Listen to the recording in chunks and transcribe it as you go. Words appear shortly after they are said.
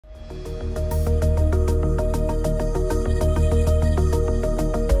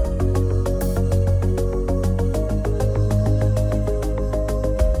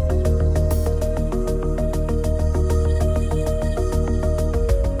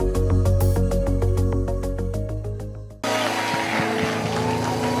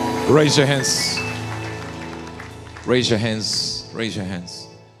Raise your hands. Raise your hands. Raise your hands.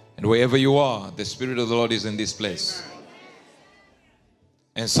 And wherever you are, the Spirit of the Lord is in this place.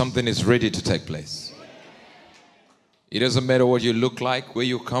 And something is ready to take place. It doesn't matter what you look like, where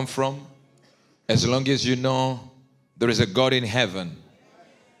you come from. As long as you know there is a God in heaven.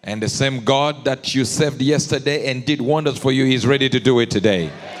 And the same God that you served yesterday and did wonders for you, He's ready to do it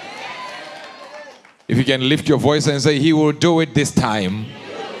today. If you can lift your voice and say, He will do it this time.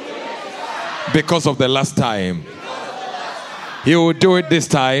 Because of the last time. He will do it this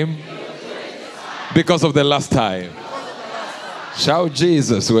time. Because of the last time. Shout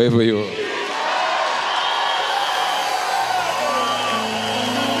Jesus wherever you are.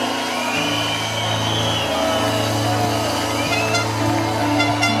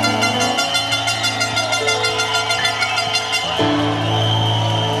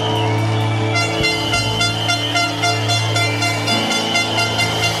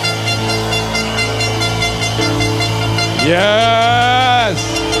 Yes.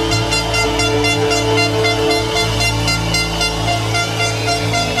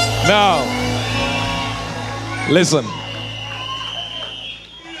 Now, listen.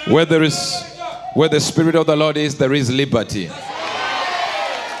 Where the Spirit of the Lord is, there is liberty.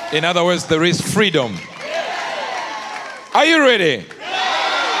 In other words, there is freedom. Are you ready?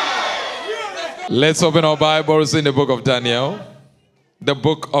 Let's open our Bibles in the book of Daniel. The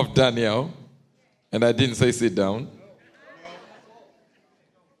book of Daniel. And I didn't say sit down.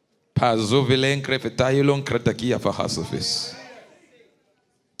 Some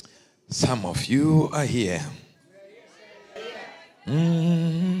of you are here.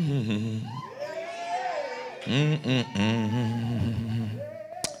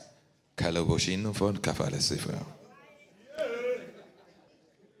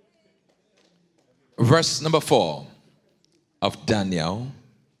 Verse number 4 of Daniel,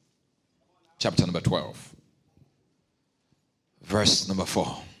 chapter number 12. Verse number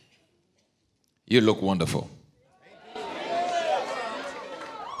 4. You look wonderful.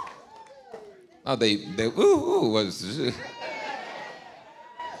 Now was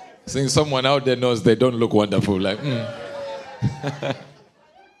seeing someone out there knows they don't look wonderful. Like,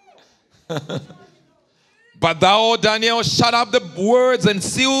 But thou, Daniel, shut up the words and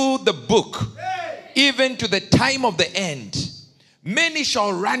seal the book, even to the time of the end. Many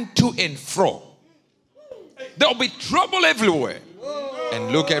shall run to and fro. There will be trouble everywhere.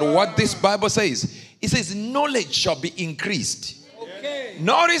 And look at what this Bible says. It says knowledge shall be increased. Okay.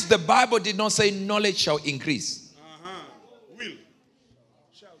 Notice the Bible did not say knowledge shall increase. Will.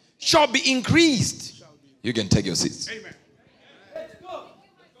 Shall be increased. You can take your seats. Amen. Let's go.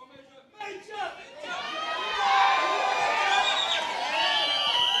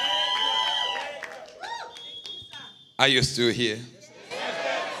 Are you still here?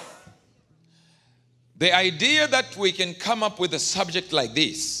 The idea that we can come up with a subject like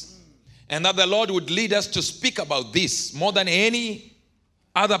this and that the Lord would lead us to speak about this more than any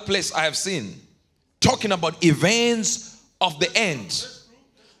other place I have seen, talking about events of the end.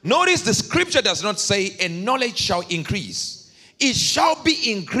 Notice the scripture does not say, and knowledge shall increase. It shall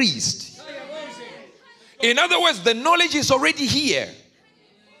be increased. In other words, the knowledge is already here.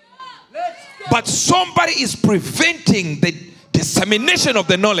 But somebody is preventing the dissemination of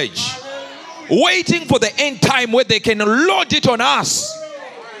the knowledge. Waiting for the end time where they can load it on us.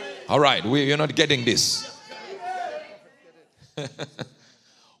 All right, you're not getting this.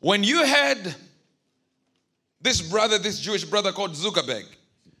 When you had this Jewish brother called Uebert,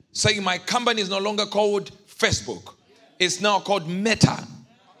 saying my company is no longer called Facebook. It's now called Meta.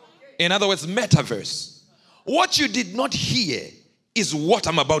 In other words, Metaverse. What you did not hear is what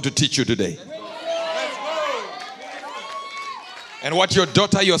I'm about to teach you today. And what your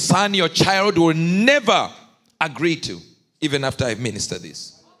daughter, your son, your child will never agree to, even after I've ministered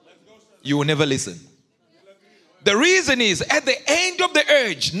this. You will never listen. The reason is, at the end of the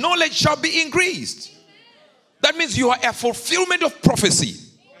age, knowledge shall be increased. That means you are a fulfillment of prophecy.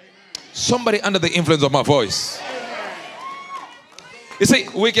 Somebody under the influence of my voice. You see,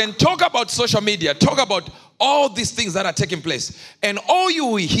 we can talk about social media, talk about all these things that are taking place. And all you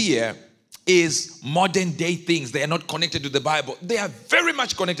will hear is modern day things. They are not connected to the Bible. They are very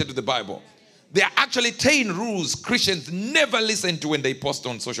much connected to the Bible. They are actually 10 rules Christians never listen to when they post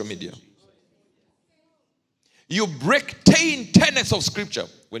on social media. You break 10 tenets of scripture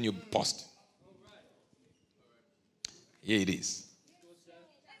when you post. Here it is.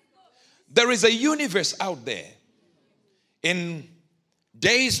 There is a universe out there. In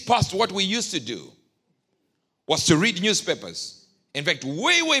days past, what we used to do was to read newspapers. In fact,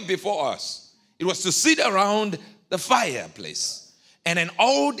 way before us, it was to sit around the fireplace And an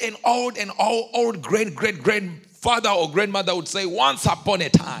old great-great-grandfather or grandmother would say, once upon a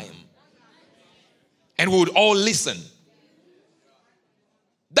time. And we would all listen.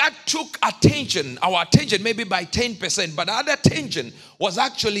 That took attention, our attention maybe by 10%, but our attention was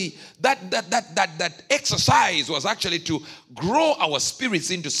actually, that exercise was actually to grow our spirits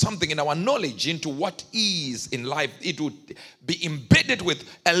into something, and our knowledge into what is in life. It would be embedded with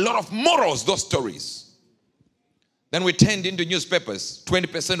a lot of morals, those stories. Then we turned into newspapers.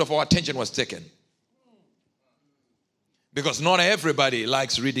 20% of our attention was taken. Because not everybody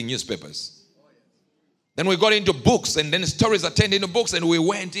likes reading newspapers. Then we got into books, and then stories are turned into books, and we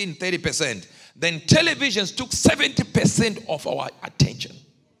went in 30%. Then televisions took 70% of our attention.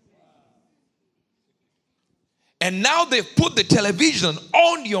 And now they've put the television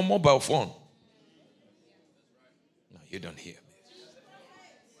on your mobile phone. No, you don't hear me.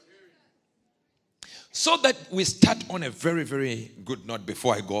 So that we start on a very, very good note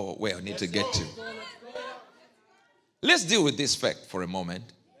before I go where I need to get to. Let's deal with this fact for a moment.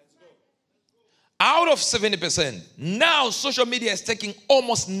 Out of 70%, now social media is taking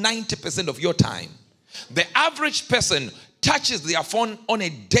almost 90% of your time. The average person touches their phone on a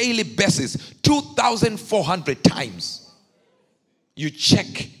daily basis 2,400 times. You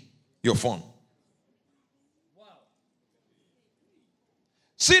check your phone.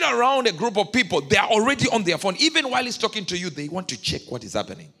 Sit around a group of people, they are already on their phone. Even while he's talking to you, they want to check what is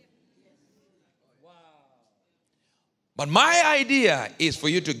happening. But my idea is for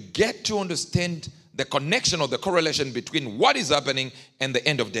you to get to understand the connection or the correlation between what is happening and the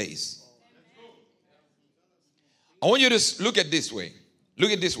end of days. I want you to look at this way.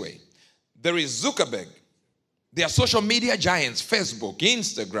 Look at this way. There is Zuckerberg. There are social media giants, Facebook,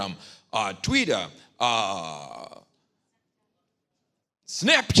 Instagram, Twitter,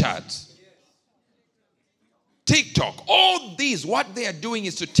 Snapchat, TikTok. All these, what they are doing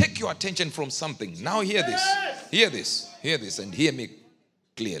is to take your attention from something. Now hear this. Hear this. Hear this and hear me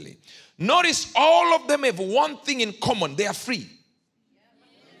clearly. Notice all of them have one thing in common. They are free.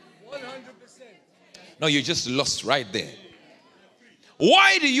 100%. No, you just lost right there.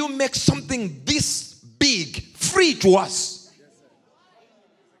 Why do you make something this big free to us?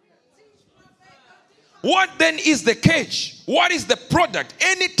 What then is the catch? What is the product?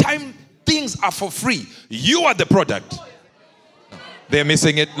 Anytime things are for free, you are the product. They're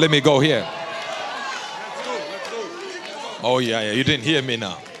missing it. Let me go here. Oh, yeah, you didn't hear me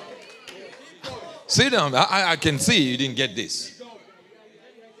now. Sit down. I can see you didn't get this.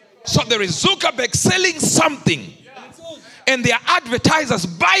 So there is Zuckerberg selling something, and there are advertisers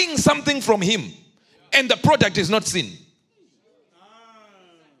buying something from him, and the product is not seen.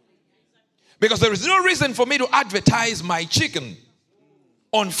 Because there is no reason for me to advertise my chicken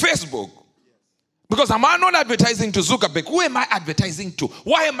on Facebook. Because am I not advertising to Zuckerberg? Who am I advertising to?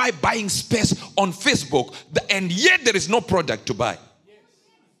 Why am I buying space on Facebook and yet there is no product to buy?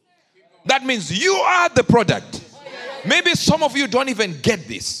 That means you are the product. Maybe some of you don't even get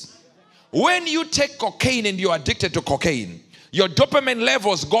this. When you take cocaine and you're addicted to cocaine, your dopamine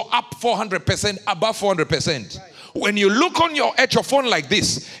levels go up 400%, above 400%. When you look at your phone like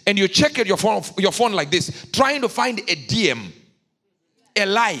this, and you check at your phone like this, trying to find a DM, a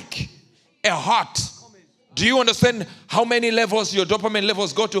like, a heart. Do you understand how many levels your dopamine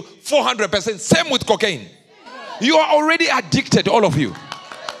levels go to? 400%. Same with cocaine. You are already addicted, all of you.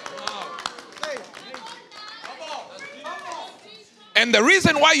 And the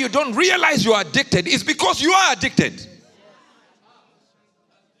reason why you don't realize you are addicted is because you are addicted.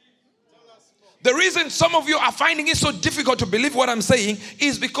 The reason some of you are finding it so difficult to believe what I'm saying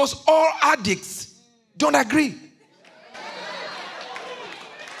is because all addicts don't agree.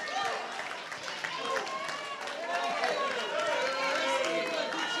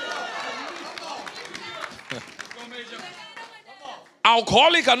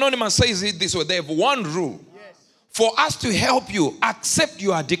 Alcoholics Anonymous says it this way. They have one rule. For us to help you accept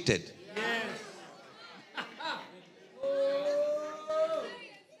you are addicted.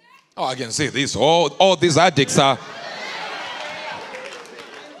 Oh, I can see this. All these addicts are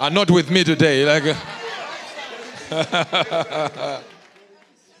not with me today.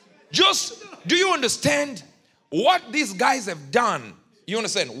 Just, do you understand what these guys have done? You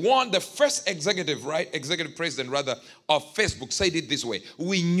understand? One, the first executive president of Facebook said it this way.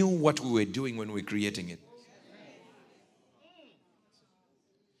 We knew what we were doing when we were creating it.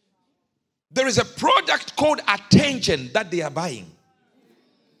 There is a product called attention that they are buying.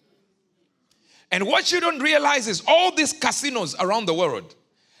 And what you don't realize is all these casinos around the world,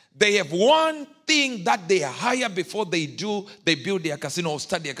 they have one thing that they hire before they build their casino or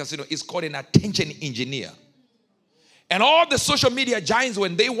start their casino. It's called an attention engineer. And all the social media giants,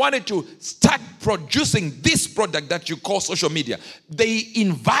 when they wanted to start producing this product that you call social media, they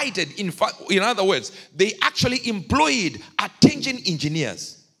invited, in other words, they actually employed attention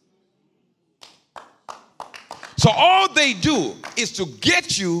engineers. So all they do is to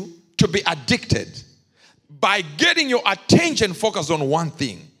get you to be addicted by getting your attention focused on one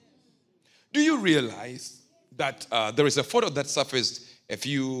thing. Do you realize that there is a photo that surfaced a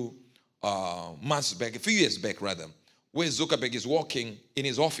few months back, a few years back rather, where Zuckerberg is walking in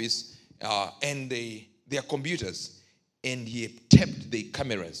his office and their computers, and he tapped the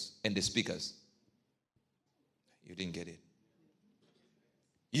cameras and the speakers. You didn't get it.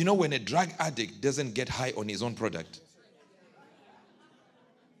 You know, when a drug addict doesn't get high on his own product,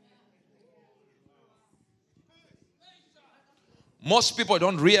 most people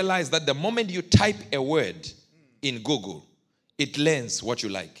don't realize that the moment you type a word in Google, it learns what you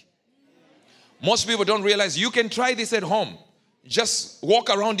like. Most people don't realize you can try this at home. Just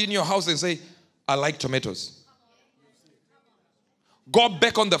walk around in your house and say, I like tomatoes. Go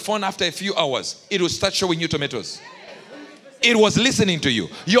back on the phone after a few hours. It will start showing you tomatoes. It was listening to you.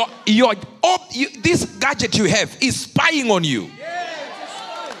 This gadget you have is spying on you.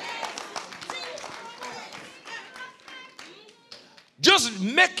 Just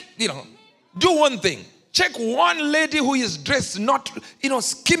do one thing. Check one lady who is dressed not,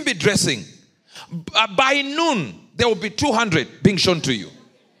 skimpy dressing. By noon, there will be 200 being shown to you.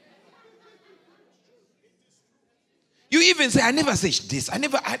 You even say, I never say this.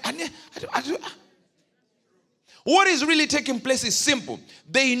 What is really taking place is simple.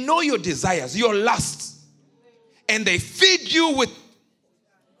 They know your desires, your lusts, and they feed you with.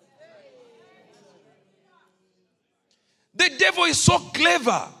 The devil is so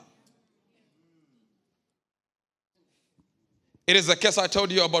clever. It is the case I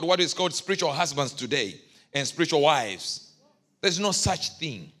told you about what is called spiritual husbands today and spiritual wives. There's no such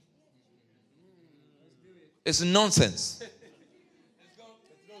thing. It's nonsense.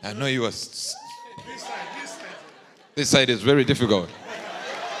 I know you were. This side is very difficult.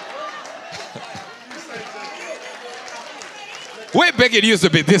 Way back it used to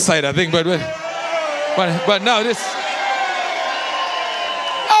be this side, I think, but now this.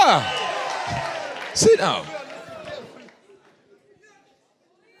 Sit down.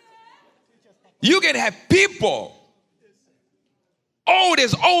 You can have people old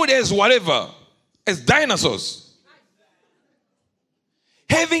as whatever, as dinosaurs,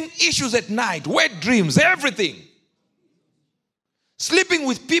 having issues at night, wet dreams, everything. Sleeping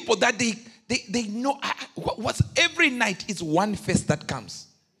with people that they know what's every night is one face that comes.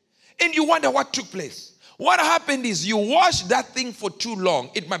 And you wonder what took place. What happened is you watch that thing for too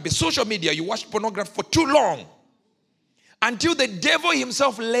long. It might be social media. You watch pornography for too long. Until the devil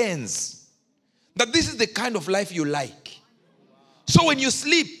himself learns that this is the kind of life you like. So when you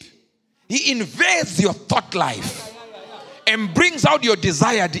sleep, he invades your thought life and brings out your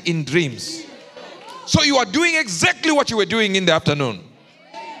desire in dreams. So you are doing exactly what you were doing in the afternoon.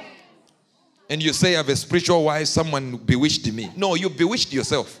 And you say, I have a spiritual wife, someone bewitched me. No, you bewitched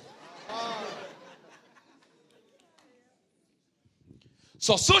yourself.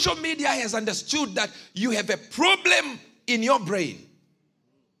 So social media has understood that you have a problem in your brain.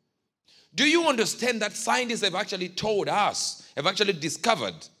 Do you understand that scientists have actually told us, have actually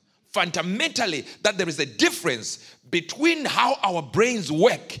discovered fundamentally that there is a difference between how our brains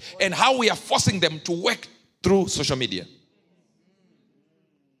work and how we are forcing them to work through social media?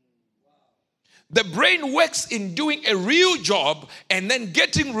 The brain works in doing a real job and then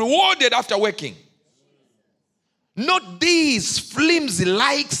getting rewarded after working. Not these flimsy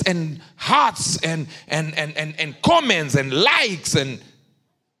likes and hearts and comments and likes. And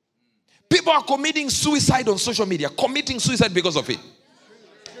people are committing suicide on social media, committing suicide because of it.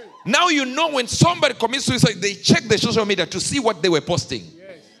 Now you know when somebody commits suicide, they check the social media to see what they were posting.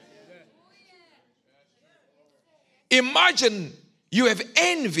 Imagine you have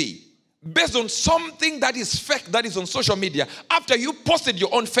envy based on something that is fake, that is on social media. After you posted your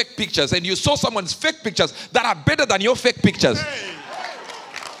own fake pictures and you saw someone's fake pictures that are better than your fake pictures.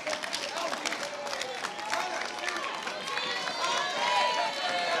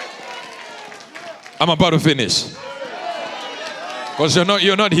 I'm about to finish. Because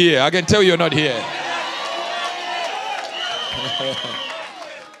you're not here. I can tell you're not here.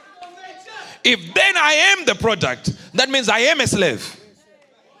 If then I am the product, that means I am a slave.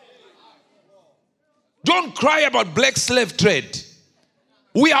 Don't cry about black slave trade.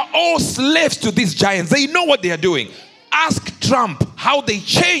 We are all slaves to these giants. They know what they are doing. Ask Trump how they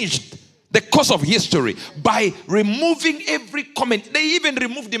changed the course of history by removing every comment. They even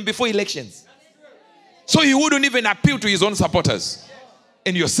removed him before elections. So he wouldn't even appeal to his own supporters.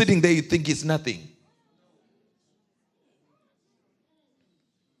 And you're sitting there, you think it's nothing.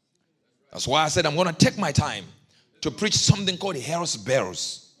 That's why I said I'm going to take my time to preach something called howard-browne.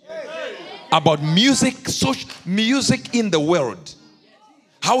 About music, music in the world.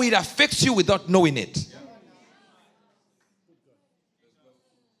 How it affects you without knowing it.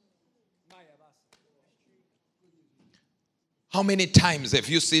 How many times have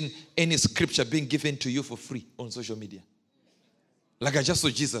you seen any scripture being given to you for free on social media? Like I just saw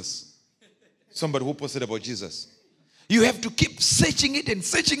Jesus. Somebody who posted about Jesus. You have to keep searching it and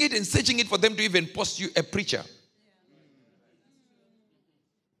searching it and searching it for them to even post you a preacher.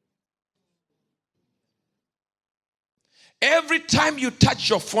 Every time you touch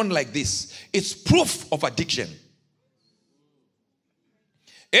your phone like this, it's proof of addiction.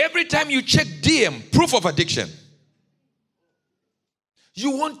 Every time you check DM, proof of addiction.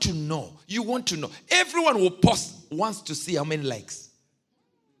 You want to know. You want to know. Everyone will post, wants to see how many likes.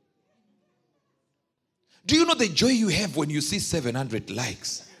 Do you know the joy you have when you see 700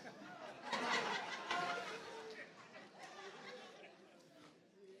 likes?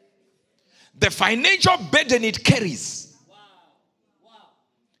 The financial burden it carries.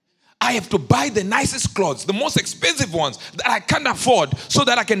 I have to buy the nicest clothes, the most expensive ones that I can't afford so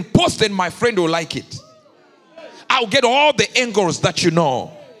that I can post and my friend will like it. I'll get all the angles that you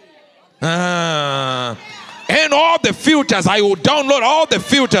know. And all the filters. I will download all the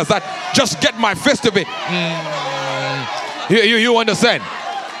filters that just get my face to be. You understand?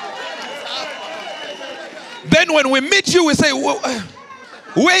 Then when we meet you, we say,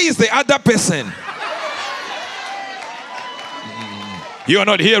 where is the other person? You're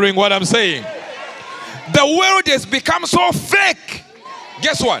not hearing what I'm saying. The world has become so fake.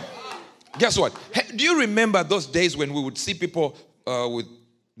 Guess what? Guess what? Do you remember those days when we would see people with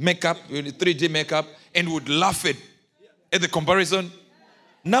makeup, 3D makeup, and would laugh at the comparison?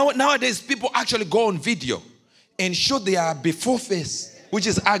 Nowadays, people actually go on video and show their before face, which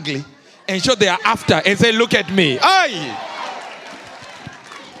is ugly, and show their after and say, look at me. Aye!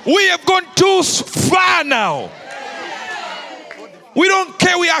 We have gone too far now. We don't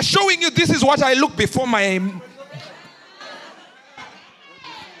care. We are showing you this is what I look before my...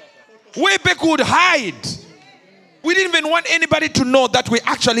 Uebert would hide. We didn't even want anybody to know that we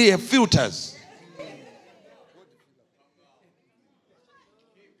actually have filters.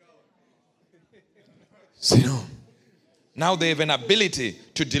 See, no. Now they have an ability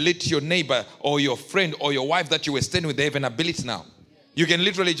to delete your neighbor or your friend or your wife that you were staying with. They have an ability now. You can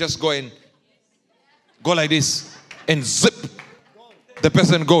literally just go and go like this and zip. The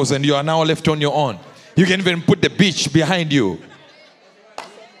person goes and you are now left on your own. You can even put the beach behind you.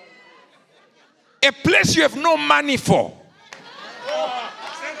 A place you have no money for.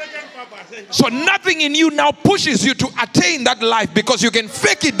 So nothing in you now pushes you to attain that life because you can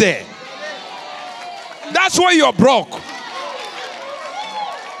fake it there. That's why you're broke.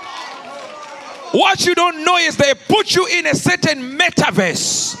 What you don't know is they put you in a certain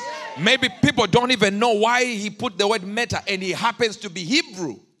metaverse. Maybe people don't even know why he put the word meta, and he happens to be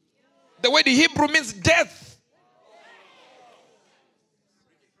Hebrew. The word Hebrew means death.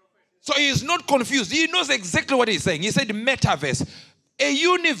 So he is not confused. He knows exactly what he's saying. He said metaverse. A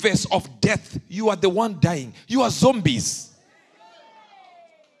universe of death. You are the one dying. You are zombies.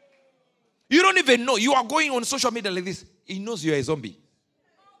 You don't even know. You are going on social media like this. He knows you are a zombie.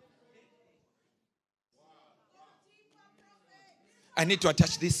 I need to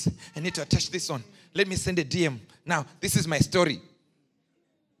attach this. I need to attach this on. Let me send a DM. Now, this is my story.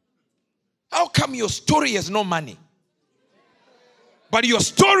 How come your story has no money? But your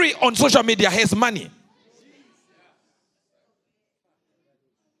story on social media has money.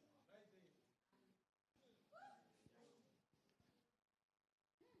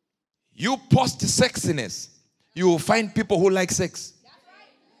 You post sexiness, you will find people who like sex.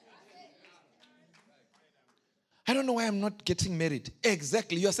 I don't know why I'm not getting married.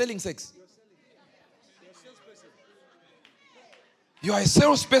 Exactly, you are selling sex. You are a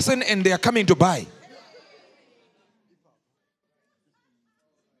salesperson and they are coming to buy.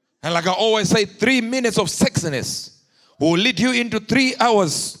 And like I always say, 3 minutes of sexiness will lead you into 3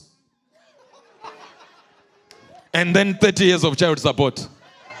 hours. And then 30 years of child support.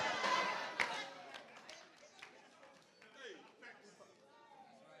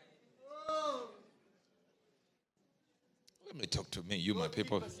 Let me talk to me, you my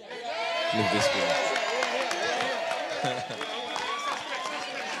people. Leave this place.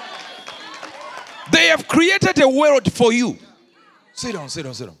 They have created a world for you. Sit down, sit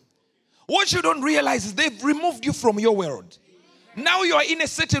down, sit down. What you don't realize is they've removed you from your world. Now you are in a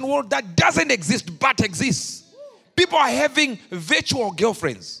certain world that doesn't exist but exists. People are having virtual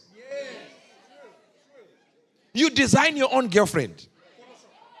girlfriends. You design your own girlfriend.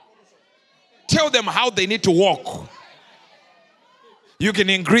 Tell them how they need to walk. You can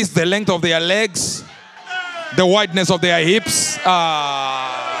increase the length of their legs, the wideness of their hips.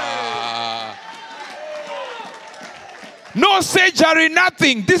 No surgery,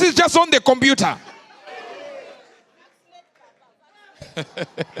 nothing. This is just on the computer.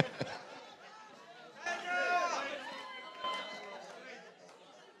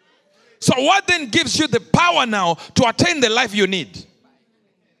 So what then gives you the power now to attain the life you need?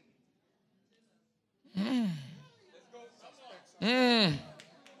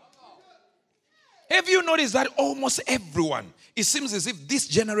 Have you noticed that almost everyone, it seems as if this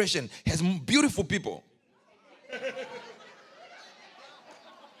generation has beautiful people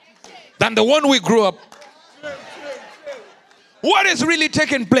than the one we grew up? What is really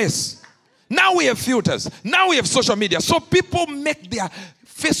taking place? Now we have filters. Now we have social media. So people make their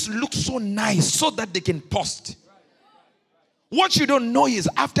face look so nice so that they can post. What you don't know is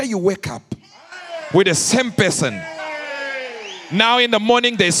after you wake up with the same person, now in the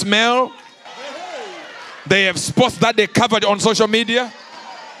morning they smell. They have spots that they covered on social media.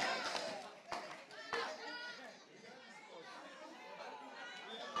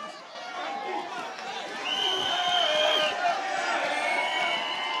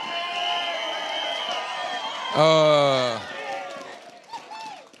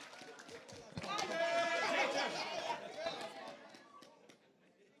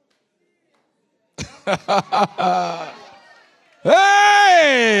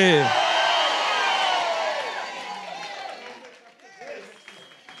 Hey!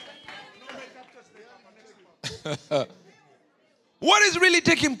 What is really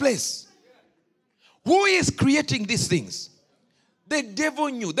taking place? Who is creating these things? The devil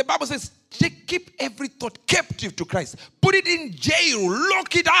knew. The Bible says, keep every thought captive to Christ. Put it in jail.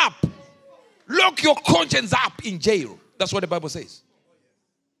 Lock it up. Lock your conscience up in jail. That's what the Bible says.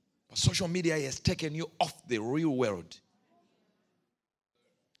 But social media has taken you off the real world.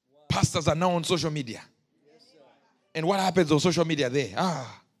 Pastors are now on social media. And what happens on social media there?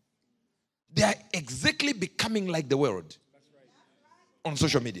 They are exactly becoming like the world on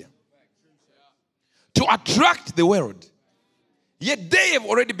social media. To attract the world. Yet they have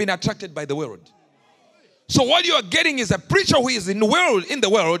already been attracted by the world. So what you are getting is a preacher who is in the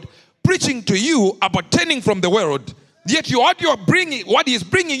world, preaching to you about turning from the world. Yet what he is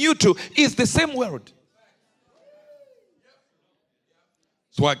bringing you to is the same world.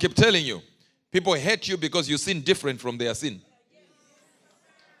 So I keep telling you, people hate you because you sin different from their sin.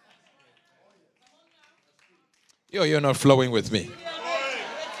 You're not flowing with me.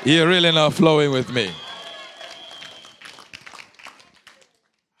 You're really not flowing with me.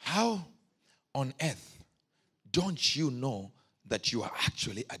 How on earth don't you know that you are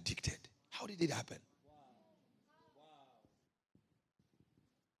actually addicted? How did it happen?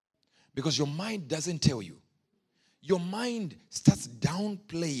 Because your mind doesn't tell you. Your mind starts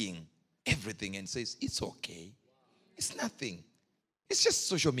downplaying everything and says, it's okay. It's nothing. It's just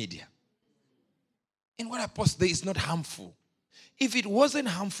social media. And what I post there is not harmful. If it wasn't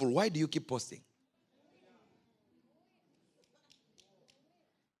harmful, why do you keep posting?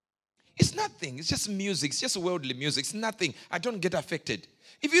 It's nothing. It's just music. It's just worldly music. It's nothing. I don't get affected.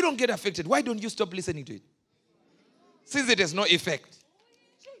 If you don't get affected, why don't you stop listening to it? Since it has no effect.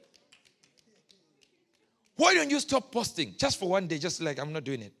 Why don't you stop posting? Just for one day, just like, I'm not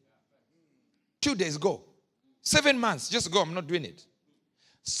doing it. 2 days, go. 7 months, just go, I'm not doing it.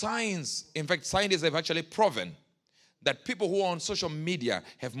 Scientists have actually proven that people who are on social media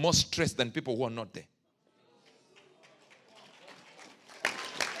have more stress than people who are not there.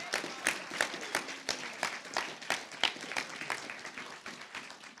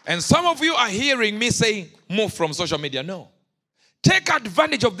 And some of you are hearing me saying, move from social media. No. Take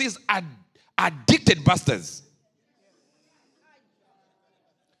advantage of these addicted bastards.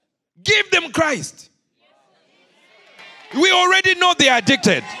 Give them Christ. We already know they are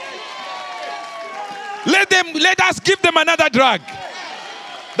addicted. Let us give them another drug.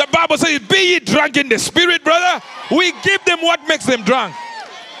 The Bible says, be ye drunk in the spirit, brother. We give them what makes them drunk.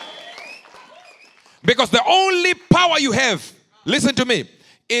 Because the only power you have, listen to me,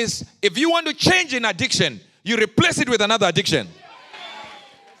 is if you want to change an addiction, you replace it with another addiction.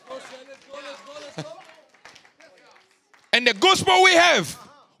 And the gospel we have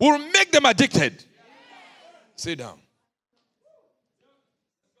will make them addicted. Sit down.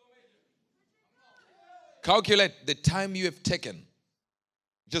 Calculate the time you have taken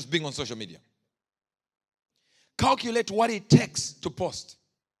just being on social media. Calculate what it takes to post.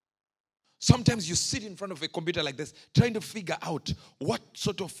 Sometimes you sit in front of a computer like this, trying to figure out what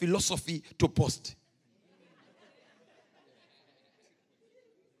sort of philosophy to post.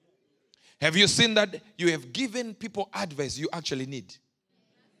 Have you seen that you have given people advice you actually need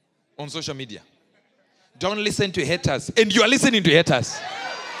on social media? Don't listen to haters. And you are listening to haters.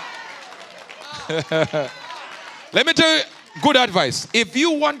 Let me tell you good advice. If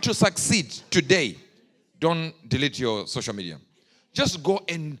you want to succeed today, don't delete your social media. Just go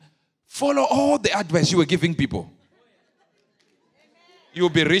and follow all the advice you were giving people. You'll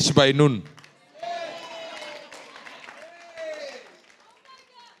be rich by noon.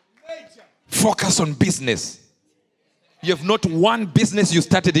 Focus on business. You have not one business you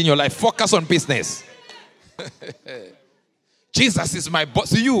started in your life. Focus on business. Jesus is my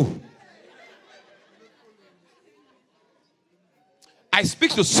boss. You. I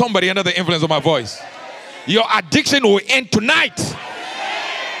speak to somebody under the influence of my voice. Your addiction will end tonight.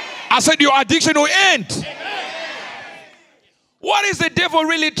 I said your addiction will end. What is the devil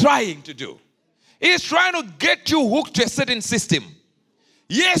really trying to do? He's trying to get you hooked to a certain system.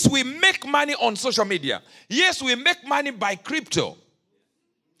 Yes, we make money on social media. Yes, we make money by crypto.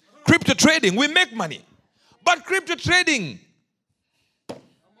 Crypto trading, we make money. But crypto trading,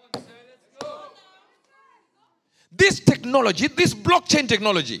 this technology, this blockchain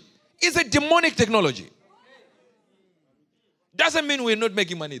technology, is a demonic technology. Doesn't mean we're not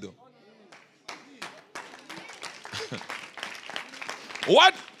making money though.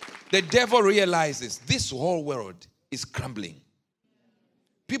 What the devil realizes, this whole world is crumbling.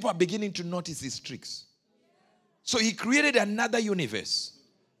 People are beginning to notice his tricks. So he created another universe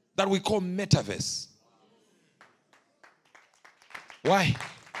that we call Metaverse. Why?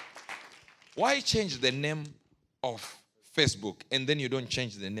 Why change the name of Facebook and then you don't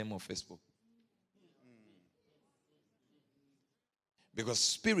change the name of Facebook? Because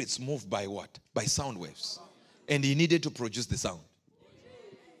spirits move by what? By sound waves. And he needed to produce the sound.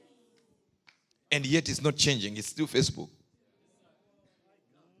 And yet it's not changing. It's still Facebook.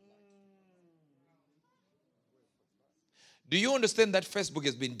 Do you understand that Facebook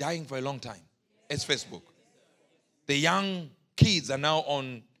has been dying for a long time? It's Facebook. The young kids are now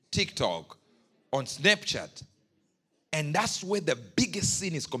on TikTok, on Snapchat. And that's where the biggest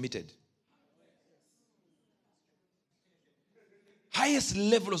sin is committed. Highest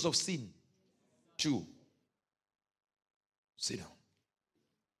levels of sin. 2. Sit down.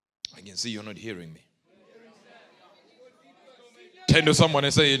 I can see you're not hearing me. Turn to someone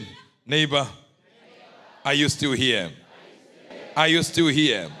and say, neighbor, are you still here? Are you still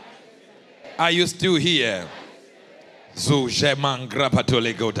here? Are you still here?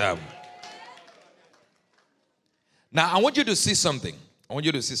 Now, I want you to see something. I want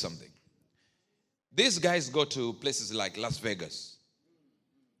you to see something. These guys go to places like Las Vegas.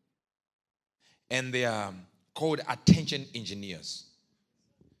 And they are called attention engineers.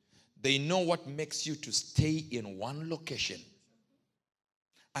 They know what makes you to stay in one location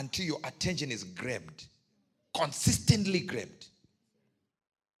until your attention is grabbed, consistently grabbed.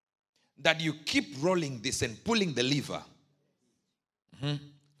 That you keep rolling this and pulling the lever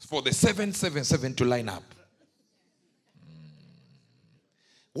for the 777 to line up.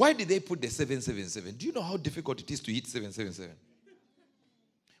 Why did they put the 777? Do you know how difficult it is to hit 777?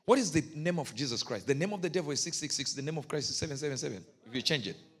 What is the name of Jesus Christ? The name of the devil is 666. The name of Christ is 777. If you change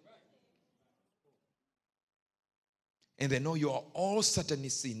it. And they know you are all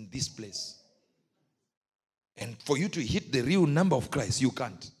Satanists in this place. And for you to hit the real number of Christ, you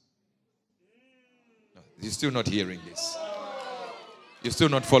can't. No, you're still not hearing this. You're still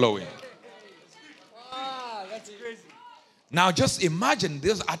not following. That's crazy. Now just imagine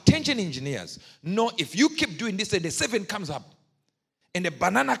those attention engineers know if you keep doing this and the 7 comes up and the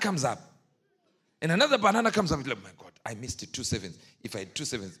banana comes up and another banana comes up, like, my God, I missed it, 2 7s. If I had 2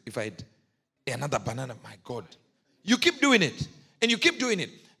 7s, if I had another banana, my God. You keep doing it and you keep doing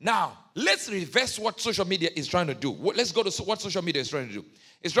it. Now, let's reverse what social media is trying to do. Let's go to what social media is trying to do.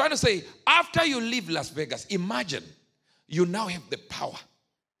 It's trying to say, after you leave Las Vegas, imagine you now have the power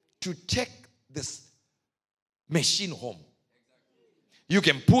to take this machine home. You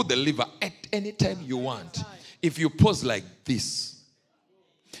can pull the lever at any time you want. If you pose like this,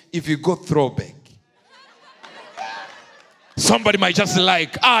 if you go throwback, somebody might just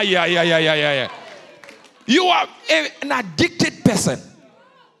like, yeah. You are an addicted person.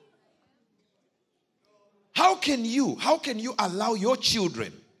 How can you allow your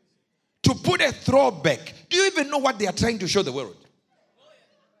children to put a throwback? Do you even know what they are trying to show the world?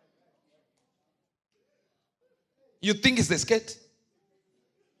 You think it's the skirt?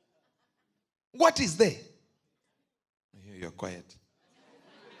 What is there? you're quiet.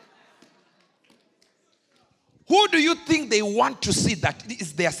 Who do you think they want to see that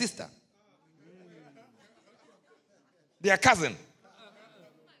is their sister? Their cousin.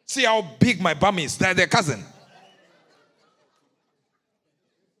 See how big my bum is. They're their cousin.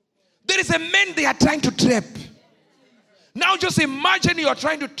 There is a man they are trying to trap. Now just imagine you are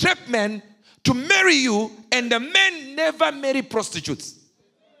trying to trap men to marry you, and the men never marry prostitutes.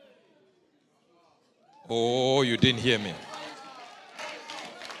 Oh, you didn't hear me.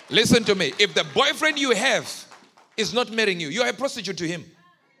 Listen to me. If the boyfriend you have is not marrying you, you are a prostitute to him.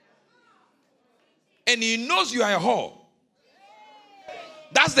 And he knows you are a whore.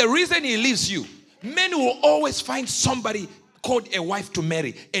 That's the reason he leaves you. Men will always find somebody called a wife to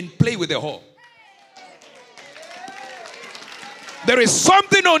marry and play with a whore. There is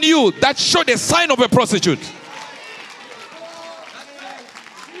something on you that showed a sign of a prostitute.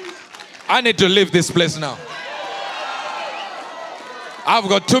 I need to leave this place now. I've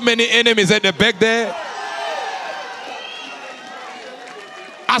got too many enemies at the back there.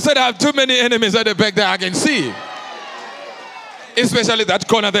 I said I have too many enemies at the back there. I can see. Especially that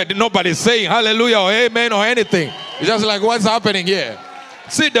corner there. Nobody's saying hallelujah or amen or anything. It's just like, what's happening here?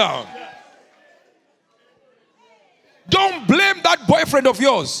 Sit down. Don't blame that boyfriend of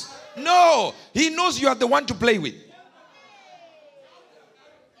yours. No, he knows you are the one to play with.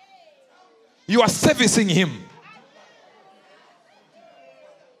 You are servicing him.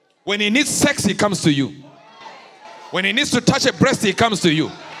 When he needs sex, he comes to you. When he needs to touch a breast, he comes to you.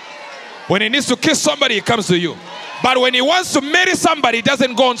 When he needs to kiss somebody, he comes to you. But when he wants to marry somebody, he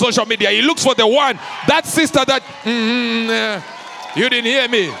doesn't go on social media. He looks for the one, that sister that, you didn't hear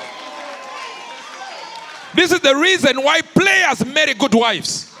me. This is the reason why players marry good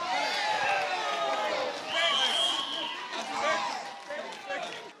wives.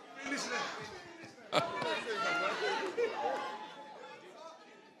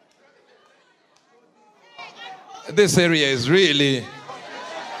 This area is really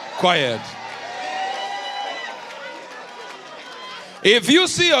quiet. If you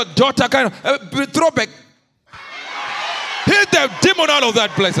see your daughter kind of throw back, hit the demon out of that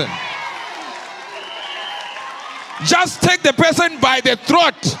person. Just take the person by the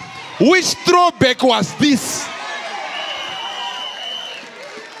throat. Which throwback was this?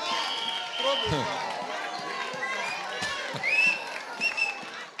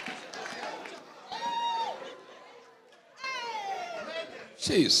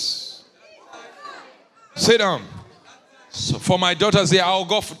 Jeez. Sit down. So for my daughters here, I'll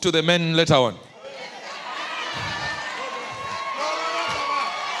go to the men later on.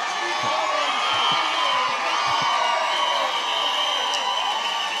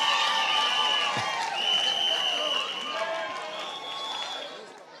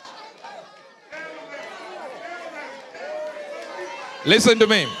 Listen to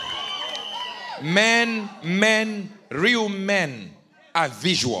me. Real men are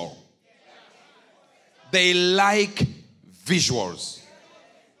visual. They like visuals.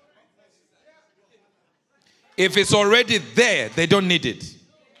 If it's already there, they don't need it.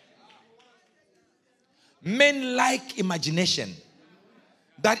 Men like imagination.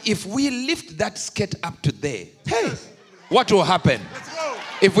 That if we lift that skirt up to there, hey, what will happen?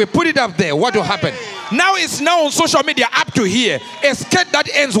 If we put it up there, what will happen? Now it's now on social media up to here. A skirt that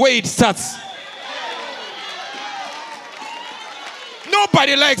ends where it starts.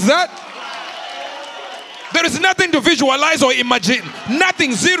 Nobody likes that. There is nothing to visualize or imagine.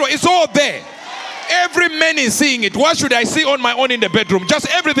 Nothing, zero. It's all there. Every man is seeing it. What should I see on my own in the bedroom? Just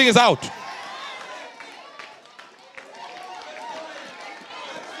everything is out.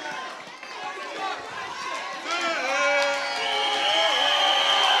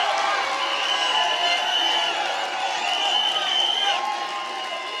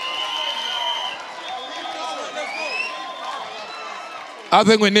 I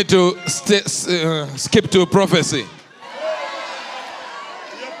think we need to skip to prophecy.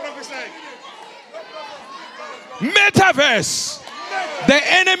 Metaverse. The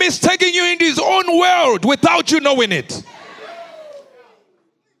enemy is taking you into his own world without you knowing it.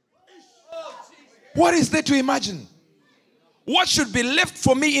 What is there to imagine? What should be left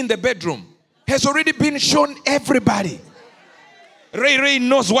for me in the bedroom has already been shown everybody. Ray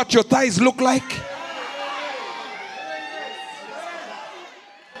knows what your thighs look like.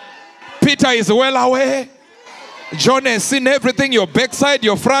 Peter is well aware. John has seen everything, your backside,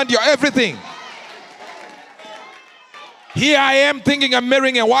 your front, your everything. Here I am thinking I'm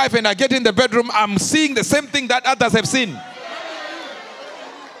marrying a wife, and I get in the bedroom, I'm seeing the same thing that others have seen.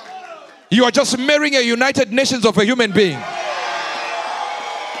 You are just marrying a United Nations of a human being.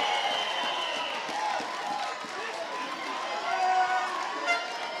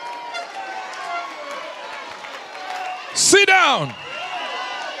 Sit down.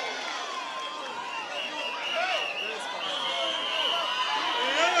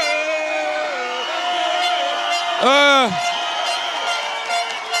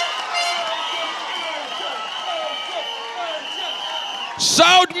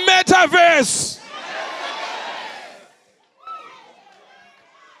 Shout Metaverse.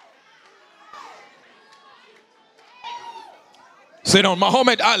 Sit down.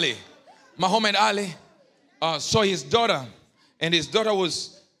 Muhammad Ali saw his daughter, and his daughter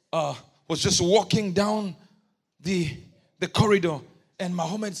was just walking down the corridor, and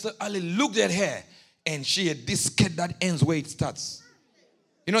Muhammad Ali looked at her, and she had this skirt that ends where it starts.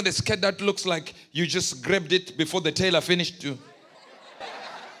 You know the skirt that looks like you just grabbed it before the tailor finished you.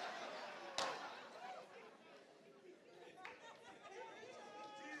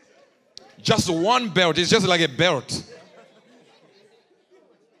 Just one belt. It's just like a belt.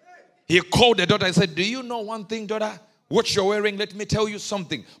 He called the daughter and said, do you know one thing, daughter? What you're wearing, let me tell you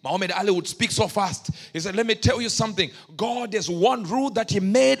something. Muhammad Ali would speak so fast. He said, let me tell you something. God has one rule that he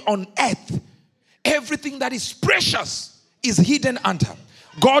made on earth. Everything that is precious is hidden under.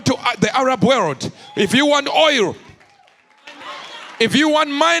 Go to the Arab world. If you want oil, if you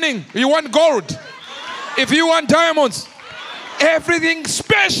want mining, you want gold, if you want diamonds, everything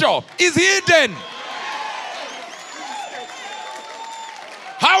special is hidden.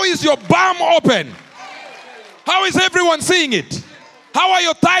 How is your bum open? How is everyone seeing it? How are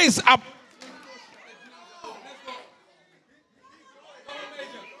your thighs up?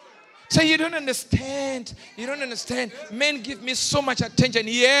 So you don't understand. You don't understand. Men give me so much attention.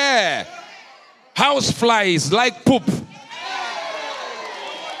 Yeah. House flies like poop.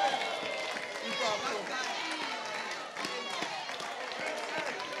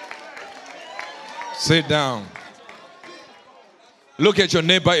 Sit down. Look at your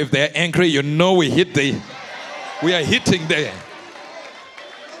neighbor. If they're angry, you know we are hitting there.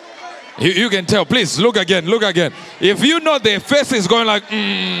 You can tell. Please look again. Look again. If you know their face is going like,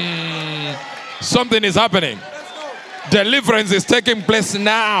 something is happening. Deliverance is taking place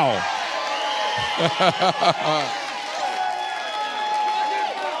now.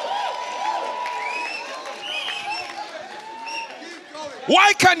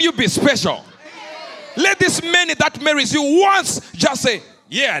 Why can't you be special? Let this man that marries you once just say,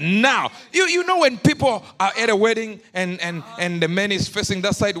 yeah, now. You know when people are at a wedding and the man is facing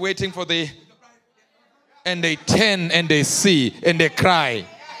that side waiting for and they turn and they see and they cry.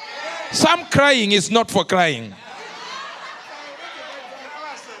 Some crying is not for crying.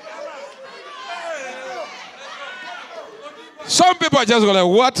 Some people are just going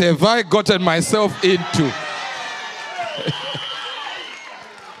like, what have I gotten myself into?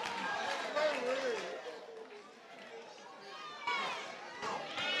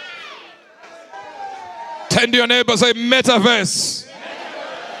 Turn to your neighbor, say Metaverse.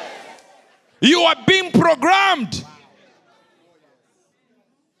 You are being programmed.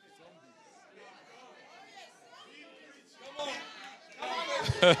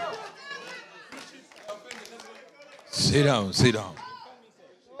 Sit down, sit down.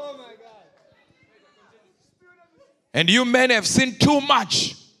 And you men have seen too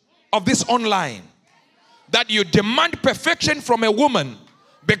much of this online that you demand perfection from a woman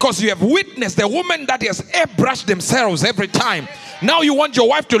because you have witnessed the woman that has airbrushed themselves every time. Now you want your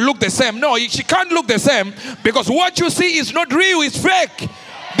wife to look the same. No, she can't look the same because what you see is not real, it's fake.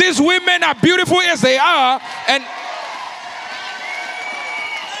 These women are beautiful as they are, and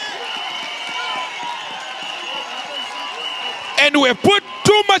we put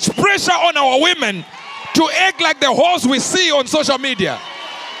too much pressure on our women to act like the horse we see on social media.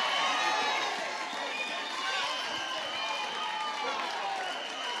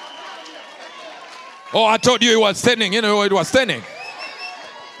 Oh, I told you it was standing. You know, it was standing.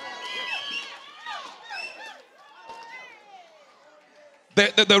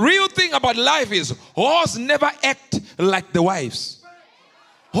 The real thing about life is horses never act like the wives.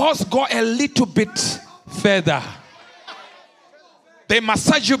 Horses go a little bit further. They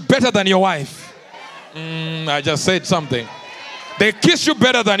massage you better than your wife. I just said something. They kiss you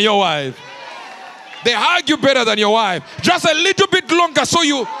better than your wife. They hug you better than your wife. Just a little bit longer so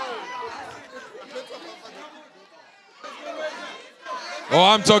you... Oh,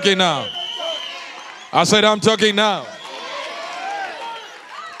 I'm talking now. I said I'm talking now.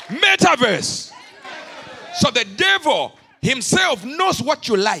 Metaverse. So the devil himself knows what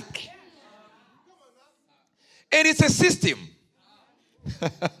you like. And it's a system.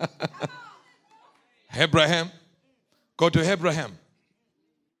 Abraham. Go to Abraham.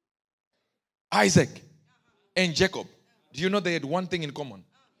 Isaac and Jacob. Do you know they had one thing in common?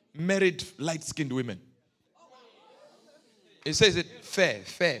 Married light-skinned women. It says it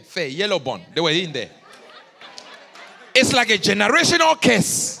fair, yellow bone. They were in there. It's like a generational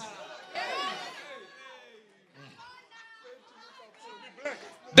curse.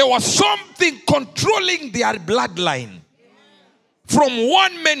 There was something controlling their bloodline. From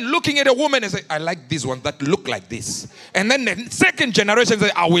one man looking at a woman and say, I like these ones that look like this. And then the second generation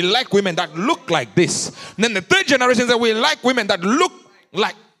say, I will like women that look like this. And then the third generation say, we like women that look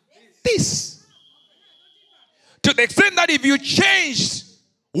like this. To the extent that if you change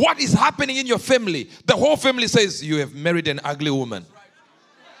what is happening in your family, the whole family says, you have married an ugly woman.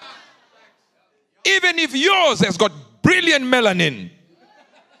 Even if yours has got brilliant melanin.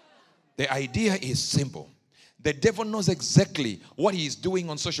 The idea is simple. The devil knows exactly what he is doing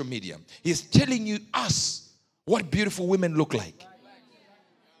on social media. He's telling us what beautiful women look like.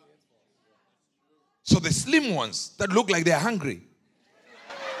 So the slim ones that look like they're hungry.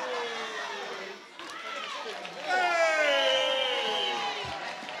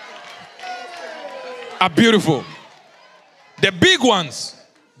 Are beautiful. The big ones,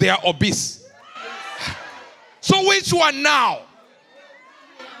 they are obese. So which one now?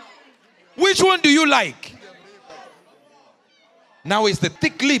 Which one do you like? Now it's the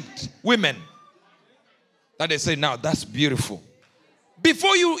thick-lipped women that they say, now that's beautiful.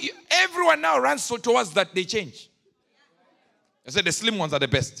 Before everyone now runs towards that, they change. I said the slim ones are the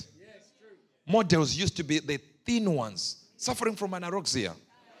best. Models used to be the thin ones, suffering from anorexia.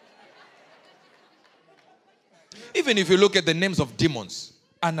 Even if you look at the names of demons,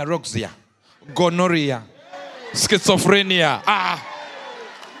 anorexia, gonorrhea, schizophrenia,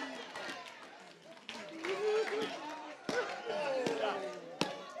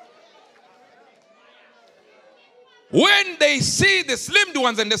 when they see the slimmed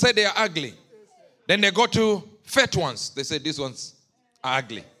ones and they say they are ugly, then they go to fat ones. They say these ones are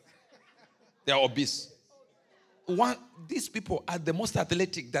ugly. They are obese. These people are the most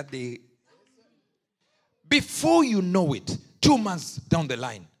athletic that they... Before you know it, 2 months down the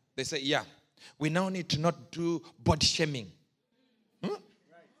line, they say, yeah, we now need to not do body shaming.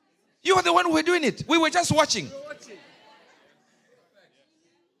 You are the one who were doing it. We were just watching.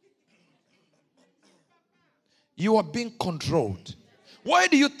 You are being controlled. Why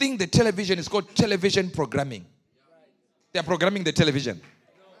do you think the television is called television programming? They are programming the television.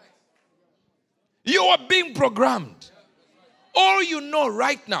 You are being programmed. All you know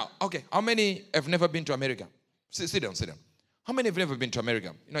right now. Okay, how many have never been to America? Sit down. How many have never been to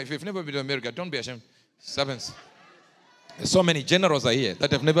America? You know, if you've never been to America, don't be ashamed. Servants. So many generals are here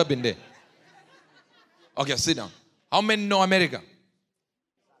that have never been there. Okay, sit down. How many know America?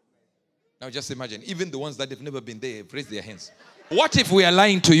 Now just imagine, even the ones that have never been there have raised their hands. What if we are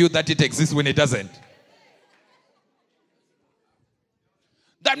lying to you that it exists when it doesn't?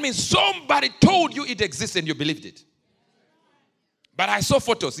 That means somebody told you it exists and you believed it. But I saw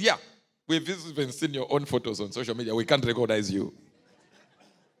photos. Yeah, we've even seen your own photos on social media. We can't recognize you.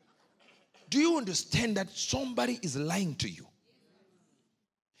 Do you understand that somebody is lying to you?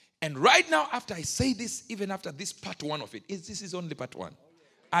 And right now, after I say this, even after this part 1 of it, this is only part 1.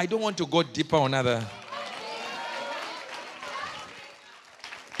 I don't want to go deeper on other.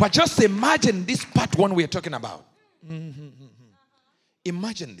 But just imagine this part 1 we are talking about.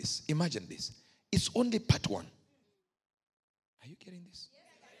 Imagine this. It's only part 1. Are you getting this?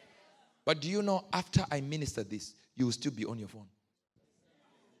 But do you know, after I minister this, you will still be on your phone.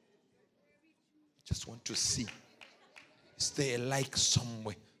 Just want to see. Is there a like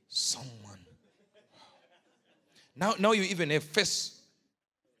somewhere? Someone. Now you even have face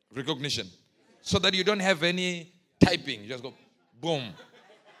recognition. So that you don't have any typing. You just go, boom.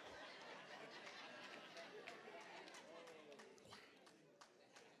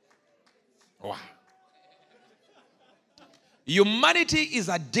 Wow. Humanity is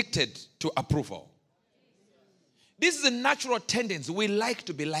addicted to approval. This is a natural tendency. We like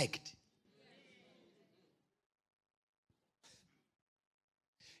to be liked.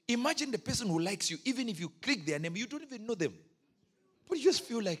 Imagine the person who likes you, even if you click their name, you don't even know them. But you just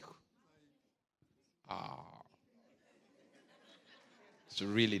feel like, it's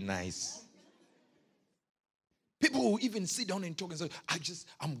really nice. People will even sit down and talk and say,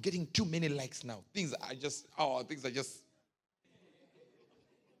 I'm getting too many likes now. Things are just.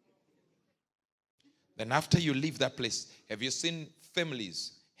 Then after you leave that place, have you seen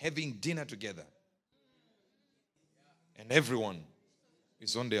families having dinner together? And everyone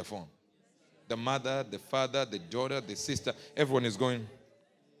is on their phone. The mother, the father, the daughter, the sister, everyone is going.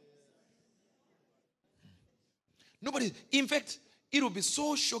 Nobody, in fact, it will be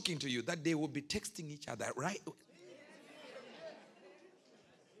so shocking to you that they will be texting each other, right?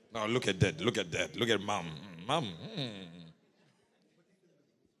 Now look at that, look at mom. Mom.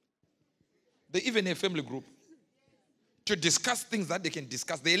 They even have family group to discuss things that they can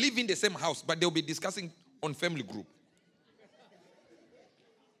discuss. They live in the same house, but they'll be discussing on family group.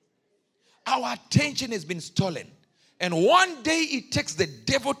 Our attention has been stolen. And one day it takes the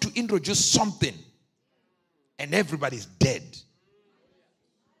devil to introduce something, and everybody's dead.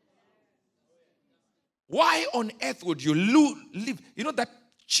 Why on earth would you live? You know that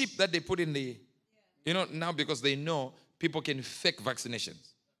chip that they put in the, now because they know people can fake vaccinations.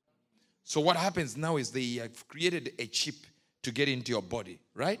 So what happens now is they have created a chip to get into your body,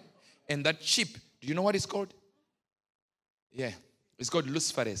 right? And that chip, do you know what it's called? Yeah, it's called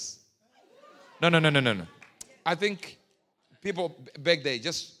luciferase. No. I think people back there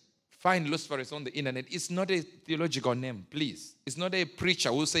just find luciferase on the internet. It's not a theological name, please. It's not a preacher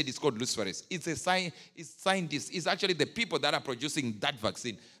who said it's called luciferase. It's scientists. It's actually the people that are producing that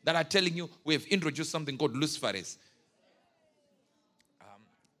vaccine that are telling you we have introduced something called luciferase.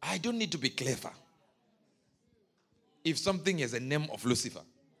 I don't need to be clever if something has a name of Lucifer.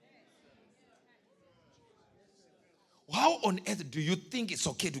 How on earth do you think it's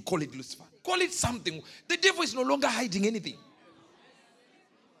okay to call it Lucifer? Call it something. The devil is no longer hiding anything.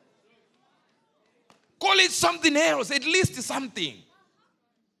 Call it something else, at least something.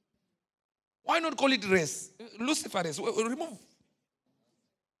 Why not call it race? Lucifer race. Remove.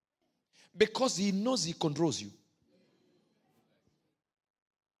 Because he knows he controls you.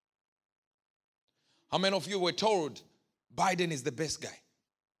 How many of you were told Biden is the best guy?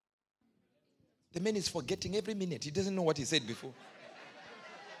 The man is forgetting every minute. He doesn't know what he said before.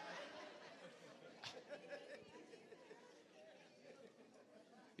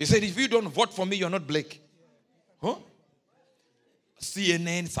 He said, if you don't vote for me, you're not black. Huh?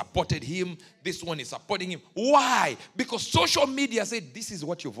 CNN supported him. This one is supporting him. Why? Because social media said, this is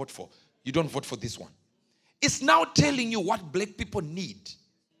what you vote for. You don't vote for this one. It's now telling you what black people need.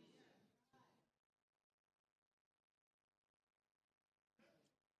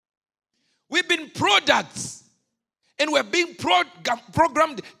 We've been products, and we're being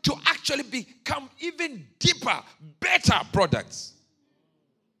programmed to actually become even deeper, better products.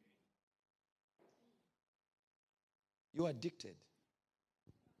 You're addicted.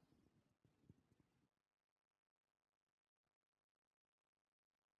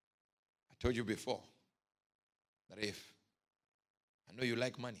 I told you before that if I know you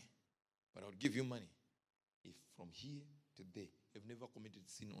like money, but I'll give you money if from here to there you've never committed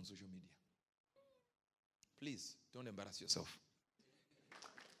sin on social media. Please, don't embarrass yourself.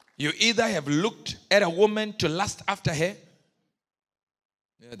 You either have looked at a woman to lust after her.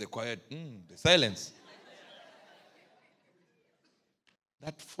 Yeah, the quiet, the silence.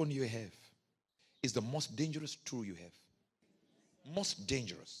 That phone you have is the most dangerous tool you have. Most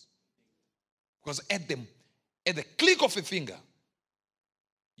dangerous. Because at the click of a finger,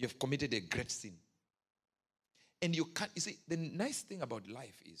 you have committed a great sin. And you can't, you see, the nice thing about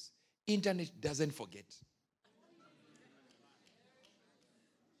life is internet doesn't forget.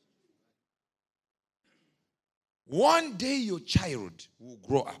 One day your child will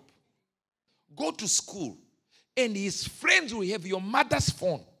grow up, go to school, and his friends will have your mother's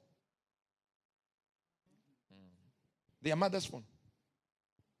phone. Their mother's phone.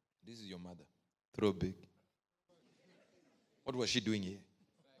 This is your mother. Throw big. What was she doing here?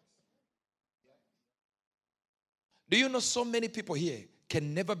 Do you know so many people here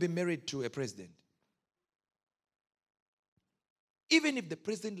can never be married to a president? Even if the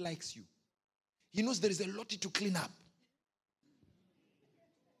president likes you, he knows there is a lot to clean up.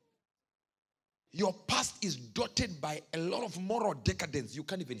 Your past is dotted by a lot of moral decadence. You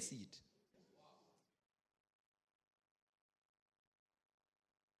can't even see it.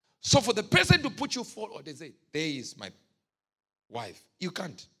 So for the person to put you forward, they say, there is my wife. You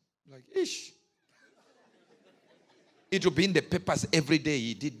can't. Like, ish. It will be in the papers every day.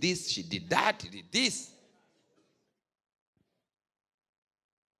 He did this, she did that, he did this.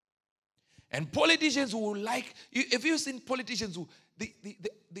 And politicians who like, have you seen politicians who,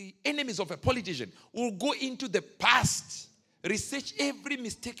 the enemies of a politician will go into the past, research every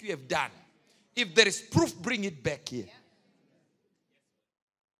mistake you have done. If there is proof, bring it back here.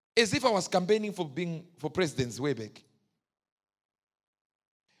 As if I was campaigning for presidents way back.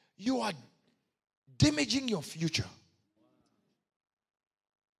 You are damaging your future.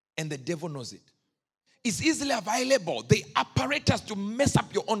 And the devil knows it. It's easily available. The apparatus to mess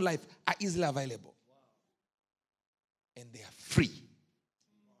up your own life are easily available. And they are free.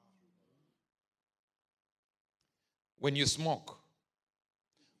 When you smoke,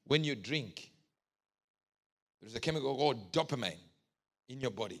 when you drink, there's a chemical called dopamine in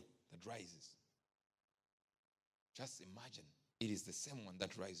your body that rises. Just imagine it is the same one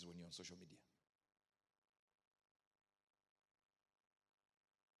that rises when you're on social media.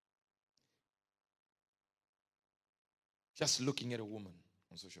 Just looking at a woman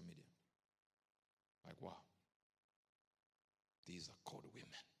on social media. Like, wow. These are called women.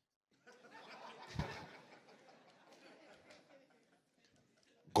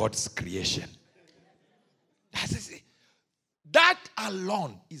 God's creation. That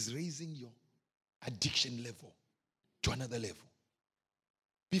alone is raising your addiction level to another level.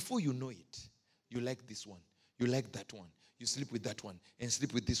 Before you know it, you like this one, you like that one, you sleep with that one, and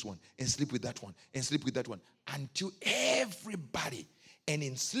sleep with this one, and sleep with that one, and sleep with that one, until everybody. And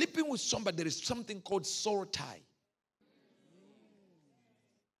in sleeping with somebody, there is something called soul tie.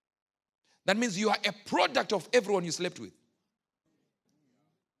 That means you are a product of everyone you slept with.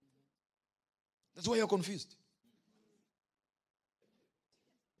 That's why you're confused.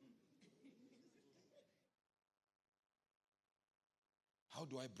 How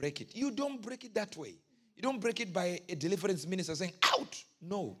do I break it? You don't break it that way. You don't break it by a deliverance minister saying, out.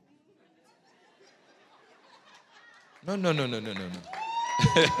 No. No.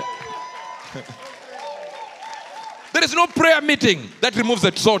 There is no prayer meeting that removes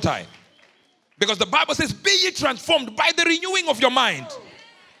the soul tie. Because the Bible says, be ye transformed by the renewing of your mind.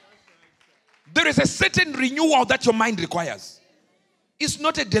 There is a certain renewal that your mind requires. It's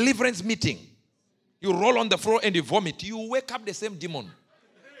not a deliverance meeting. You roll on the floor and you vomit. You wake up the same demon.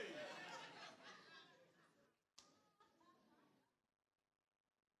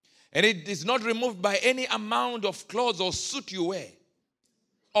 And it is not removed by any amount of clothes or suit you wear.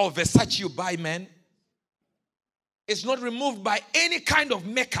 Or Versace you buy, man. It's not removed by any kind of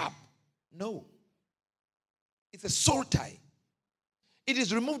makeup. No. It's a soul tie. It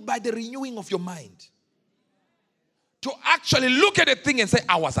is removed by the renewing of your mind. To actually look at a thing and say,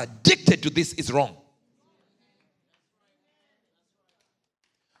 I was addicted to this is wrong.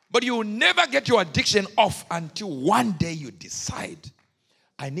 But you will never get your addiction off until one day you decide,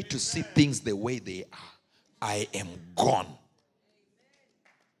 I need to see things the way they are. I am gone.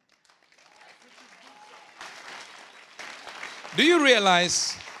 Do you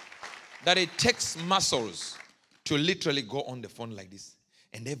realize that it takes muscles to literally go on the phone like this?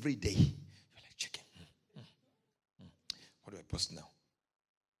 And every day, you're like checking. What do I post now?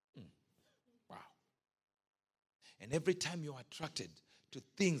 Wow. And every time you're attracted to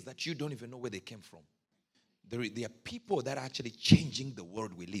things that you don't even know where they came from, there are people that are actually changing the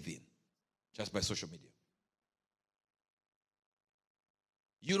world we live in just by social media.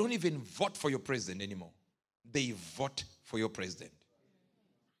 You don't even vote for your president anymore. They vote for your president.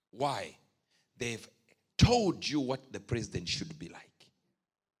 Why? They've told you what the president should be like.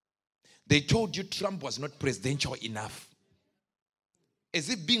 They told you Trump was not presidential enough. As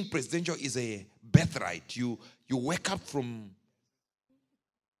if being presidential is a birthright. You wake up from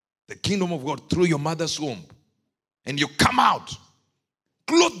the kingdom of God through your mother's womb. And you come out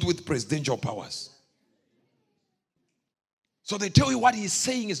clothed with presidential powers. So they tell you what he's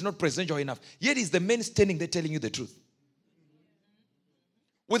saying is not presidential enough. Yet he's the man standing there telling you the truth.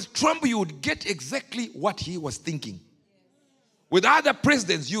 With Trump, you would get exactly what he was thinking. With other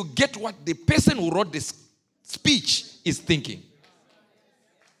presidents, you get what the person who wrote this speech is thinking.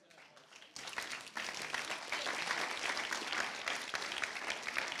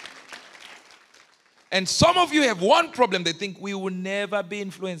 And some of you have one problem. They think we will never be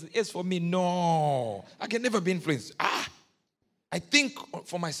influenced. As for me, no. I can never be influenced. I think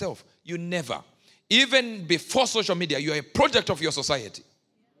for myself, you never. Even before social media, you are a product of your society.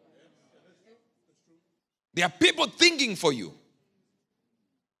 There are people thinking for you.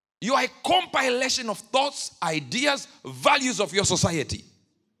 You are a compilation of thoughts, ideas, values of your society.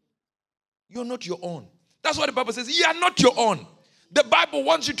 You're not your own. That's what the Bible says. You are not your own. The Bible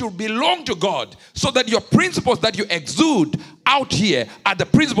wants you to belong to God so that your principles that you exude out here are the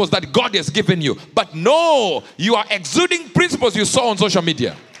principles that God has given you. But no, you are exuding principles you saw on social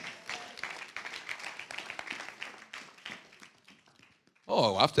media.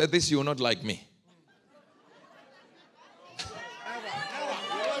 Oh, after this, you will not like me.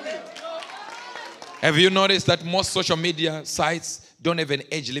 Have you noticed that most social media sites don't have an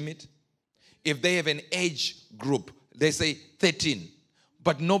age limit? If they have an age group, they say 13,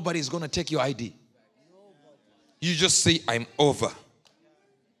 but nobody's going to take your ID. You just say, I'm over.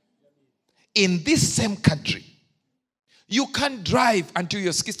 In this same country, you can't drive until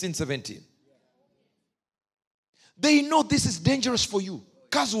you're 16, 17. They know this is dangerous for you.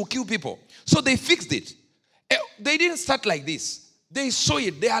 Cars will kill people. So they fixed it. They didn't start like this. They saw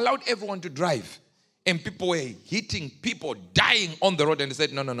it. They allowed everyone to drive. And people were hitting people, dying on the road. And they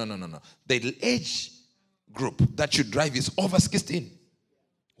said, no. The age group that should drive is over 16.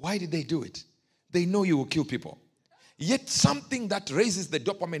 Why did they do it? They know you will kill people. Yet something that raises the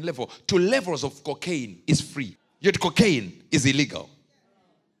dopamine level to levels of cocaine is free. Yet cocaine is illegal.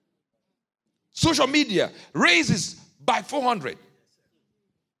 Social media raises by 400.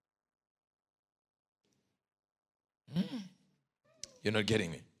 You're not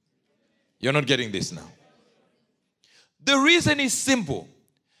getting me. You're not getting this now. The reason is simple.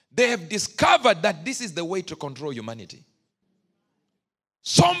 They have discovered that this is the way to control humanity.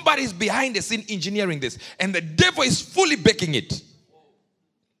 Somebody's behind the scene engineering this, and the devil is fully backing it.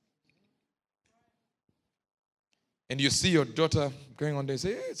 And you see your daughter going on there and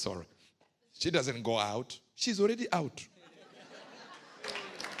say, hey, it's all right. She doesn't go out. She's already out.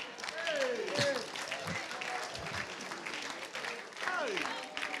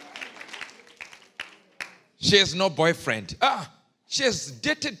 She has no boyfriend. She has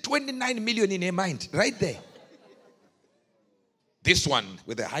dated 29 million in her mind, right there. This one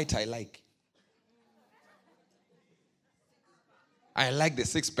with the height I like. I like the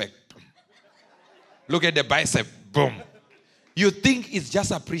six-pack. Look at the bicep. Boom. You think it's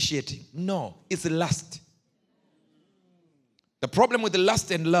just appreciating. No, it's lust. The problem with the lust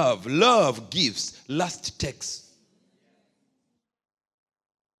and love, love gives, lust takes.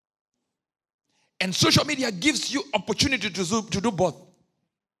 And social media gives you opportunity to do both.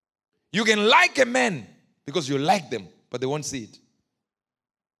 You can like a man because you like them, but they won't see it.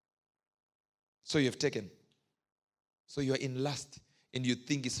 So you have taken. So you are in lust and you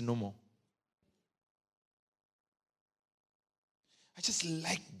think it's normal. I just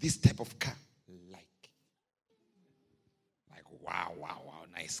like this type of car. Like wow,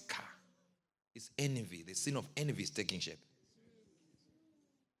 nice car. It's envy. The sin of envy is taking shape.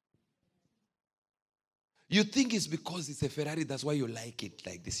 You think it's because it's a Ferrari, that's why you like it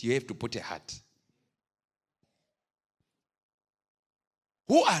like this. You have to put a hat.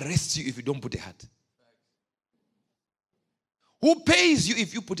 Who arrests you if you don't put a hat? Who pays you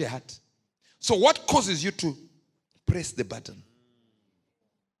if you put a hat? So what causes you to press the button?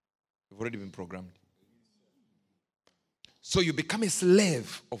 You've already been programmed. So you become a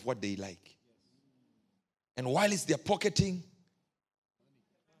slave of what they like. And while it's they're pocketing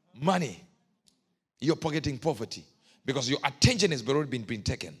money, you're pocketing poverty because your attention has already been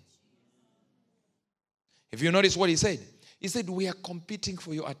taken. If you notice what he said we are competing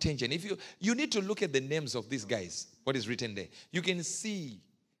for your attention. If you need to look at the names of these guys, what is written there. You can see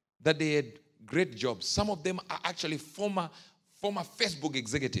that they had great jobs. Some of them are actually former Facebook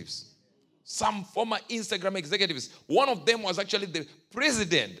executives. Some former Instagram executives. One of them was actually the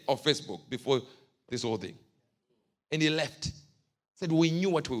president of Facebook before this whole thing. And he left. Said, we knew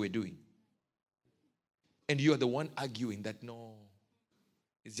what we were doing. And you are the one arguing that, no,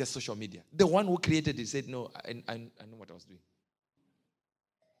 it's just social media. The one who created it said, no, I know what I was doing.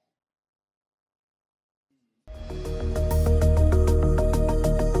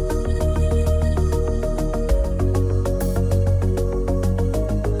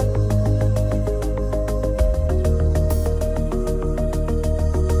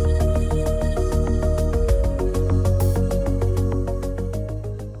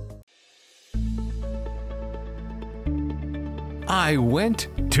 I Went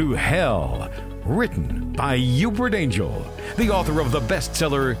to Hell, written by Uebert Angel, the author of the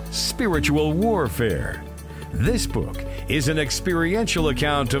bestseller Spiritual Warfare. This book is an experiential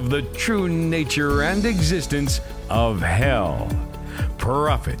account of the true nature and existence of hell.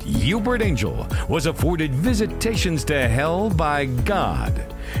 Prophet Uebert Angel was afforded visitations to hell by God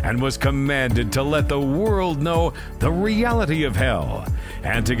and was commanded to let the world know the reality of hell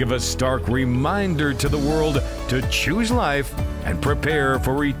and to give a stark reminder to the world to choose life and prepare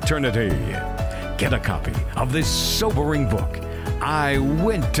for eternity. Get a copy of this sobering book, I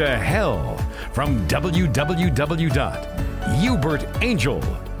Went to Hell, from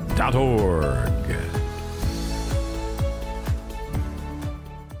www.uebertangel.org.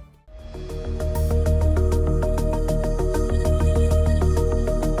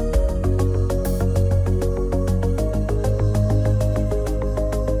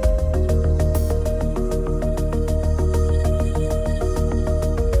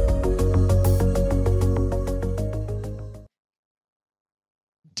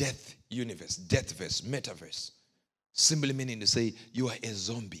 Deathverse, Metaverse, simply meaning to say you are a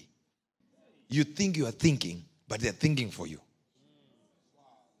zombie. You think you are thinking, but they're thinking for you.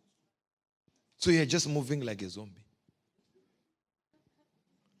 So you're just moving like a zombie.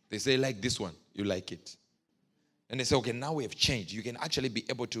 They say, like this one, you like it. And they say, okay, now we have changed. You can actually be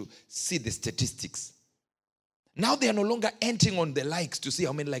able to see the statistics. Now they are no longer entering on the likes to see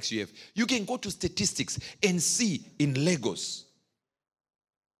how many likes you have. You can go to statistics and see in Lagos,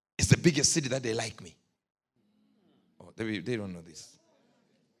 it's the biggest city that they like me. Oh, they don't know this.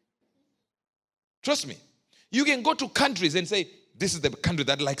 Trust me. You can go to countries and say, this is the country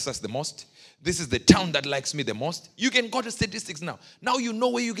that likes us the most. This is the town that likes me the most. You can go to statistics now. Now you know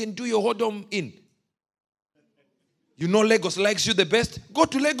where you can do your hodom in. You know Lagos likes you the best? Go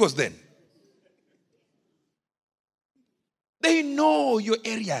to Lagos then. They know your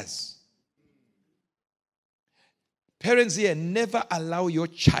areas. Parents here, never allow your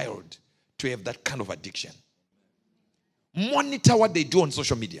child to have that kind of addiction. Monitor what they do on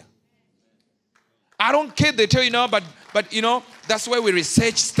social media. I don't care they tell you now, but that's why we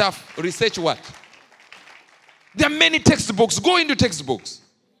research stuff. Research what? There are many textbooks. Go into textbooks.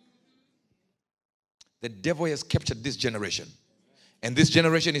 The devil has captured this generation. And this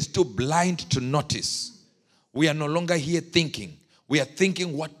generation is too blind to notice. We are no longer here thinking. We are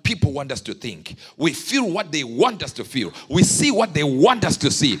thinking what people want us to think. We feel what they want us to feel. We see what they want us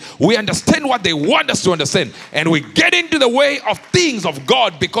to see. We understand what they want us to understand. And we get into the way of things of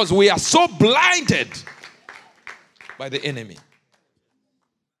God because we are so blinded by the enemy.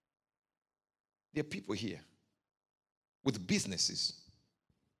 There are people here with businesses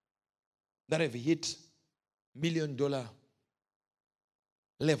that have hit $1 million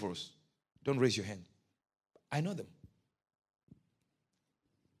levels. Don't raise your hand. I know them.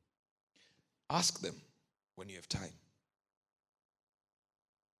 Ask them when you have time.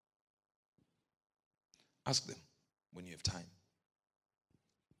 Ask them when you have time.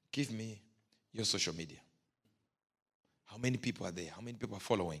 Give me your social media. How many people are there? How many people are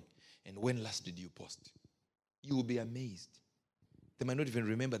following? And when last did you post? You will be amazed. They might not even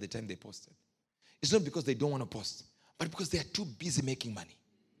remember the time they posted. It's not because they don't want to post, but because they are too busy making money.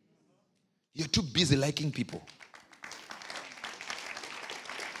 You're too busy liking people.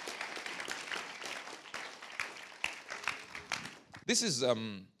 This is a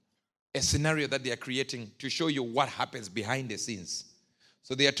scenario that they are creating to show you what happens behind the scenes.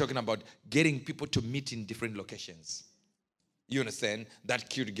 So they are talking about getting people to meet in different locations. You understand? That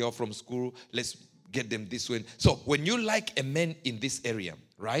cute girl from school, let's get them this way. So when you like a man in this area,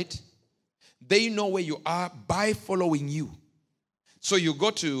 right? They know where you are by following you. So you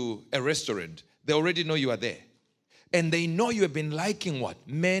go to a restaurant, they already know you are there. And they know you have been liking what?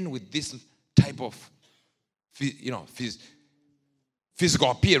 Men with this type of,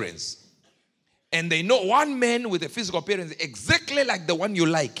 physical appearance. And they know one man with a physical appearance exactly like the one you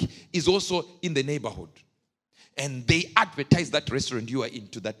like is also in the neighborhood. And they advertise that restaurant you are in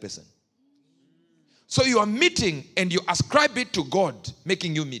to that person. So you are meeting and you ascribe it to God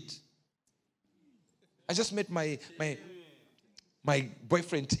making you meet. I just met my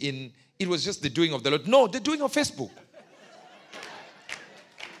boyfriend it was just the doing of the Lord. No, the doing of Facebook.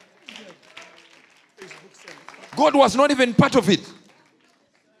 God was not even part of it.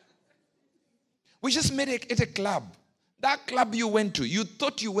 We just met at a club. That club you went to, you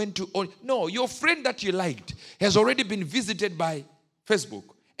thought you went to, no, your friend that you liked has already been visited by Facebook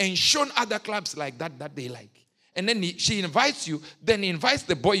and shown other clubs like that they like. And then she invites you, then invites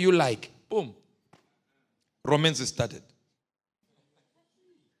the boy you like. Boom. Romance is started.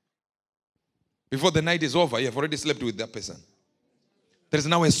 Before the night is over, you have already slept with that person. There is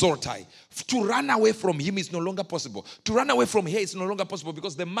now a soul tie. To run away from him is no longer possible. To run away from her is no longer possible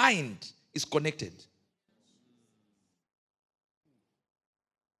because the mind is connected.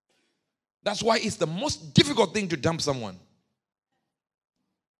 That's why it's the most difficult thing to dump someone.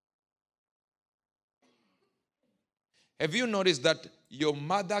 Have you noticed that your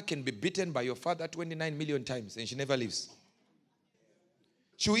mother can be beaten by your father 29 million times and she never leaves?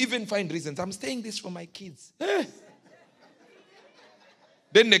 She'll even find reasons. I'm staying this for my kids.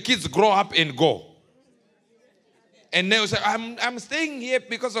 Then the kids grow up and go. And they'll say, I'm staying here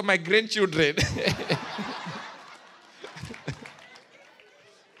because of my grandchildren.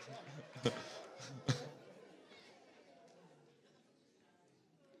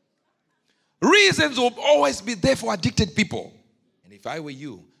 Reasons will always be there for addicted people. And if I were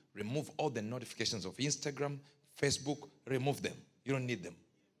you, remove all the notifications of Instagram, Facebook, remove them. You don't need them.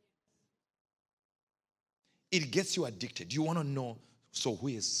 It gets you addicted. You want to know, so who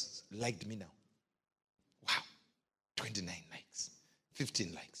has liked me now? Wow, 29 likes,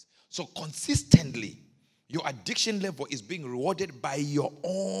 15 likes. So consistently, your addiction level is being rewarded by your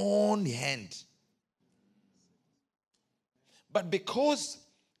own hand. But because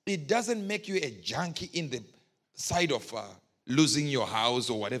it doesn't make you a junkie in the side of losing your house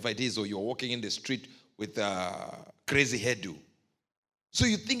or whatever it is, or you're walking in the street with a crazy hairdo. So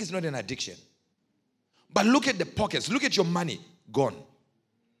you think it's not an addiction. But look at the pockets. Look at your money. Gone.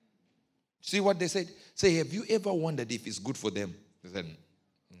 See what they said? Say, have you ever wondered if it's good for them? They said,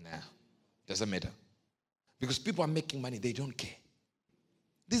 nah, doesn't matter. Because people are making money. They don't care.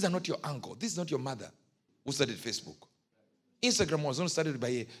 These are not your uncle. This is not your mother. who started Facebook. Instagram was not started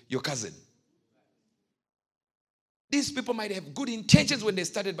by your cousin. These people might have good intentions when they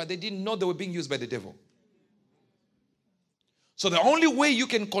started, but they didn't know they were being used by the devil. So the only way you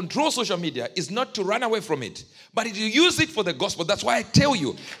can control social media is not to run away from it, but to use it for the gospel. That's why I tell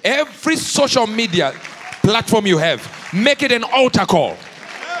you, every social media platform you have, make it an altar call.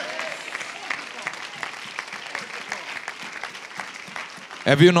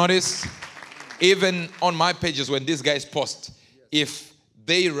 Have you noticed? Even on my pages, when these guys post, if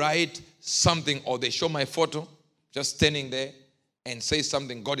they write something or they show my photo, just standing there and say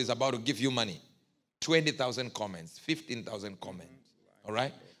something, God is about to give you money. 20,000 comments, 15,000 comments. All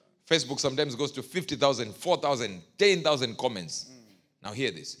right? Facebook sometimes goes to 50,000, 4,000, 10,000 comments. Now hear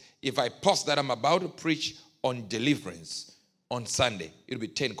this. If I post that I'm about to preach on deliverance on Sunday, it'll be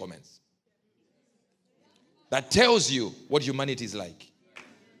 10 comments. That tells you what humanity is like.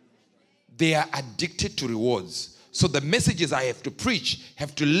 They are addicted to rewards. So the messages I have to preach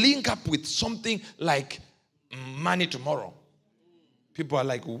have to link up with something like money tomorrow. People are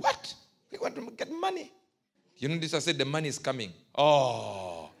like, what? We want to get money. You know this, I said the money is coming.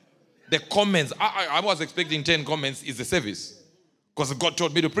 Oh, the comments. I was expecting 10 comments is the service because God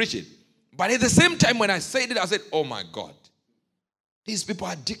told me to preach it. But at the same time when I said it, I said, oh my God. These people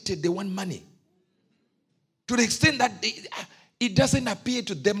are addicted. They want money. To the extent that it doesn't appear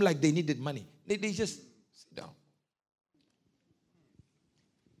to them like they needed money. They just sit down.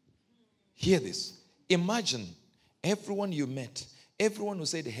 Hear this. Imagine everyone you met, everyone who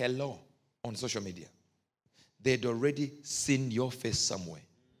said hello on social media, they'd already seen your face somewhere.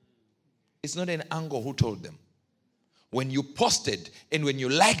 It's not an angle who told them. When you posted and when you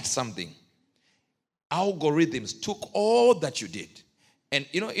liked something, algorithms took all that you did. And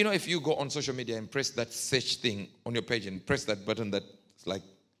you know, if you go on social media and press that search thing on your page and press that button that's like,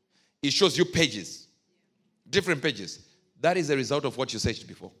 it shows you pages, different pages. That is a result of what you searched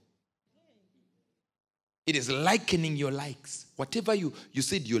before. It is likening your likes. Whatever you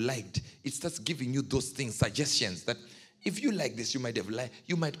said you liked, it starts giving you those things, suggestions that if you like this, you might have liked,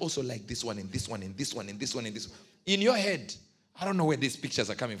 you might also like this one and this one and this one and this one and this one. In your head, I don't know where these pictures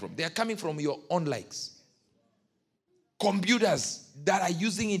are coming from. They are coming from your own likes. Computers that are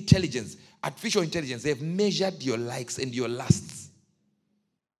using intelligence, artificial intelligence, they have measured your likes and your lusts.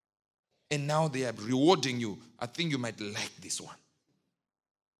 And now they are rewarding you. I think you might like this one.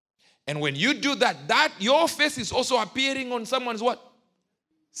 And when you do that, your face is also appearing on someone's what?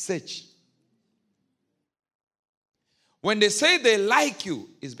 Search. When they say they like you,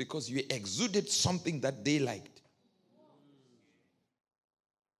 it's because you exuded something that they liked.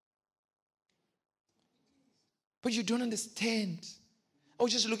 But you don't understand. I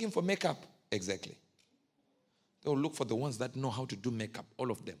was just looking for makeup. Exactly. They'll look for the ones that know how to do makeup,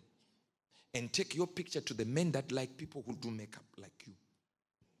 all of them. And take your picture to the men that like people who do makeup like you.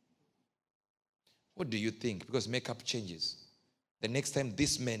 What do you think? Because makeup changes. The next time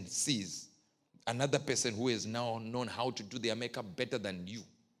this man sees another person who has now known how to do their makeup better than you,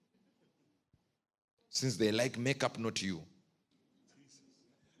 since they like makeup, not you,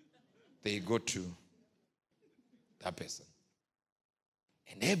 they go to that person.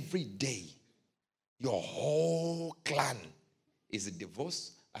 And every day, your whole clan is a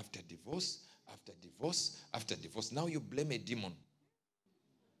divorce after divorce after divorce after divorce. Now you blame a demon.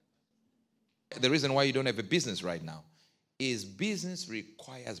 The reason why you don't have a business right now is business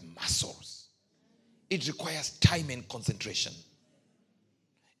requires muscles. It requires time and concentration.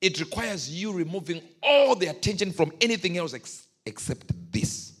 It requires you removing all the attention from anything else except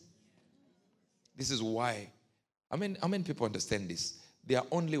this. This is why, how many people understand this? There are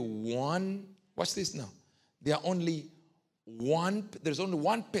only one, watch this now. There's only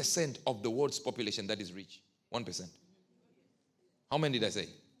 1% of the world's population that is rich. 1%. How many did I say?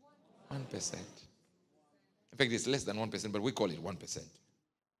 1%. In fact, it's less than 1%, but we call it 1%.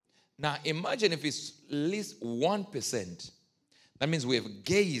 Now, imagine if it's at least 1%. That means we have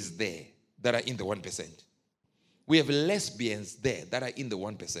gays there that are in the 1%. We have lesbians there that are in the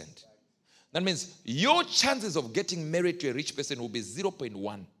 1%. That means your chances of getting married to a rich person will be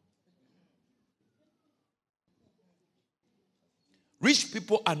 0.1. Rich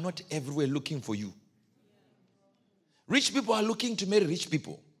people are not everywhere looking for you. Rich people are looking to marry rich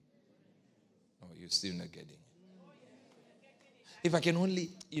people. Oh, you're still not getting it. If I can only,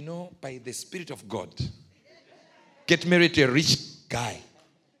 by the Spirit of God, get married to a rich guy.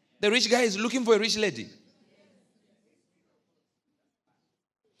 The rich guy is looking for a rich lady.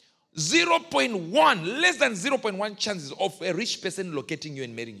 0.1, less than 0.1 chances of a rich person locating you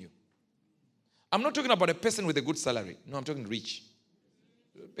and marrying you. I'm not talking about a person with a good salary. No, I'm talking rich.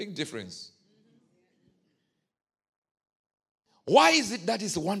 Big difference. Why is it that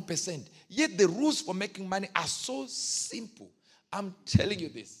is 1%? Yet the rules for making money are so simple. I'm telling you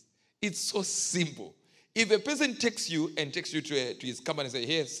this. It's so simple. If a person takes you to his company and say,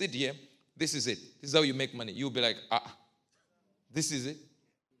 here, sit here. This is it. This is how you make money. You'll be like, this is it.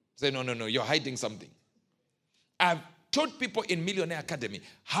 Say, no, you're hiding something. I've taught people in Millionaire Academy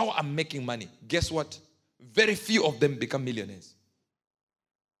how I'm making money. Guess what? Very few of them become millionaires.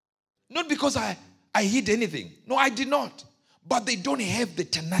 Not because I hid anything. No, I did not. But they don't have the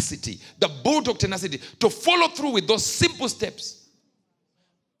tenacity, the bulldog tenacity, to follow through with those simple steps.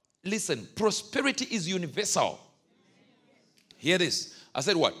 Listen, prosperity is universal. Hear this. I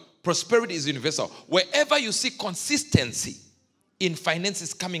said what? Prosperity is universal. Wherever you see consistency in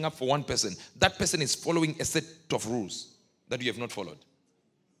finances coming up for one person, that person is following a set of rules that you have not followed.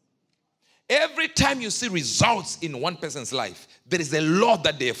 Every time you see results in one person's life, there is a law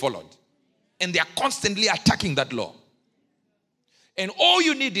that they have followed. And they are constantly attacking that law. And all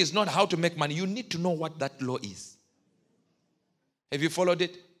you need is not how to make money. You need to know what that law is. Have you followed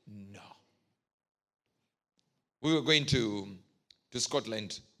it? No. We were going to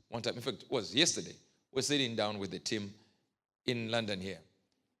Scotland one time. In fact, it was yesterday. We were sitting down with the team in London here.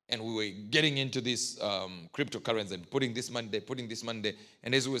 And we were getting into this cryptocurrency and putting this money there.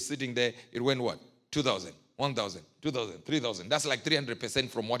 And as we were sitting there, it went what? 2,000, 1,000, 2,000, 3,000. That's like 300%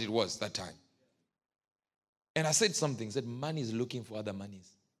 from what it was that time. And I said something. I said, money is looking for other monies.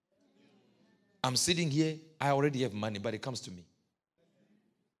 I'm sitting here. I already have money, but it comes to me.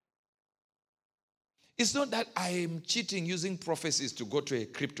 It's not that I am cheating using prophecies to go to a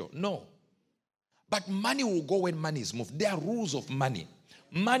crypto. No. But money will go when money is moved. There are rules of money.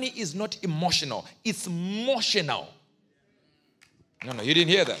 Money is not emotional. It's motional. No, you didn't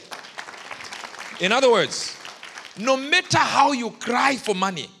hear that. In other words, no matter how you cry for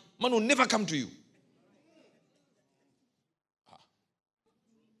money, money will never come to you.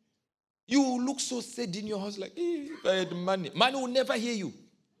 You look so sad in your house like, if I had money. Money will never hear you.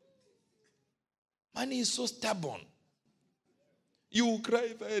 Money is so stubborn. You will cry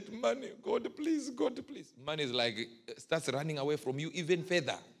if I had money. God, please, God, please. Money is like, starts running away from you even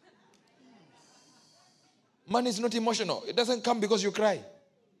further. Money is not emotional. It doesn't come because you cry.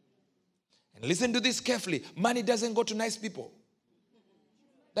 And listen to this carefully. Money doesn't go to nice people.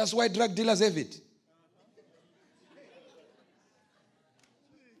 That's why drug dealers have it.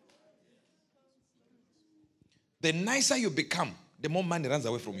 The nicer you become, the more money runs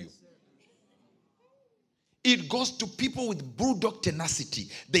away from you. It goes to people with bulldog tenacity.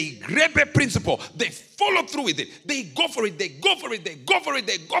 They grab a principle. They follow through with it. They go for it. They go for it. They go for it.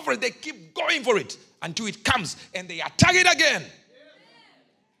 They go for it. They keep going for it until it comes and they attack it again.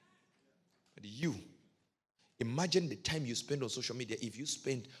 But you, imagine the time you spend on social media if you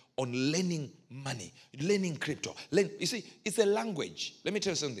spend on learning money, learning crypto. You see, it's a language. Let me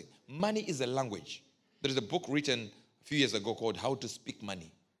tell you something. Money is a language. There is a book written a few years ago called How to Speak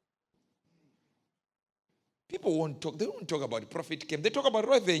Money. People won't talk. They don't talk about profit came. They talk about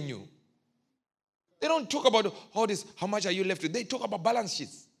revenue. They don't talk about all this, how much are you left with. They talk about balance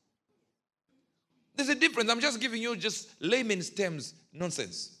sheets. There's a difference. I'm just giving you just layman's terms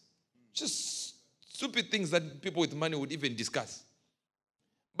nonsense. Just stupid things that people with money would even discuss.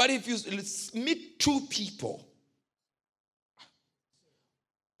 But if you meet two people,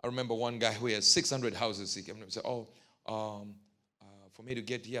 I remember one guy who has 600 houses. He came and said, for me to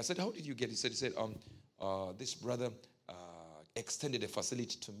get here. I said, how did you get it? He said, this brother extended a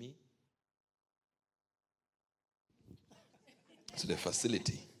facility to me. So the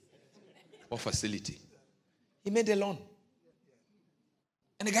facility. What facility? He made a loan.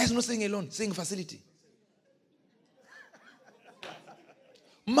 And the guy's not saying a loan, saying facility.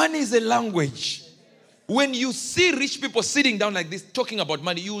 Money is a language. When you see rich people sitting down like this talking about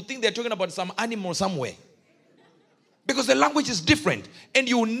money, you think they're talking about some animal somewhere. Because the language is different. And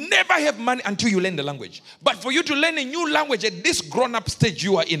you will never have money until you learn the language. But for you to learn a new language at this grown-up stage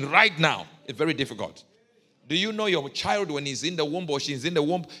you are in right now, it's very difficult. Do you know your child, when he's in the womb or she's in the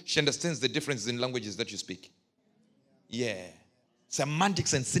womb, she understands the differences in languages that you speak? Yeah.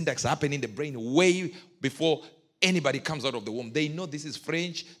 Semantics and syntax happen in the brain way before anybody comes out of the womb. They know this is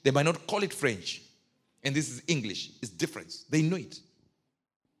French. They might not call it French. And this is English. It's different. They know it.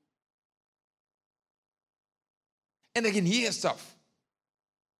 And they can hear stuff.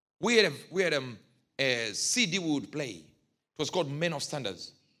 We had a CD we would play. It was called Men of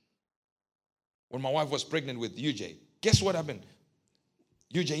Standards. When my wife was pregnant with UJ, guess what happened?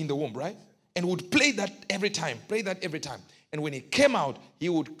 UJ in the womb, right? And would play that every time. And when he came out, he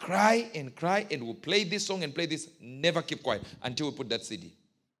would cry and would play this song and play this, never keep quiet until we put that CD.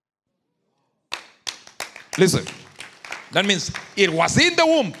 Listen, That means it was in the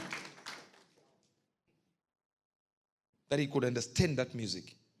womb that he could understand that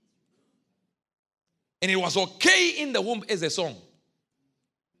music. And it was okay in the womb as a song.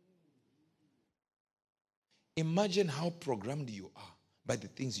 Imagine how programmed you are by the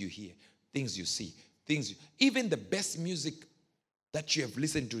things you hear, things you see, even the best music that you have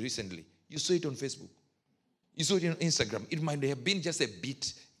listened to recently. You saw it on Facebook. You saw it on Instagram. It might have been just a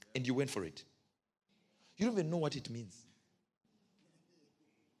beat and you went for it. You don't even know what it means.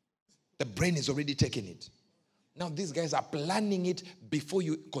 The brain has already taken it. Now these guys are planning it before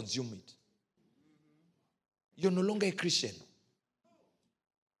you consume it. You're no longer a Christian.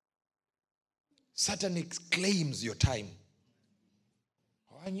 Satan claims your time.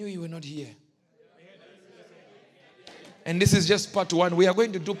 Oh, I knew you were not here. And this is just part 1. We are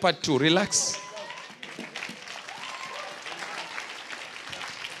going to do part 2. Relax.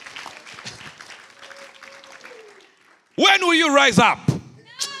 When will you rise up?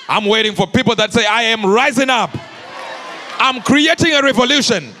 I'm waiting for people that say, I am rising up. I'm creating a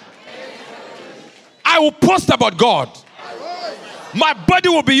revolution. I will post about God. My body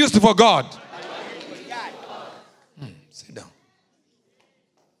will be used for God. Sit down.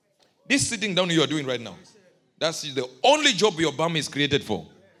 This sitting down you are doing right now, that's the only job your bum is created for.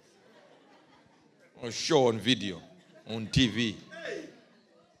 Or show on video, on TV.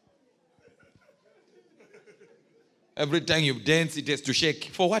 Every time you dance, it has to shake.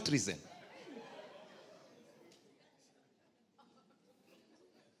 For what reason?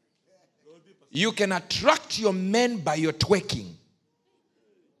 You can attract your men by your twerking.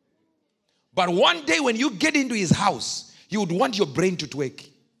 But one day when you get into his house, he would want your brain to twerk.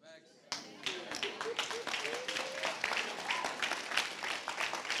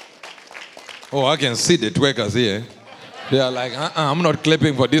 Oh, I can see the twerkers here. They are like, I'm not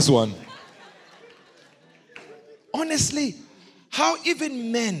clapping for this one. Honestly, how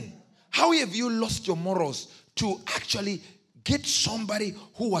even men, how have you lost your morals to actually get somebody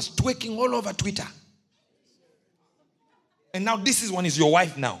who was twerking all over Twitter? And now this one is your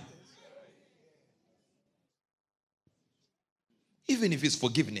wife now. Even if it's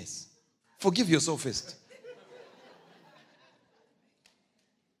forgiveness, forgive yourself first.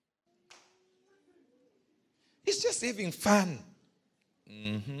 It's just having fun.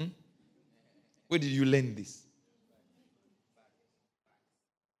 Where did you learn this?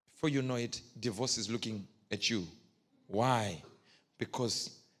 Before you know it, divorce is looking at you. Why? Because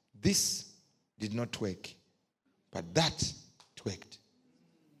this did not twerk, but that twerked.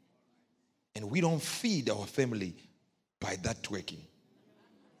 And we don't feed our family by that twerking.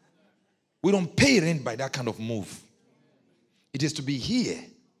 We don't pay rent by that kind of move. It is to be here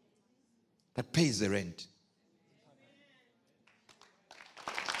that pays the rent.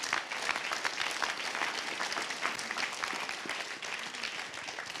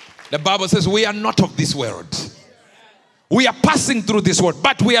 The Bible says we are not of this world. We are passing through this world,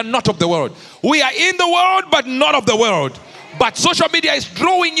 but we are not of the world. We are in the world, but not of the world. But social media is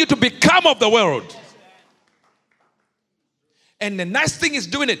drawing you to become of the world. And the nice thing is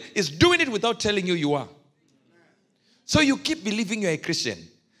doing it without telling you you are. So you keep believing you're a Christian.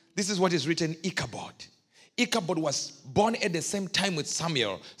 This is what is written, Ichabod. Ichabod was born at the same time with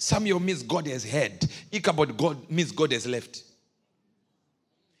Samuel. Samuel means God has heard. Ichabod means God has left.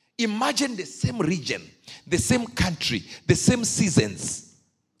 Imagine the same region, the same country, the same seasons,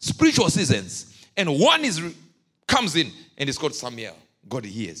 spiritual seasons. And one comes in and it's called Samuel. God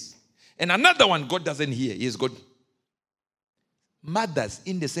hears. And another one, God doesn't hear. He is God. Mothers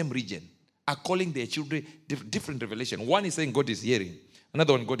in the same region are calling their children different revelation. One is saying God is hearing.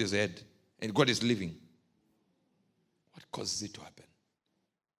 Another one, God is heard. And God is living. What causes it to happen?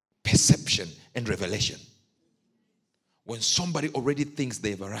 Perception and revelation. When somebody already thinks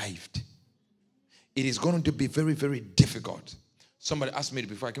they've arrived, it is going to be very, very difficult. Somebody asked me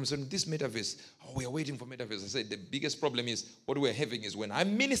before I came, said, this Metaverse, we are waiting for Metaverse. I said, the biggest problem is, what we're having is when I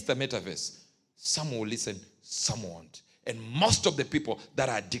minister Metaverse, some will listen, some won't. And most of the people that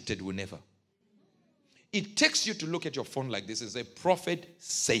are addicted will never. It takes you to look at your phone like this and say, prophet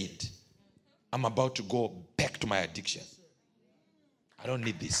said, I'm about to go back to my addiction. I don't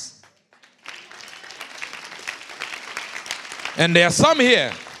need this. And there are some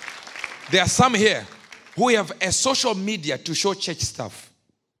here who have a social media to show church stuff.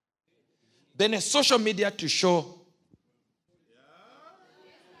 Then a social media to show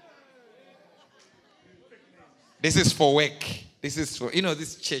this is for work. This is for,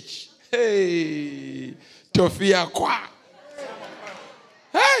 this church. Hey, Tofia Kwa.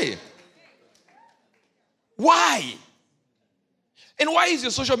 Hey. Why? And why is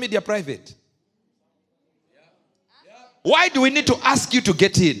your social media private? Why do we need to ask you to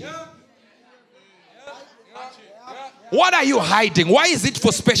get in? What are you hiding? Why is it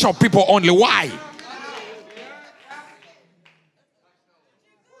for special people only? Why?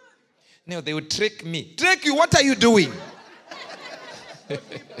 No, they would trick me. Trick you? What are you doing?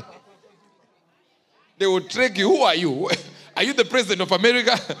 They would trick you. Who are you? Are you the president of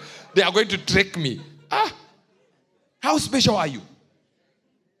America? They are going to trick me. How special are you?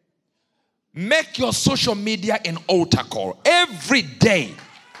 Make your social media an altar call. Every day,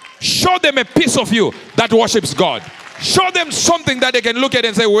 show them a piece of you that worships God. Show them something that they can look at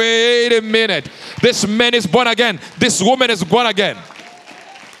and say, wait a minute. This man is born again. This woman is born again.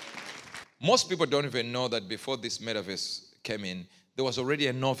 Most people don't even know that before this Metaverse came in, there was already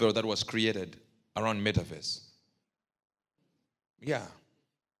a novel that was created around Metaverse. Yeah.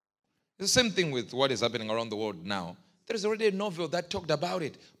 It's the same thing with what is happening around the world now. There's already a novel that talked about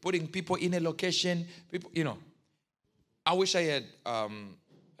it, putting people in a location. People, I wish I had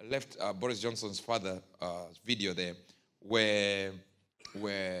left Boris Johnson's father video there where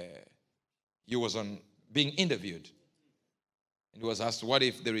he was being interviewed. And he was asked, what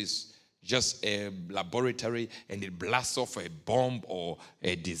if there is just a laboratory and it blasts off a bomb or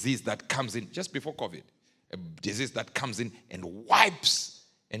a disease that comes in just before COVID, a disease that comes in and wipes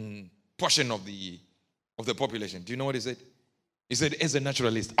a portion of the population. Do you know what he said? He said, as a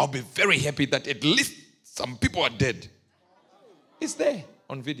naturalist, I'll be very happy that at least some people are dead. It's there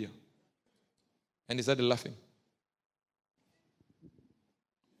on video. And he started laughing.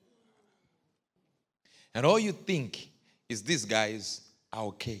 And all you think is these guys are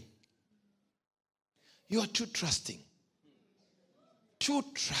okay. You are too trusting. Too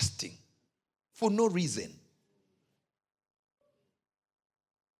trusting. For no reason.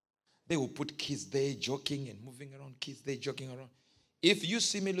 They will put kids there joking and moving around, kids there joking around. If you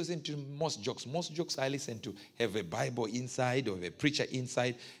see me listen to most jokes I listen to have a Bible inside or a preacher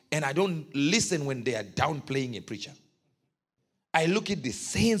inside, and I don't listen when they are downplaying a preacher. I look at the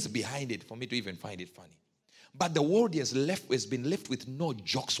scenes behind it for me to even find it funny. But the world has been left with no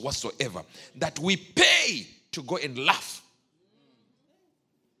jokes whatsoever that we pay to go and laugh.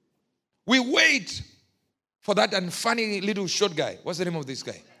 We wait for that unfunny little short guy. What's the name of this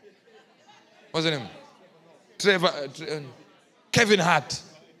guy? What's the name? Kevin Hart.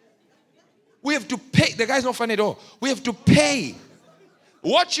 We have to pay. The guy's not funny at all. We have to pay.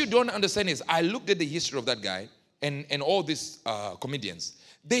 What you don't understand is I looked at the history of that guy and all these comedians.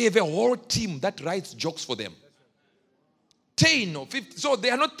 They have a whole team that writes jokes for them. 10 or 15. So they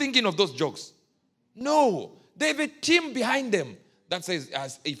are not thinking of those jokes. No. They have a team behind them that says,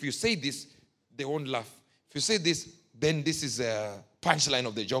 if you say this, they won't laugh. If you say this, then this is a punchline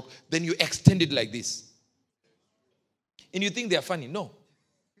of the joke. Then you extend it like this. And you think they are funny. No.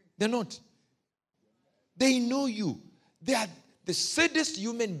 They're not. They know you. They are the saddest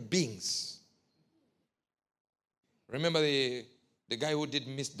human beings. Remember the guy who did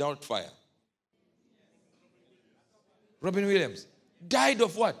Miss Doubtfire? Robin Williams. Died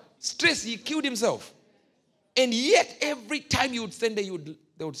of what? Stress. He killed himself. And yet, every time you would stand there,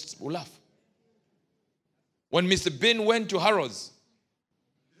 they would laugh. When Mr. Bean went to Harrods,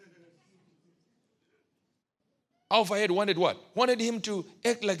 Alpha Head wanted what? Wanted him to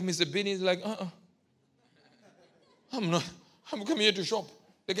act like Mr. Bean. He's like, I'm coming here to shop.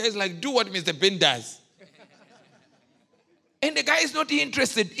 The guy's like, do what Mr. Bean does. And the guy is not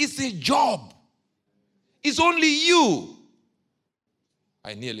interested. It's his job. It's only you.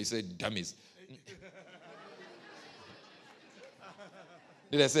 I nearly said dummies.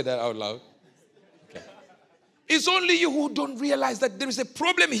 Did I say that out loud? Okay. It's only you who don't realize that there is a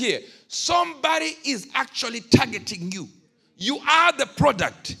problem here. Somebody is actually targeting you. You are the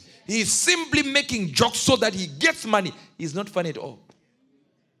product. He's simply making jokes so that he gets money. He's not funny at all.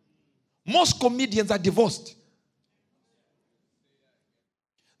 Most comedians are divorced.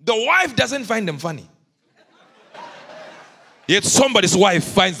 The wife doesn't find them funny. Yet somebody's wife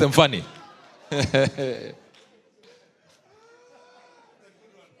finds them funny.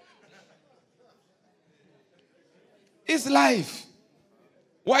 It's life.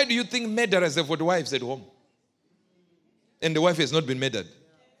 Why do you think murderers have got wives at home? And the wife has not been murdered.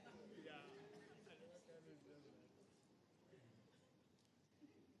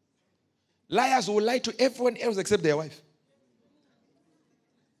 Liars will lie to everyone else except their wife.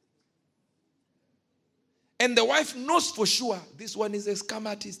 And the wife knows for sure this one is a scam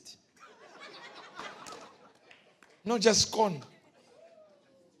artist. Not just con.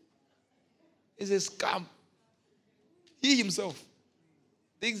 It's a scam. He himself.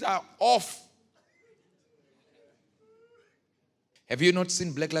 Things are off. Have you not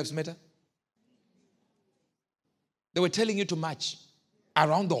seen Black Lives Matter? They were telling you to march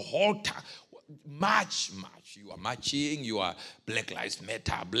around the whole town. March. You are marching. You are Black Lives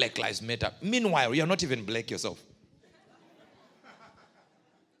Matter, Black Lives Matter. Meanwhile, you are not even black yourself.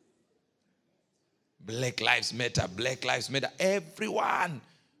 Black Lives Matter, Black Lives Matter. Everyone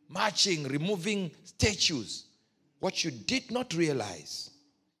marching, removing statues. What you did not realize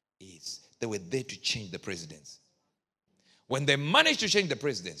is they were there to change the presidency. When they managed to change the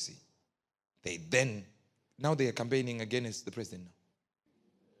presidency, now they are campaigning against the president now.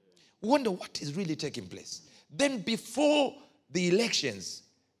 Wonder what is really taking place. Then before the elections,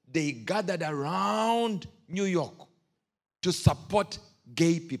 they gathered around New York to support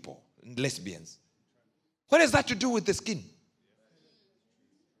gay people and lesbians. What has that to do with the skin?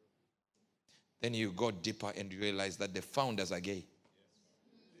 Then you go deeper and you realize that the founders are gay.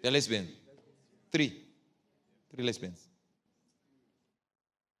 They're lesbians. Three lesbians.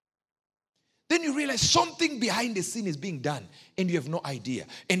 Then you realize something behind the scene is being done and you have no idea.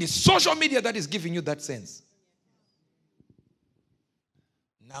 And it's social media that is giving you that sense.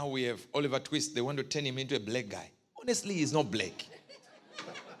 Now we have Oliver Twist. They want to turn him into a black guy. Honestly, he's not black.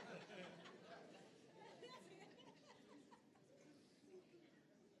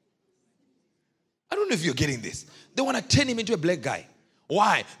 I don't know if you're getting this. They want to turn him into a black guy.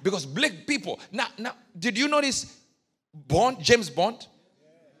 Why? Because black people. Now, did you notice James Bond?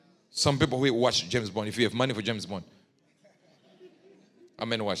 Some people who watch James Bond, if you have money for James Bond. I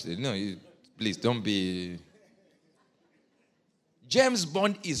mean, watch this. No, please don't be. James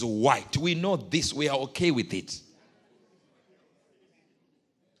Bond is white. We know this. We are okay with it.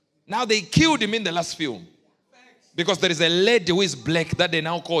 Now they killed him in the last film. Because there is a lady who is black that they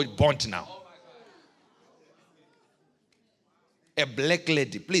now call Bond now. A black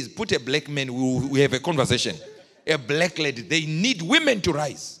lady. Please put a black man. We have a conversation. A black lady. They need women to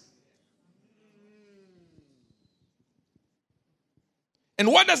rise.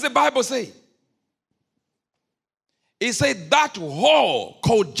 And what does the Bible say? It said that whore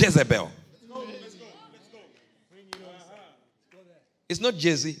called Jezebel. Let's go. It's not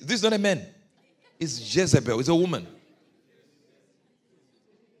Jezzy. This is not a man. It's Jezebel. It's a woman.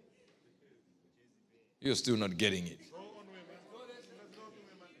 You're still not getting it.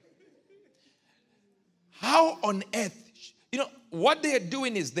 How on earth? What they are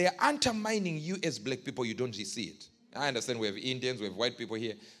doing is they are undermining you as black people. You don't see it. I understand we have Indians, we have white people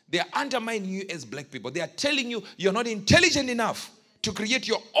here. They are undermining you as black people. They are telling you you're not intelligent enough to create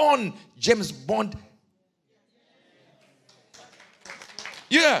your own James Bond.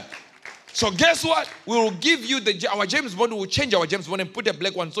 Yeah. So guess what? We will give you our James Bond. We will change our James Bond and put a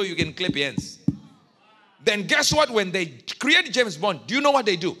black one so you can clap your hands. Then guess what? When they create James Bond, do you know what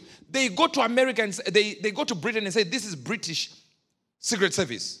they do? They go to America and they go to Britain and say, this is British Secret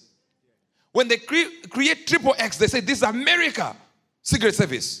Service. When they create Triple X, they say, this is America Secret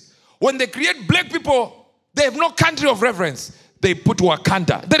Service. When they create black people, they have no country of reference. They put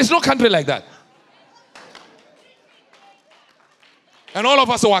Wakanda. There is no country like that. And all of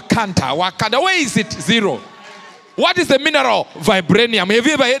us are Wakanda. Wakanda, where is it? Zero. What is the mineral? Vibranium. Have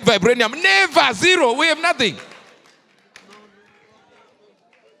you ever heard vibranium? Never. Zero. We have nothing.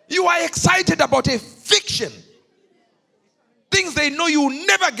 You are excited about a fiction. Things they know you will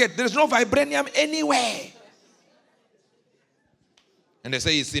never get. There's no vibranium anywhere. And they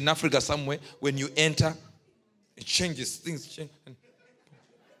say it's in Africa somewhere. When you enter, it changes. Things change.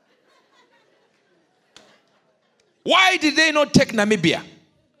 Why did they not take Namibia?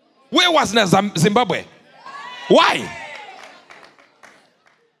 Where was Zimbabwe? Why?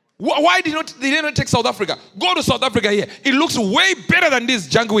 Why did they not take South Africa? Go to South Africa here. It looks way better than this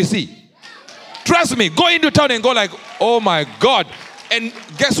jungle we see. Trust me, go into town and go like, oh my God. And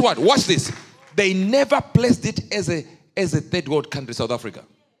guess what? Watch this. They never placed it as a third world country, South Africa.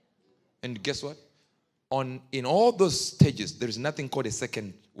 And guess what? In all those stages, there is nothing called a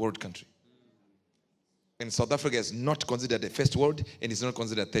second world country. And South Africa is not considered a first world and it's not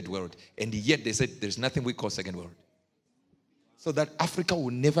considered a third world. And yet they said there's nothing we call second world. So that Africa will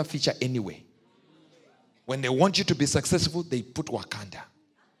never feature anywhere. When they want you to be successful, they put Wakanda.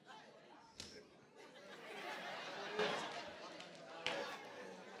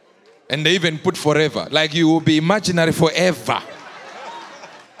 And they even put forever. Like you will be imaginary forever.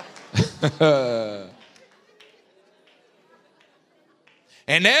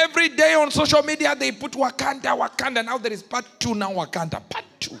 And every day on social media, they put Wakanda, Wakanda. Now there is part 2 now, Wakanda, part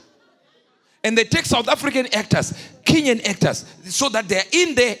 2. And they take South African actors, Kenyan actors, so that they're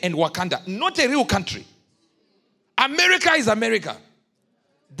in there and Wakanda. Not a real country. America is America.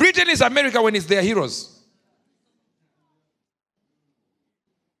 Britain is America when it's their heroes.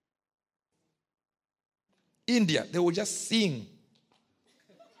 India, they will just sing.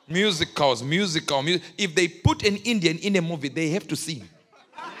 Musicals. If they put an Indian in a movie, they have to sing.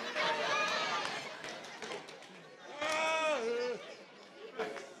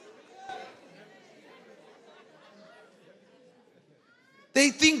 They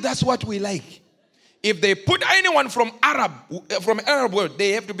think that's what we like. If they put anyone from Arab world,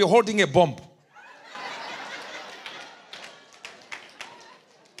 they have to be holding a bomb.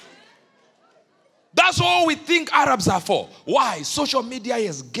 That's all we think Arabs are for. Why? Social media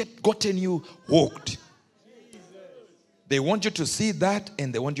has gotten you hooked. They want you to see that,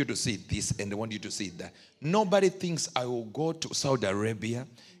 and they want you to see this, and they want you to see that. Nobody thinks I will go to Saudi Arabia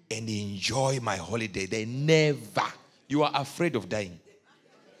and enjoy my holiday. They never. You are afraid of dying.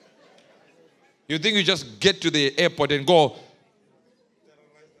 You think you just get to the airport and go,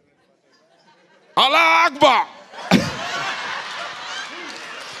 Allah Akbar.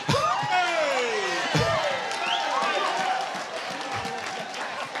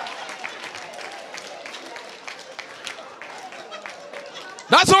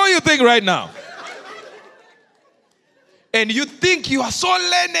 That's all you think right now. And you think you are so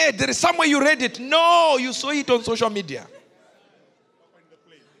learned. There is somewhere you read it. No, you saw it on social media.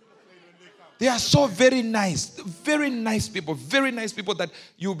 They are so very nice people that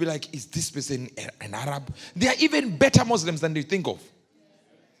you'll be like, is this person an Arab? They are even better Muslims than you think of.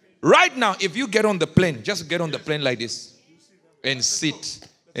 Right now, if you get on the plane, just get on the plane like this and sit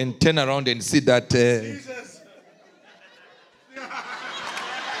and turn around and see that.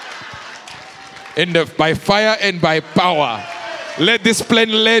 By fire and by power, let this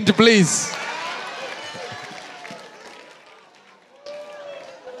plane land, please.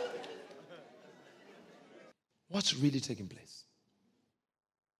 What's really taking place?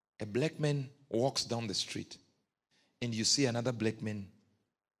 A black man walks down the street and you see another black man.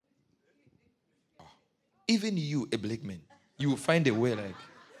 Even you, a black man, you will find a way like,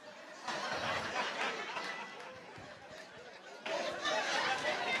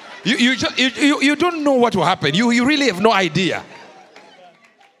 you don't know what will happen. You really have no idea.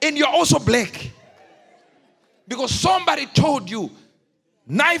 And you're also black. Because somebody told you,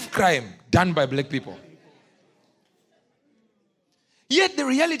 knife crime done by black people. Yet the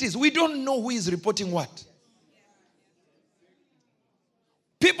reality is we don't know who is reporting what.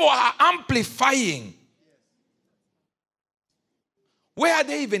 People are amplifying. Where are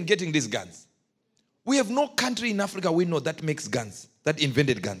they even getting these guns? We have no country in Africa we know that makes guns, that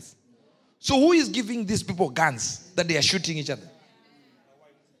invented guns. So who is giving these people guns that they are shooting each other?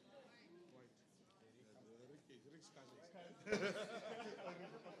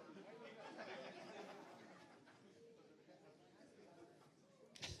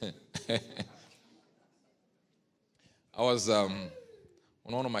 I was on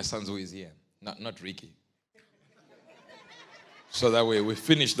one of my sons who is here, not Ricky. So that way we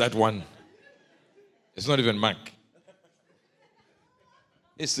finish that one. It's not even Mark.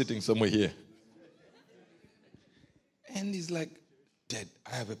 He's sitting somewhere here. And he's like, Dad,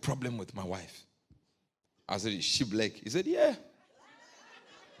 I have a problem with my wife. I said, is she black? He said, yeah.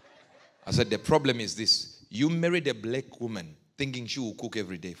 I said, the problem is this. You married a black woman thinking she will cook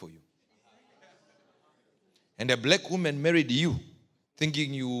every day for you. And a black woman married you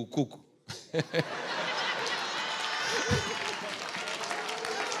thinking you will cook.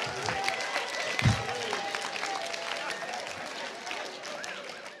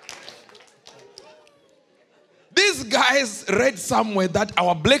 These guys read somewhere that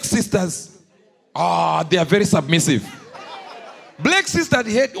our black sisters, they are very submissive. Black sisters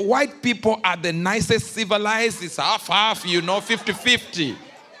hate white people are the nicest, civilized. It's half-half, 50-50.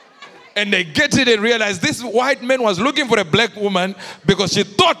 And they get it and realize this white man was looking for a black woman because he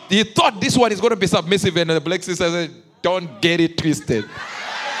thought this one is going to be submissive. And the black sister said, don't get it twisted.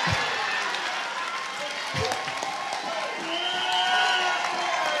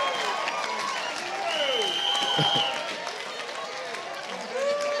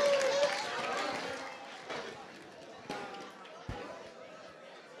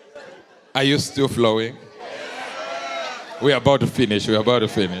 Are you still flowing? We're about to finish.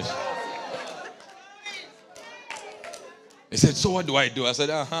 He said, so what do? I said,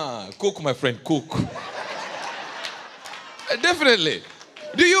 cook, my friend, cook. Definitely.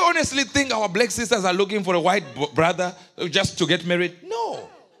 Do you honestly think our black sisters are looking for a white brother just to get married? No.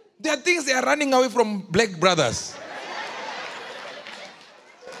 There are things they are running away from black brothers.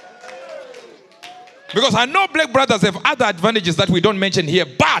 Because I know black brothers have other advantages that we don't mention here,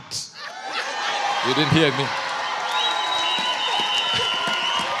 but you didn't hear me.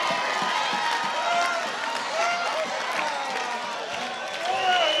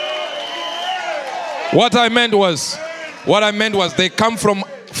 What I meant was they come from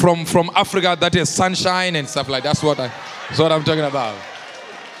Africa that is sunshine and stuff like that. That's what I'm talking about.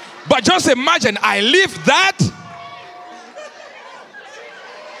 But just imagine, I live that.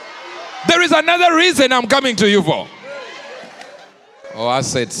 There is another reason I'm coming to you for. Oh, I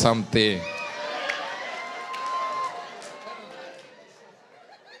said something.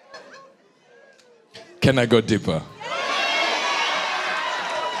 Can I go deeper?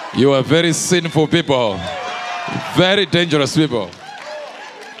 You are very sinful people. Very dangerous people.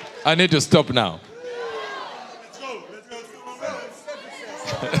 I need to stop now.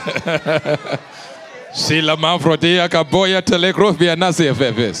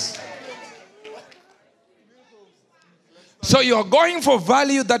 So you're going for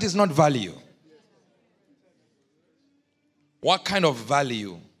value that is not value. What kind of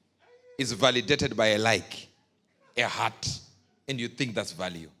value is validated by a like, a heart, and you think that's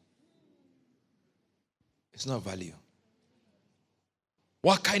value? It's not value.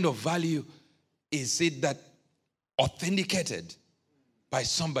 What kind of value is it that authenticated by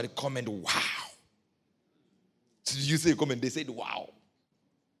somebody comment, wow? So you say comment, they said wow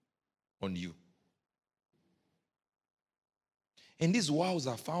on you. And these wows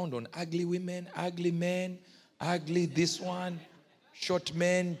are found on ugly women, ugly men, ugly this one, short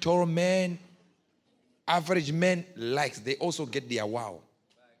men, tall men, average men likes. They also get their wow.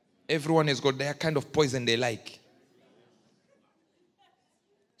 Everyone has got their kind of poison they like.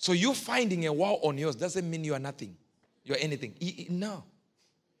 So you finding a wow on yours doesn't mean you are nothing. You are anything. No.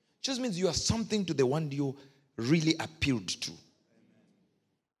 Just means you are something to the one you really appealed to.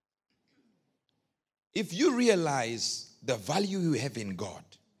 If you realize the value you have in God,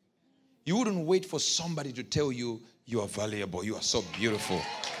 you wouldn't wait for somebody to tell you you are valuable, you are so beautiful,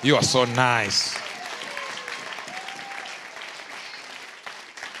 you are so nice.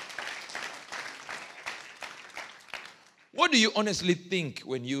 What do you honestly think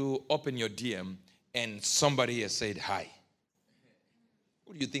when you open your DM and somebody has said hi?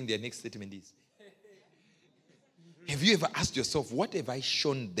 What do you think their next statement is? Have you ever asked yourself, what have I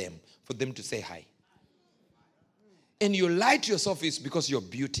shown them for them to say hi? And you lie to yourself is because you're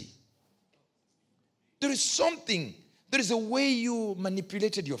beauty. There is something, there is a way you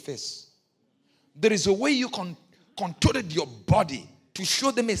manipulated your face. There is a way you contorted your body to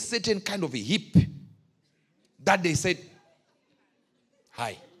show them a certain kind of a hip that they said,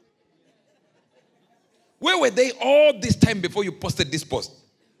 hi. Where were they all this time before you posted this post?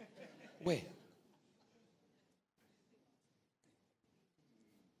 Where?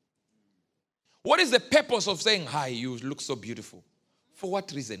 What is the purpose of saying, hi, you look so beautiful? For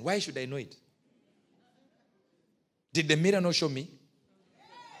what reason? Why should I know it? Did the mirror not show me?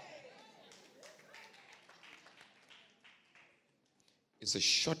 It's a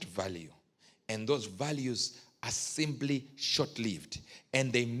short value. And those values are simply short-lived.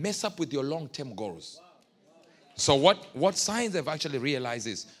 And they mess up with your long-term goals. So what science have actually realized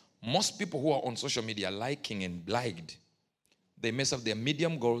is most people who are on social media liking and liked, they mess up their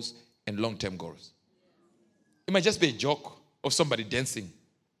medium goals and long-term goals. It might just be a joke of somebody dancing.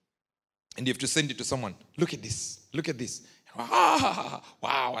 And you have to send it to someone. Look at this. Look at this.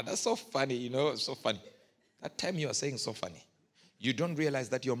 Wow, that's so funny, you know, so funny. That time you are saying so funny. You don't realize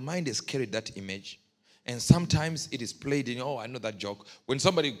that your mind has carried that image. And sometimes it is played in, oh, I know that joke. When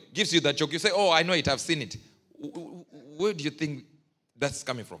somebody gives you that joke, you say, oh, I know it, I've seen it. Where do you think that's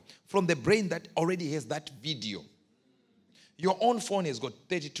coming from? From the brain that already has that video. Your own phone has got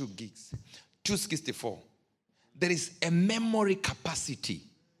 32 gigs, 264. There is a memory capacity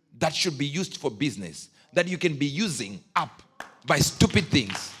that should be used for business that you can be using up by stupid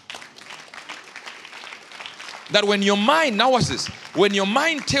things. That when your mind, now watch this, when your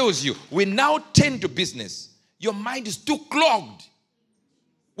mind tells you, we now tend to business, your mind is too clogged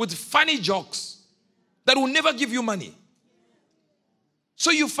with funny jokes that will never give you money. So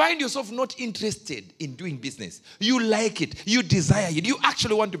you find yourself not interested in doing business. You like it. You desire it. You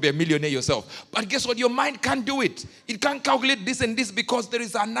actually want to be a millionaire yourself. But guess what? Your mind can't do it. It can't calculate this and this because there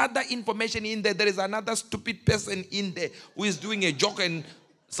is another information in there. There is another stupid person in there who is doing a joke and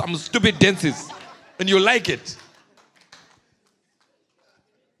some stupid dances. And you like it.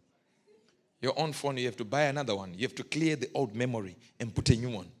 Your own phone, you have to buy another one. You have to clear the old memory and put a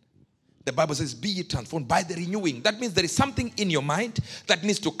new one. The Bible says, be ye transformed by the renewing. That means there is something in your mind that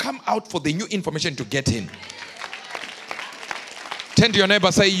needs to come out for the new information to get in. Turn to your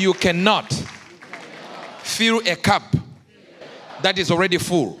neighbor, say, you cannot fill a cup that is already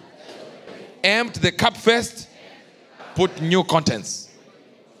full. Empty the cup first, put new contents.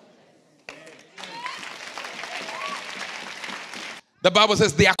 The Bible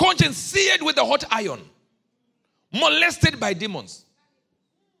says their conscience seared with the hot iron, molested by demons.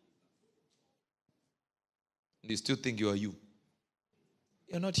 You still think you are you.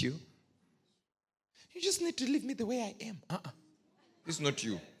 You're not you. You just need to leave me the way I am. It's not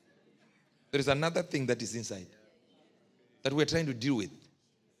you. There is another thing that is inside that we're trying to deal with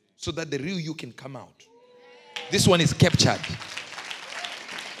so that the real you can come out. This one is captured.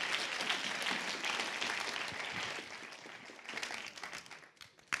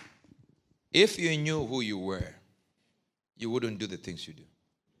 If you knew who you were, you wouldn't do the things you do.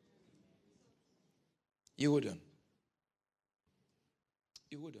 You wouldn't.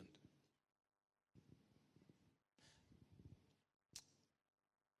 You wouldn't.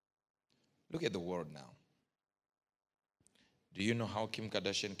 Look at the world now. Do you know how Kim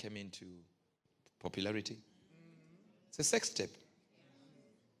Kardashian came into popularity? It's a sex tape.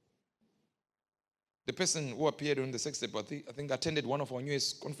 The person who appeared on the sex tape, I think attended one of our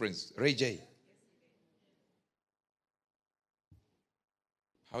newest conference, Ray J.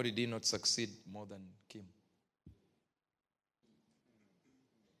 How did he not succeed more than Kim?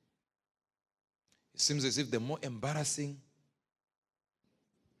 It seems as if the more embarrassing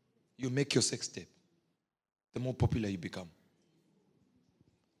you make your sex tape, the more popular you become.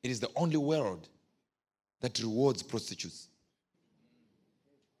 It is the only world that rewards prostitutes.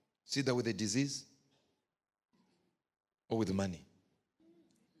 It's either with a disease or with money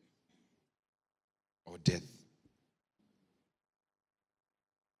or death.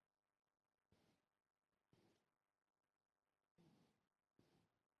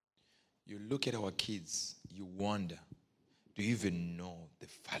 You look at our kids, you wonder, do you even know the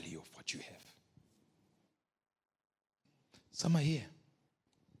value of what you have? Some are here.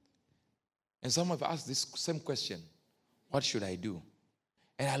 And some have asked this same question, what should I do?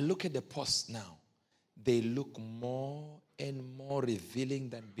 And I look at the posts now. They look more and more revealing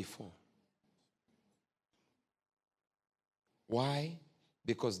than before. Why?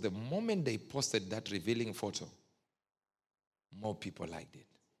 Because the moment they posted that revealing photo, more people liked it.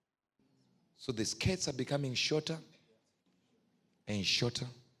 So the skirts are becoming shorter and shorter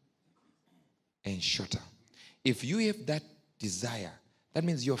and shorter. If you have that desire, that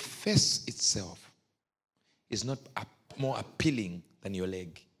means your face itself is not more appealing than your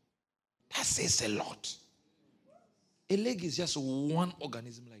leg. That says a lot. A leg is just one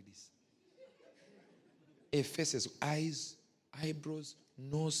organism like this. A face has eyes, eyebrows,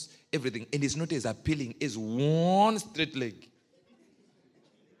 nose, everything. And it's not as appealing as one straight leg.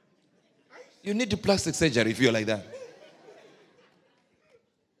 You need to plastic surgery if you're like that.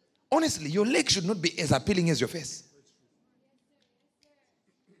 Honestly, your leg should not be as appealing as your face.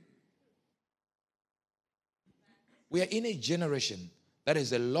 We are in a generation that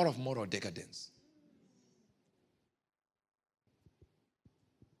has a lot of moral decadence.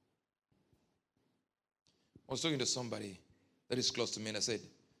 I was talking to somebody that is close to me and I said,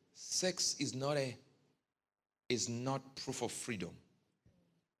 sex is not proof of freedom.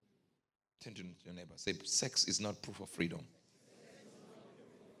 Turn to your neighbor. Say, sex is not proof of freedom.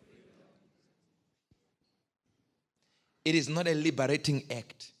 It is not a liberating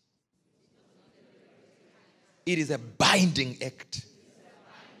act. It is a binding act.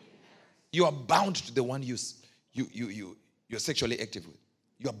 You are bound to the one you're sexually active with.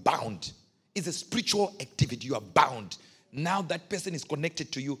 You are bound. It's a spiritual activity. You are bound. Now that person is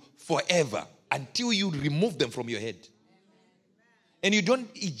connected to you forever until you remove them from your head. And you don't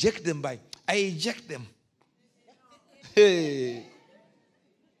eject them by, I eject them. Hey.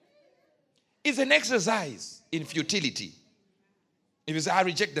 It's an exercise in futility. If you say, I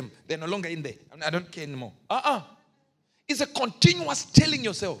reject them, they're no longer in there. I don't care anymore. It's a continuous telling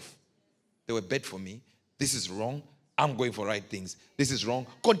yourself, they were bad for me. This is wrong. I'm going for right things. This is wrong.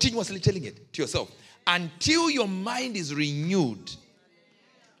 Continuously telling it to yourself until your mind is renewed.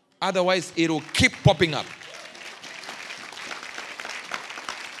 Otherwise, it will keep popping up.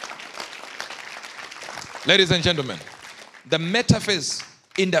 Ladies and gentlemen, the metaverse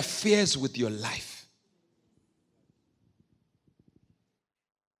interferes with your life.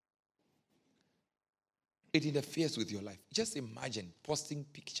 It interferes with your life. Just imagine posting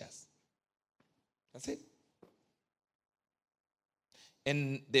pictures. That's it.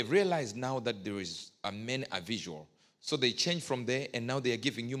 And they've realized now that there is men are visual. So they change from there and now they are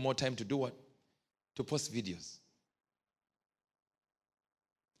giving you more time to do what? To post videos.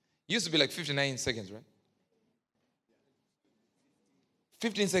 It used to be like 59 seconds, right?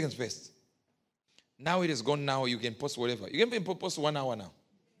 15 seconds best. Now it is gone now. You can post whatever. You can even post 1 hour now.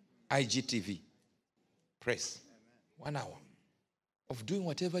 IGTV. Press. 1 hour. Of doing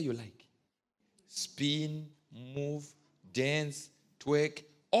whatever you like. Spin, move, dance, twerk,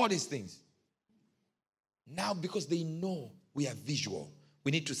 all these things. Now, because they know we are visual,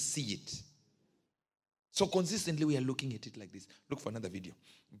 we need to see it. So consistently we are looking at it like this. Look for another video.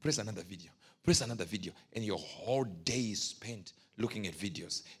 Press another video. Press another video. And your whole day is spent looking at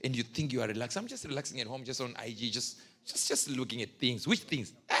videos. And you think you are relaxed. I'm just relaxing at home, just on IG, just looking at things. Which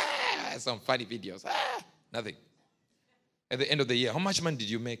things? Some funny videos. Nothing. At the end of the year, how much money did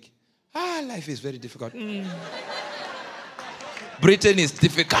you make? Life is very difficult. Britain is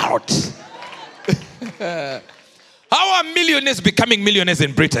difficult. How are millionaires becoming millionaires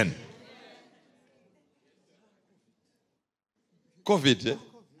in Britain? COVID.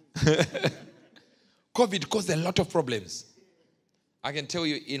 COVID caused a lot of problems. I can tell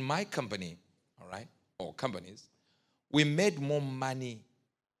you in my company, all right, or companies, we made more money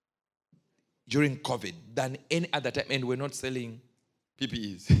during COVID than any other time, and we're not selling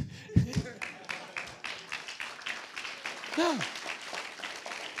PPEs. Yeah.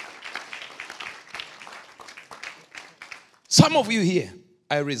 Some of you here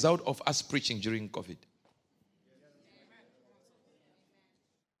are a result of us preaching during COVID.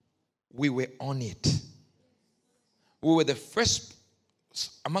 We were on it. We were the first,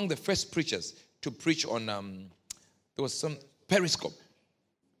 among the first preachers to preach on, there was some Periscope.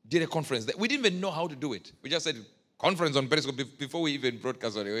 Did a conference. We didn't even know how to do it. We just said, conference on Periscope before we even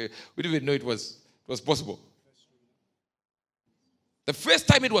broadcast on it. We didn't even know it was possible. The first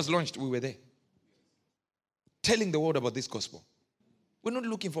time it was launched, we were there. Telling the world about this gospel. We're not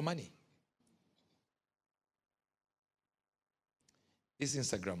looking for money. This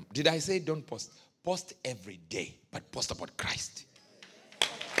Instagram. Did I say don't post? Post every day, but post about Christ.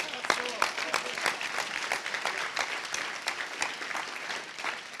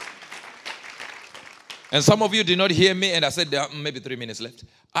 And some of you did not hear me, and I said there are maybe 3 minutes left.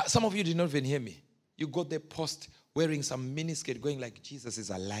 Some of you did not even hear me. You got there post wearing some miniskirt going like, Jesus is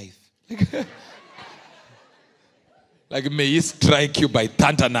alive. Like, may he strike you by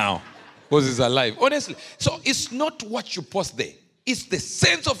thunder now, because he's alive. Honestly. So it's not what you post there. It's the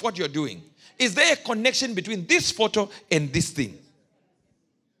sense of what you're doing. Is there a connection between this photo and this thing?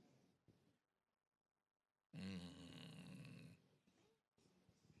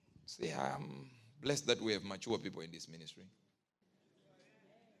 See, I'm blessed that we have mature people in this ministry.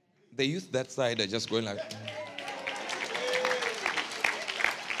 The youth that side are just going like...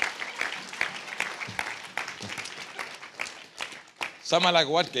 Some are like,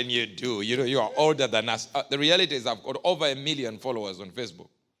 what can you do? You know, you are older than us. The reality is I've got over 1 million followers on Facebook.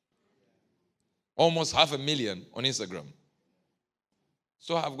 Almost 500,000 on Instagram.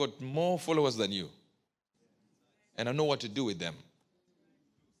 So I've got more followers than you. And I know what to do with them.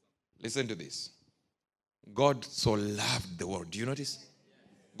 Listen to this. God so loved the world. Do you notice?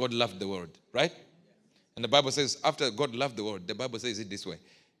 God loved the world, right? And the Bible says, after God loved the world, the Bible says it this way.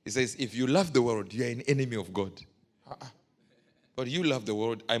 It says, if you love the world, you are an enemy of God. But you love the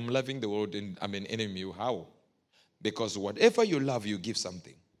world, I'm loving the world, and I'm an enemy. How? Because whatever you love, you give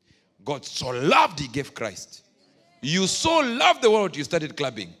something. God so loved, he gave Christ. You so loved the world, you started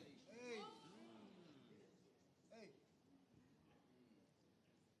clapping.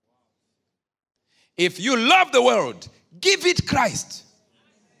 If you love the world, give it Christ.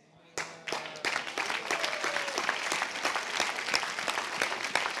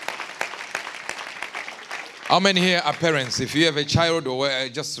 How many here are parents? If you have a child, or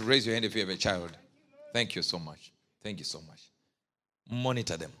just raise your hand if you have a child. Thank you so much. Thank you so much.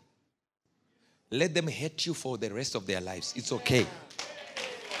 Monitor them. Let them hate you for the rest of their lives. It's okay.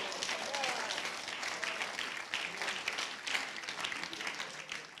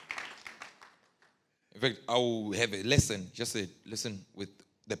 In fact, I will have a lesson, just a lesson with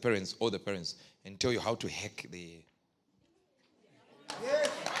the parents, all the parents, and tell you how to hack the...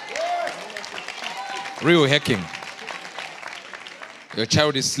 Real hacking. Your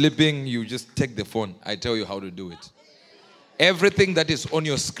child is sleeping, you just take the phone. I tell you how to do it. Everything that is on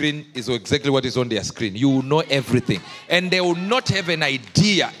your screen is exactly what is on their screen. You will know everything. And they will not have an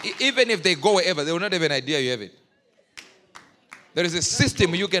idea. Even if they go wherever, they will not have an idea you have it. There is a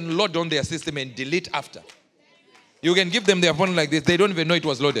system you can load on their system and delete after. You can give them their phone like this. They don't even know it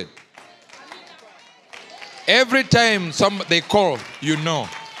was loaded. Every time they call, you know.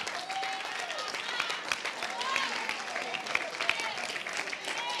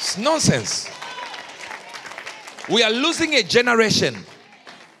 It's nonsense. We are losing a generation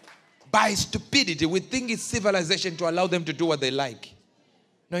by stupidity. We think it's civilization to allow them to do what they like.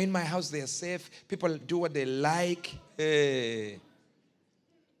 No, in my house they are safe. People do what they like. Hey.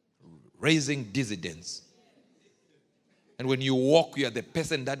 Raising dissidents. And when you walk, you are the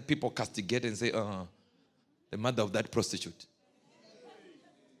person that people castigate and say, the mother of that prostitute.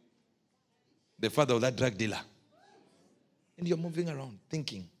 the father of that drug dealer. And you're moving around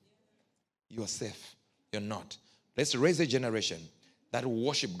thinking you are safe. You're not. Let's raise a generation that will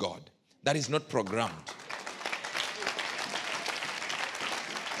worship God, that is not programmed.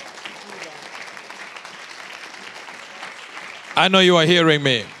 I know you are hearing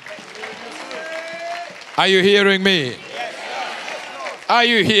me. Are you hearing me? Are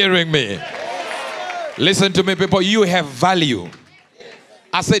you hearing me? Listen to me, people. You have value.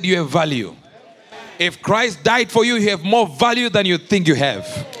 I said you have value. If Christ died for you, you have more value than you think you have.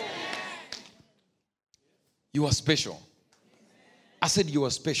 You are special. I said you are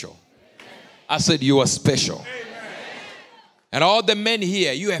special. I said you are special. And all the men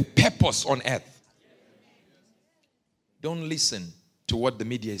here, you have purpose on earth. Don't listen to what the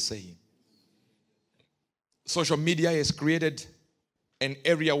media is saying. Social media has created an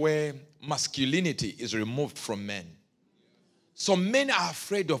area where masculinity is removed from men. So men are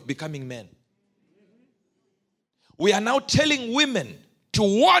afraid of becoming men. We are now telling women to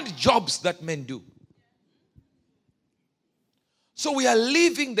want jobs that men do. So we are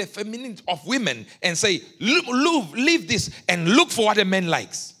leaving the femininity of women and say, leave this and look for what a man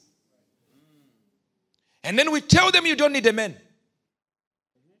likes. And then we tell them you don't need a man.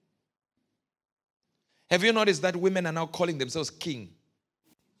 Have you noticed that women are now calling themselves king?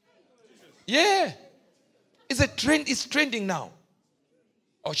 Yeah. It's a trend. It's trending now.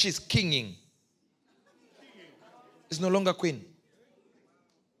 Or she's kinging. It's no longer queen.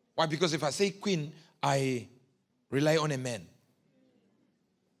 Why? Because if I say queen, I rely on a man.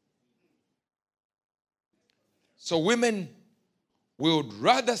 So women would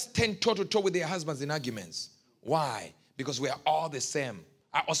rather stand toe-to-toe with their husbands in arguments. Why? Because we are all the same.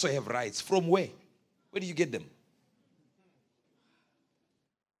 I also have rights. From where? Where do you get them?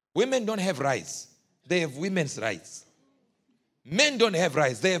 Women don't have rights. They have women's rights. Men don't have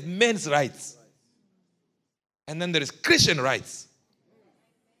rights. They have men's rights. And then there is Christian rights.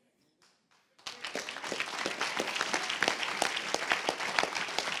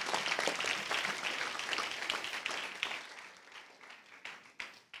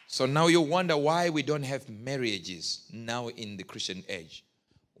 So now you wonder why we don't have marriages now in the Christian age.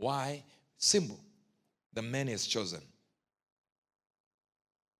 Why? Simple. The man is chosen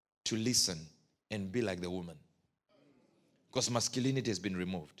to listen and be like the woman. Because masculinity has been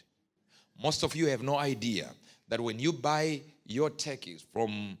removed. Most of you have no idea that when you buy your turkeys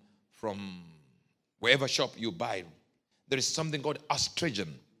from wherever shop you buy, there is something called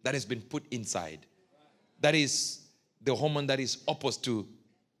estrogen that has been put inside. That is the hormone that is opposed to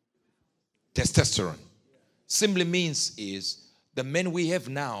testosterone. Simply means is the men we have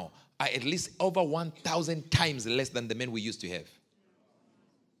now are at least over 1,000 times less than the men we used to have.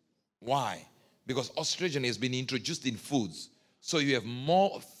 Why? Because estrogen has been introduced in foods. So you have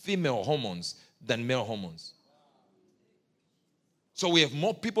more female hormones than male hormones. So we have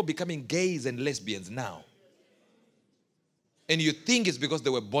more people becoming gays and lesbians now. And you think it's because they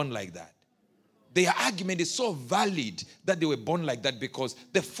were born like that. Their argument is so valid that they were born like that because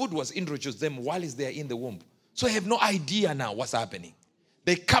the food was introduced to them while they are in the womb. So they have no idea now what's happening.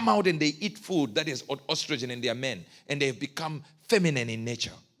 They come out and they eat food that is estrogen in their men. And they have become feminine in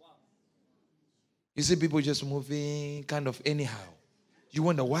nature. You see people just moving kind of anyhow. You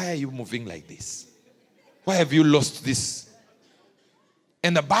wonder, why are you moving like this? Why have you lost this?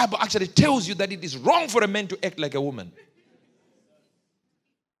 And the Bible actually tells you that it is wrong for a man to act like a woman.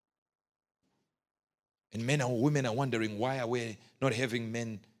 And men and women are wondering, why are we not having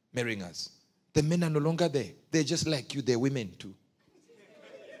men marrying us? The men are no longer there. They're just like you. They're women too.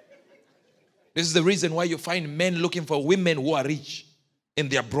 This is the reason why you find men looking for women who are rich and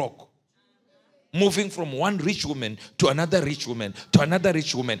they're broke. Moving from one rich woman to another rich woman to another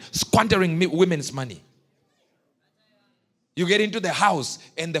rich woman, squandering women's money. You get into the house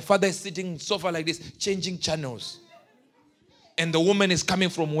and the father is sitting on the sofa like this, changing channels. And the woman is coming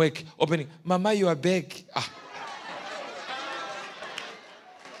from work, opening, Mama, you are back. Ah.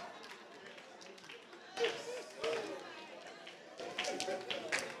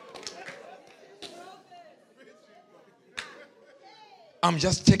 I'm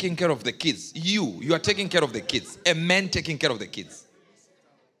just taking care of the kids. You are taking care of the kids. A man taking care of the kids.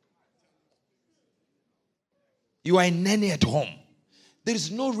 You are a nanny at home. There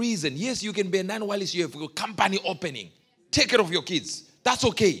is no reason. Yes, you can be a nanny while you have a company opening. Take care of your kids. That's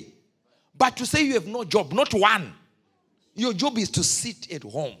okay. But to say you have no job, not one. Your job is to sit at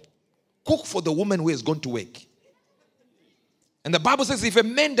home. Cook for the woman who has gone to work. And the Bible says if a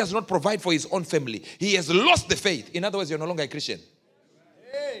man does not provide for his own family, he has lost the faith. In other words, you're no longer a Christian.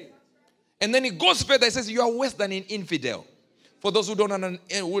 And then it goes further. It says you are worse than an infidel. For those who don't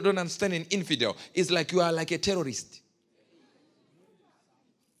understand an infidel, it's like you are like a terrorist.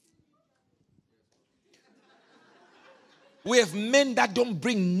 We have men that don't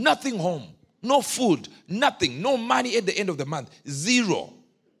bring nothing home. No food, nothing, no money at the end of the month. Zero.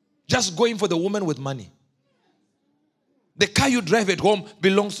 Just going for the woman with money. The car you drive at home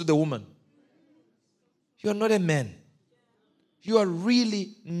belongs to the woman. You are not a man. You are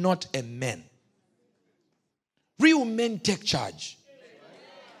really not a man. Real men take charge.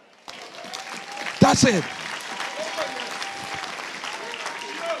 That's it.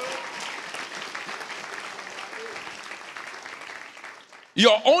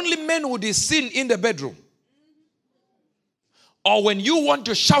 Your only manhood is seen in the bedroom. Or when you want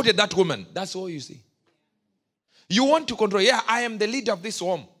to shout at that woman, that's all you see. You want to control. Yeah, I am the leader of this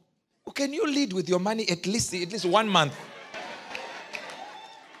home. Well, can you lead with your money at least 1 month?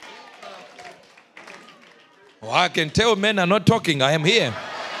 Oh, I can tell men are not talking. I am here.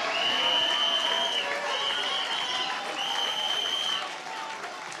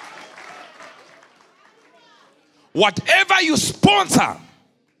 Whatever you sponsor,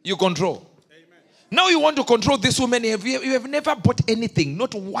 you control. Amen. Now you want to control this woman. You have never bought anything,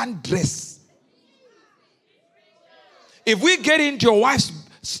 not one dress. If we get into your wife's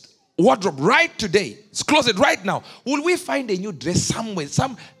wardrobe right today, closet right now, will we find a new dress somewhere?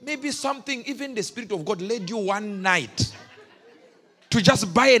 Maybe something, even the Spirit of God led you one night to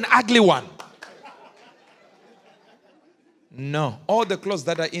just buy an ugly one. No. All the clothes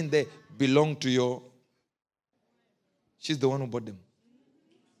that are in there belong to your... She's the one who bought them.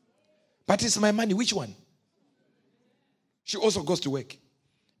 But it's my money. Which one? She also goes to work.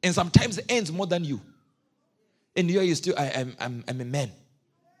 And sometimes earns more than you. And you still, I'm a man.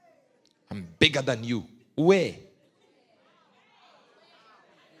 I'm bigger than you. Where?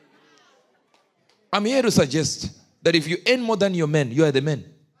 I'm here to suggest that if you earn more than your man, you are the man.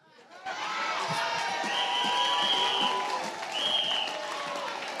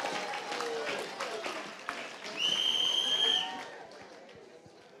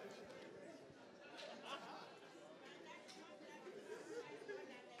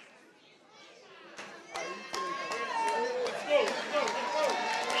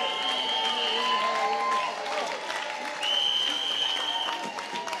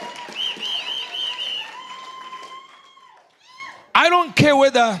 I don't care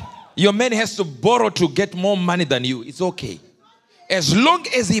whether your man has to borrow to get more money than you. It's okay. As long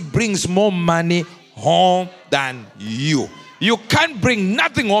as he brings more money home than you. You can't bring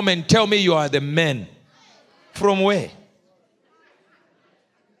nothing home and tell me you are the man. From where?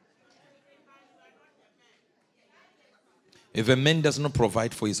 If a man does not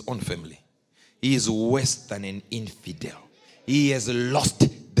provide for his own family, he is worse than an infidel. He has lost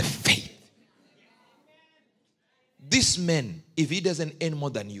the faith. This man, if he doesn't earn more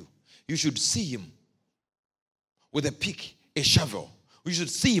than you, you should see him with a pick, a shovel. You should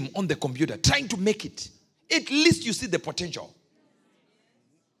see him on the computer trying to make it. At least you see the potential.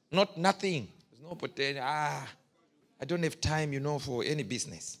 Not nothing. There's no potential. I don't have time, for any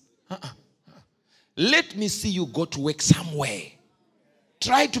business. Let me see you go to work somewhere.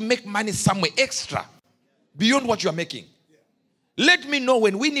 Try to make money somewhere extra beyond what you are making. Let me know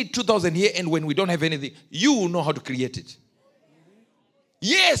when we need 2,000 here and when we don't have anything. You will know how to create it.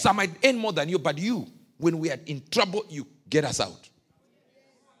 Yes, I might earn more than you, but you, when we are in trouble, you get us out.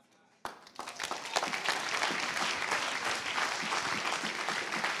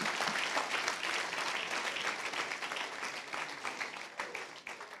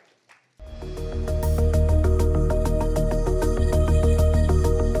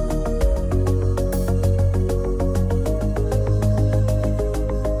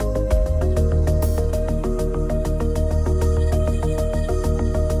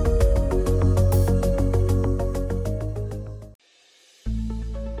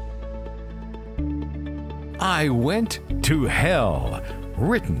 I Went to Hell,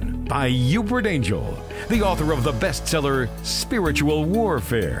 written by Uebert Angel, the author of the bestseller Spiritual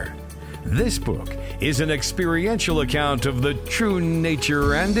Warfare. This book is an experiential account of the true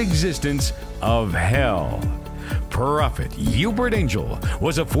nature and existence of hell. Prophet Uebert Angel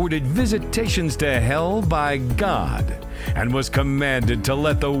was afforded visitations to hell by God and was commanded to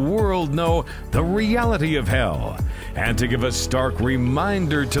let the world know the reality of hell and to give a stark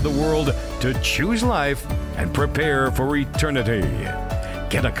reminder to the world to choose life and prepare for eternity.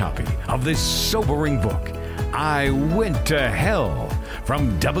 Get a copy of this sobering book, I Went to Hell,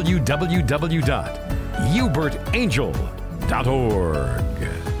 from www.uebertangel.org.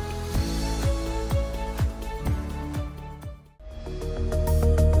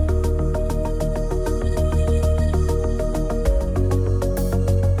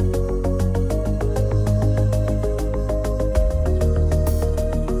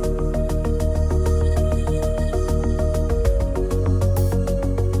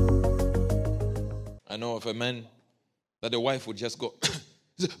 of a man that the wife would just go,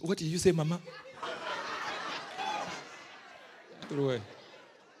 what did you say, Mama? Throw away.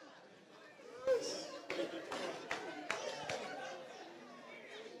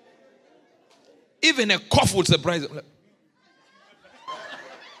 Even a cough would surprise him.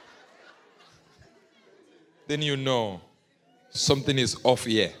 Then you know something is off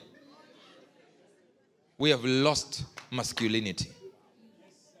here. We have lost masculinity.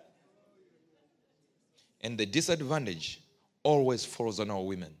 And the disadvantage always falls on our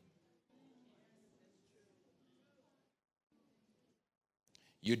women.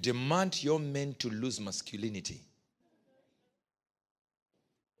 You demand your men to lose masculinity,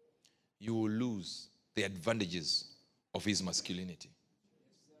 you will lose the advantages of his masculinity.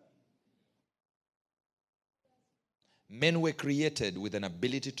 Men were created with an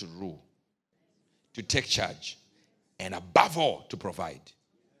ability to rule, to take charge, and above all, to provide.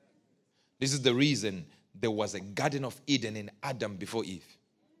 This is the reason there was a Garden of Eden in Adam before Eve.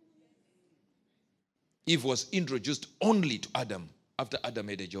 Eve was introduced only to Adam after Adam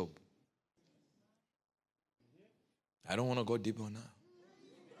made a job. I don't want to go deeper now.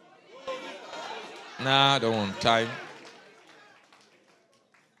 Nah, I don't want time.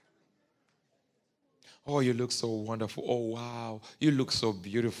 Oh, you look so wonderful. Oh, wow. You look so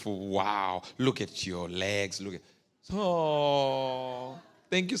beautiful. Wow. Look at your legs. Look at. Oh,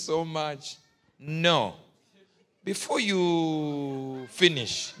 thank you so much. No. Before you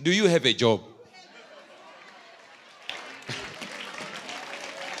finish, do you have a job?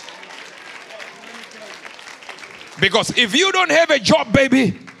 Because if you don't have a job,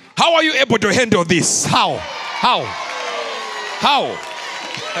 baby, how are you able to handle this? How?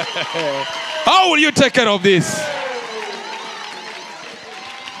 How will you take care of this?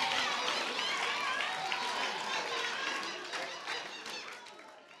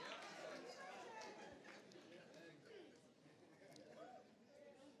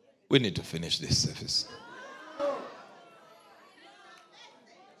 We need to finish this service.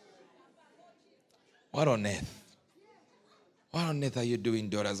 What on earth? What on earth are you doing,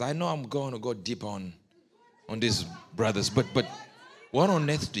 daughters? I know I'm going to go deep on these brothers, but what on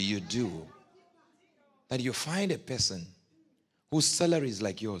earth do you do that you find a person whose salary is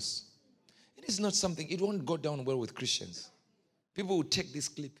like yours? It is not something, it won't go down well with Christians. People will take this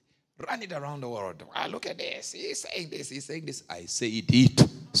clip, run it around the world. Ah, look at this. He's saying this. He's saying this. I say it.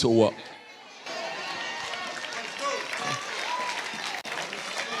 So what?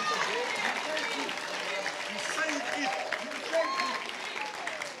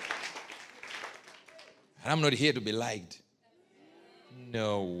 And I'm not here to be liked.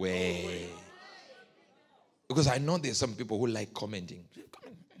 No way. Because I know there's some people who like commenting.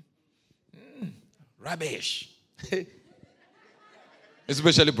 Rubbish.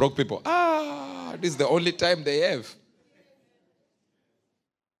 Especially broke people. This is the only time they have.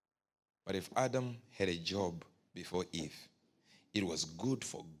 But if Adam had a job before Eve, it was good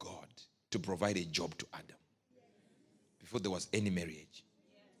for God to provide a job to Adam before there was any marriage.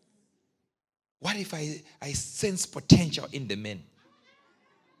 What if I sense potential in the men?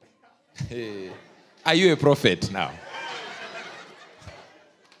 Are you a prophet now?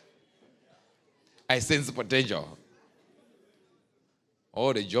 I sense potential.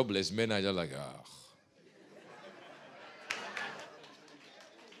 All the jobless men are just like,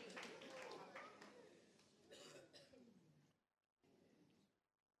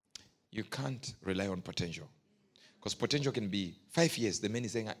 You can't rely on potential. Because potential can be 5 years. The man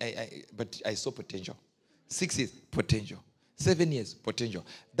is saying, but I saw potential. 6 years, potential. 7 years, potential.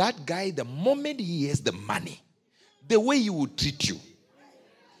 That guy, the moment he has the money, the way he will treat you.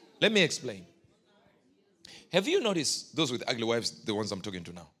 Let me explain. Have you noticed those with ugly wives, the ones I'm talking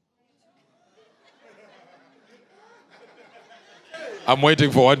to now? I'm waiting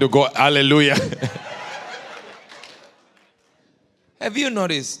for one to go, hallelujah. Have you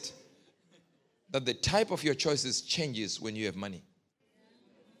noticed that the type of your choices changes when you have money?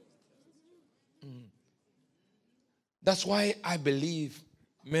 That's why I believe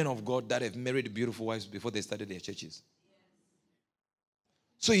men of God that have married beautiful wives before they started their churches.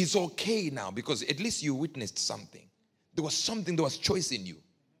 So it's okay now because at least you witnessed something. There was choice in you.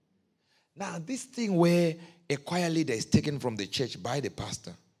 Now this thing where a choir leader is taken from the church by the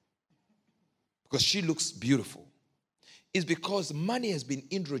pastor because she looks beautiful is because money has been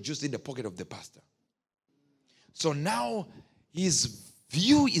introduced in the pocket of the pastor. So now his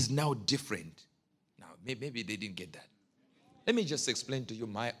view is now different. Now, maybe they didn't get that. Let me just explain to you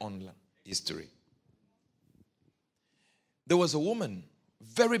my own history. There was a woman,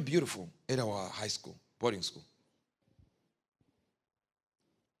 very beautiful, at our high school, boarding school.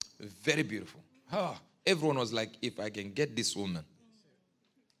 Very beautiful. Everyone was like, if I can get this woman,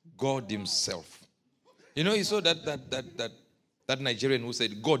 God himself. You know, you saw that Nigerian who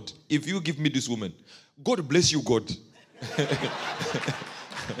said, God, if you give me this woman, God bless you, God.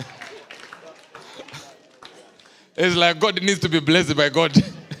 It's like God needs to be blessed by God.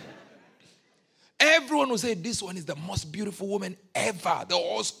 Everyone will say, this one is the most beautiful woman ever. The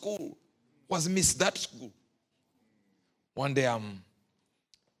whole school was Miss that school. One day,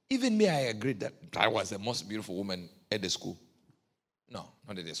 even me, I agreed that I was the most beautiful woman at the school. No,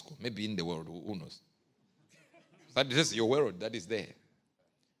 not at the school. Maybe in the world, who knows? That is just your world that is there.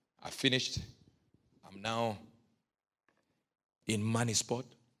 I finished. I'm now in money spot.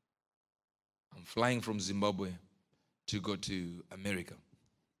 I'm flying from Zimbabwe to go to America.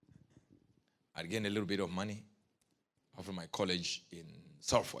 I gained a little bit of money after my college in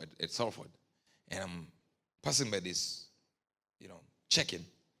Salford, and I'm passing by this, check-in.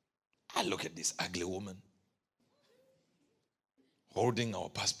 I look at this ugly woman holding our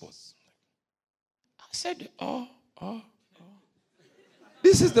passports. I said, oh.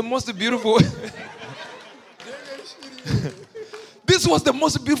 This is the most beautiful. This was the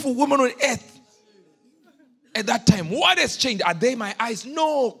most beautiful woman on earth at that time. What has changed? Are they my eyes?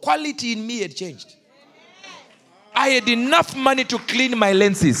 No, quality in me had changed. I had enough money to clean my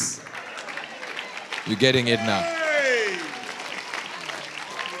lenses. You're getting it now.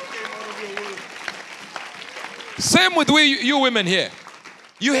 Same with you women here.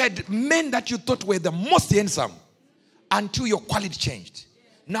 You had men that you thought were the most handsome until your quality changed.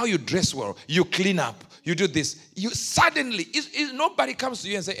 Now you dress well, you clean up, you do this. You suddenly, nobody comes to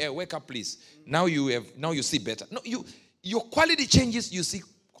you and say, hey, wake up, please. Now you see better. No, your quality changes, you see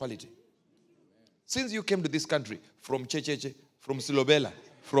quality. Since you came to this country, from Checheche, from Silobela,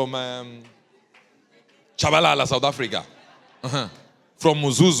 from Chabalala, South Africa, from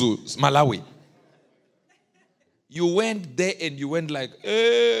Muzuzu, Malawi, you went there and you went like,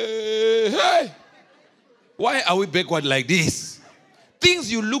 hey, why are we backward like this?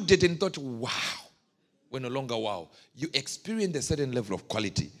 Things you looked at and thought, wow, were no longer wow. You experienced a certain level of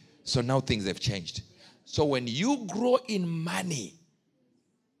quality. So now things have changed. So when you grow in money,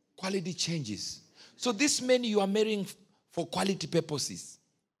 quality changes. So this men you are marrying for quality purposes,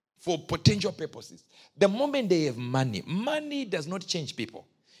 for potential purposes. The moment they have money, money does not change people.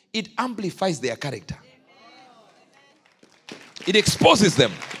 It amplifies their character. It exposes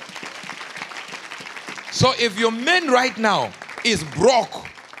them. So if your man right now is broke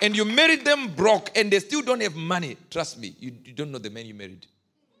and you married them broke and they still don't have money, trust me, you don't know the man you married.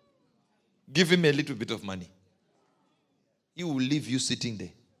 Give him a little bit of money. He will leave you sitting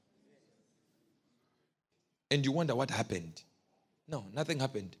there. And you wonder what happened. No, nothing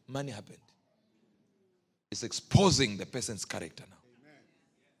happened. Money happened. It's exposing the person's character now.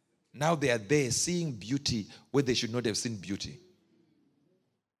 Now they are there seeing beauty where they should not have seen beauty.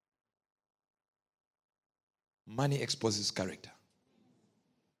 Money exposes character.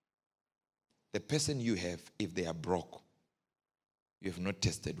 The person you have, if they are broke, you have not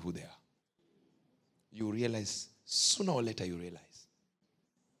tested who they are. You realize, sooner or later you realize.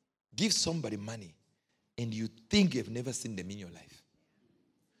 Give somebody money and you think you've never seen them in your life.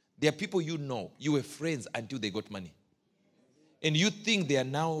 There are people you know, you were friends until they got money. And you think they are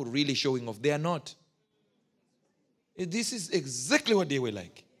now really showing off. They are not. This is exactly what they were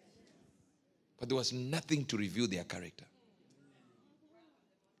like. But there was nothing to reveal their character.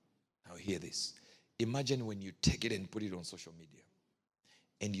 Now hear this. Imagine when you take it and put it on social media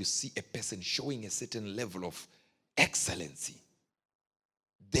and you see a person showing a certain level of excellency.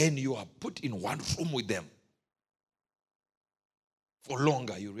 Then you are put in one room with them. For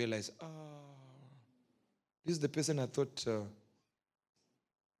longer, you realize, this is the person I thought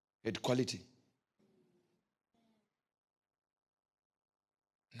had quality.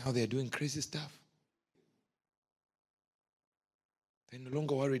 Now they're doing crazy stuff. They're no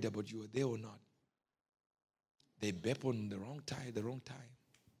longer worried about you are there or not. They burp on the wrong time.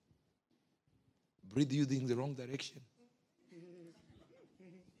 Breathe you in the wrong direction.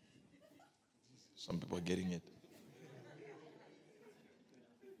 Some people are getting it.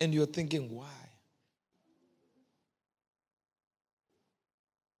 And you're thinking, why?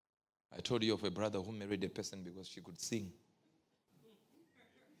 I told you of a brother who married a person because she could sing.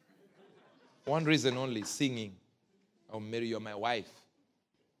 One reason only, singing. I'll marry you, my wife.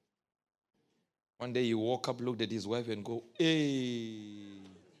 One day he woke up, looked at his wife and go, hey,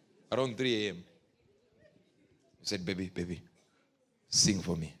 around 3 a.m. He said, baby, sing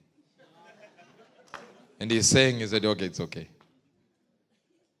for me. And he said, okay, it's okay.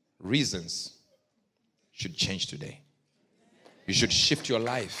 Reasons should change today. You should shift your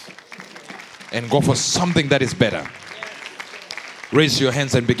life. and go for something that is better. Raise your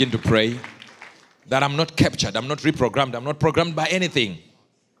hands and begin to pray that I'm not captured, I'm not reprogrammed, I'm not programmed by anything.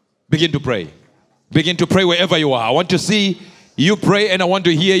 Begin to pray. Begin to pray wherever you are. I want to see you pray and I want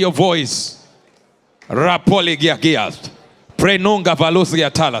to hear your voice. Rapoli giagiast. Pray nunga valusia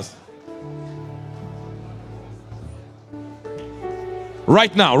talas.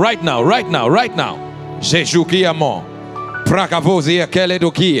 Right now, right now, right now, right now. Jejukiamo. Prakavozia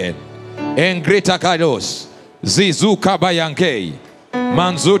keledokie. Engrita kados. Zizuka bayankei.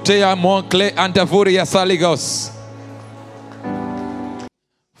 Manzutea monkle antafuria saligos.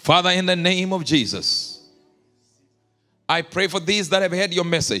 Father, in the name of Jesus, I pray for these that have heard your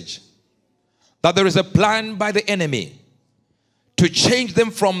message, that there is a plan by the enemy to change them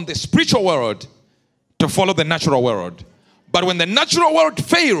from the spiritual world to follow the natural world. But when the natural world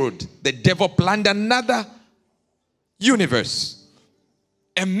failed, the devil planned another universe,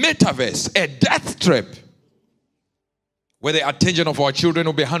 a metaverse, a death trap, where the attention of our children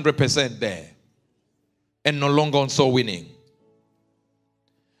will be 100% there and no longer on soul winning.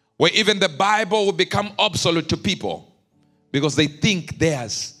 Where even the Bible will become obsolete to people because they think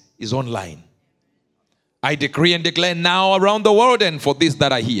theirs is online. I decree and declare now around the world and for these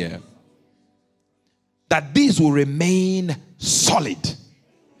that are here, that these will remain solid.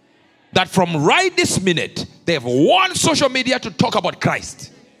 That from right this minute, they have one social media to talk about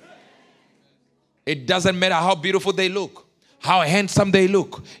Christ. It doesn't matter how beautiful they look, how handsome they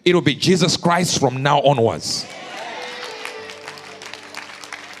look. It will be Jesus Christ from now onwards.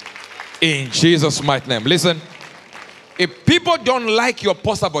 In Jesus' mighty name. Listen, if people don't like your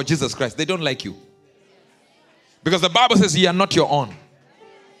post about Jesus Christ, they don't like you. Because the Bible says you are not your own.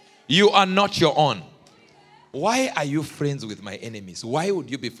 You are not your own. Why are you friends with my enemies? Why would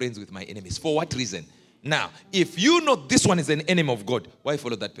you be friends with my enemies? For what reason? Now, if you know this one is an enemy of God, why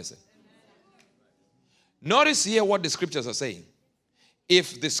follow that person? Notice here what the scriptures are saying.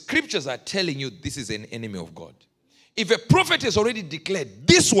 If the scriptures are telling you this is an enemy of God, if a prophet has already declared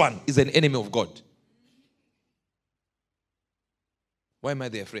this one is an enemy of God, why am I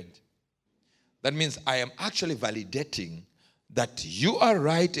their friend? That means I am actually validating that you are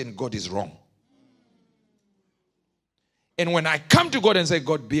right and God is wrong. And when I come to God and say,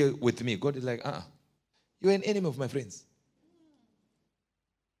 God, be with me, God is like, you're an enemy of my friends.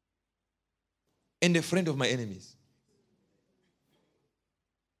 And a friend of my enemies.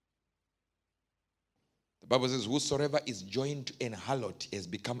 The Bible says, whosoever is joined to an harlot has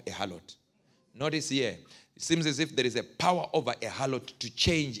become a harlot. Notice here, it seems as if there is a power over a harlot to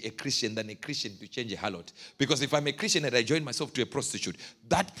change a Christian than a Christian to change a harlot. Because if I'm a Christian and I join myself to a prostitute,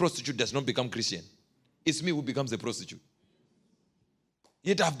 that prostitute does not become Christian. It's me who becomes a prostitute.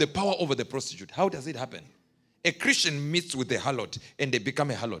 Yet I have the power over the prostitute. How does it happen? A Christian meets with a harlot and they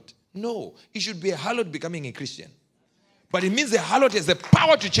become a harlot. No, it should be a harlot becoming a Christian. But it means the harlot has the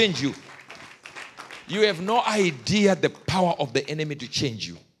power to change you. You have no idea the power of the enemy to change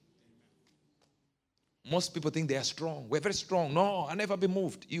you. Most people think they are strong. We're very strong. No, I'll never be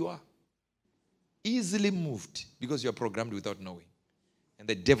moved. You are easily moved because you're programmed without knowing. And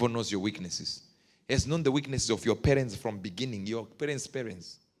the devil knows your weaknesses. He has known the weaknesses of your parents from beginning, your parents'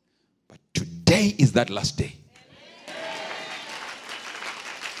 parents. But today is that last day.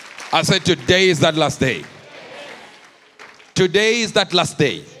 I said today is that last day. Today is that last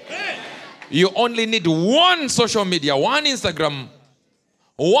day. You only need one social media, one Instagram,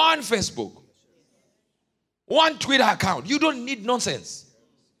 one Facebook, one Twitter account. You don't need nonsense.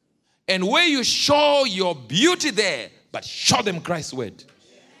 And where you show your beauty there, but show them Christ's word.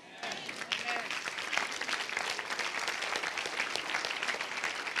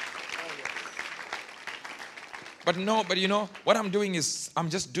 But you know, what I'm doing is, I'm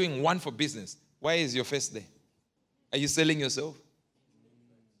just doing one for business. Why is your face there? Are you selling yourself?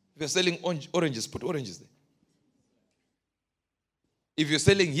 If you're selling oranges, put oranges there. If you're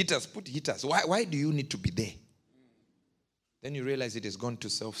selling heaters, put heaters. Why do you need to be there? Then you realize it has gone to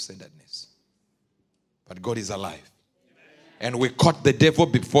self-centeredness. But God is alive. And we caught the devil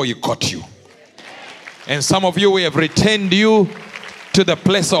before he caught you. And some of you, we have returned you to the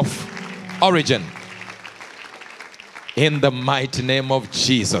place of origin. In the mighty name of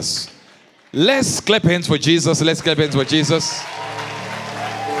Jesus. Let's clap hands for Jesus. Let's clap hands for Jesus.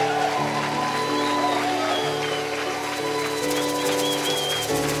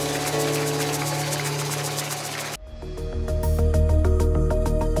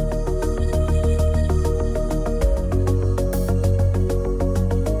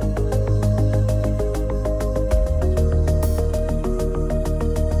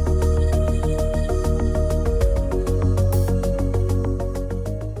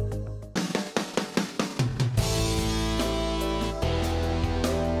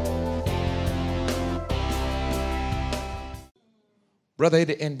 Brother at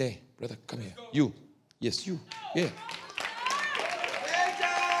the end there. Brother, come here. You. Yes, you. Yeah.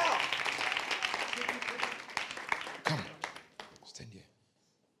 Come. Stand here.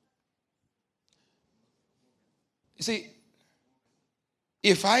 You see,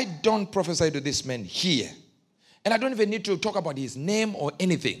 if I don't prophesy to this man here, and I don't even need to talk about his name or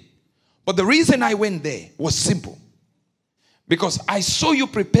anything, but the reason I went there was simple. Because I saw you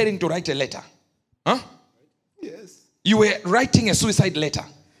preparing to write a letter. Huh? Yes. You were writing a suicide letter.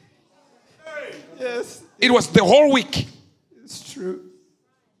 Yes. It was the whole week. It's true.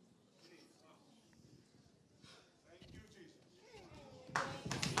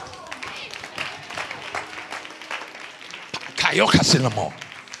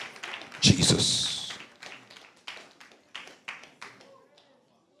 Jesus.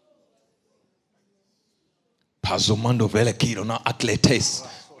 Pazomando velekiro na atletes.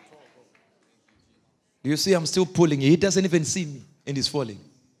 You see, I'm still pulling. He doesn't even see me, and he's falling.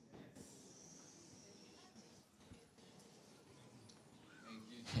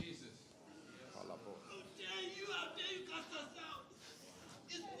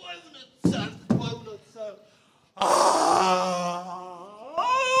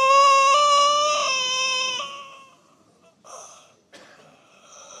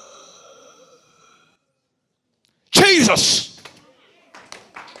 Jesus.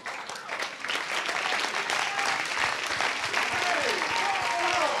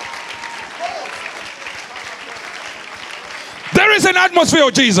 There is an atmosphere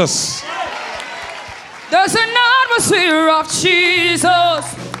of Jesus. There's an atmosphere of Jesus.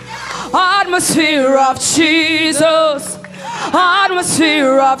 Atmosphere of Jesus.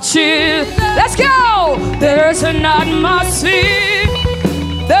 Atmosphere of Jesus. Let's go. There's an atmosphere.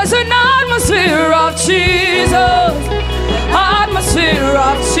 There's an atmosphere of Jesus. Atmosphere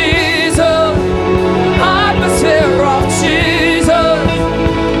of Jesus. Atmosphere of Jesus.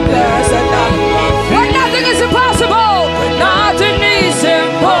 There's an atmosphere. But nothing is impossible. Nothing is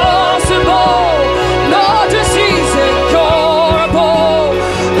impossible. No disease incurable.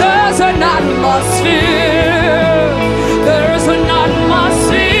 There's an atmosphere. There's an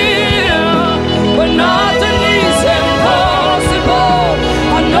atmosphere. But nothing is impossible.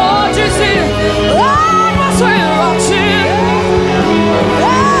 I know disease. Atmosphere of Jesus.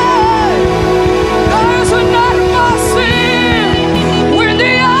 There's an atmosphere. We're in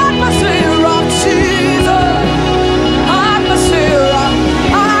the atmosphere of Jesus. Atmosphere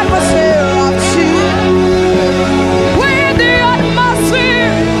of Jesus. We're in the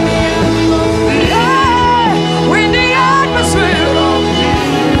atmosphere. We're in the atmosphere.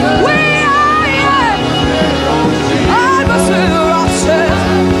 We are atmosphere of Jesus.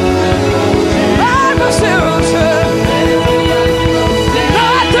 Atmosphere of Jesus.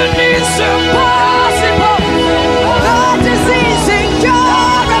 Nothing is impossible. No disease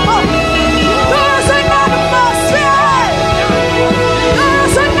incurable. There's an atmosphere.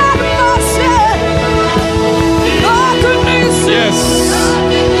 There's an atmosphere. Nothing is Yes.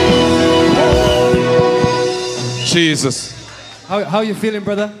 Jesus. How you feeling,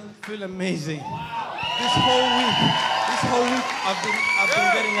 brother? I feel amazing. This whole week, I've been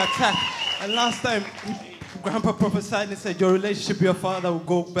getting attacked. And last time, Grandpa prophesied and said your relationship with your father will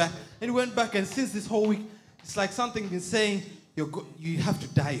go back. And he went back, and since this whole week, it's like something been saying you have to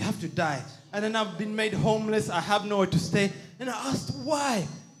die, you have to die. And then I've been made homeless. I have nowhere to stay. And I asked why.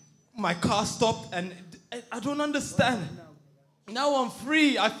 My car stopped, and I don't understand. Now I'm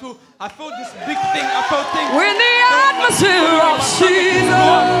free. I feel this big thing. I felt things. We're in the atmosphere of Jesus.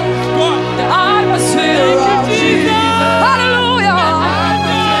 The atmosphere of Jesus. Hallelujah.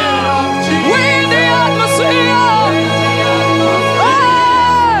 We're in the atmosphere.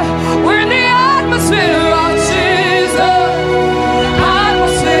 We're in the atmosphere of Jesus.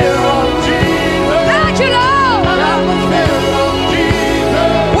 Atmosphere of Jesus. Thank you, Lord. Atmosphere of Jesus.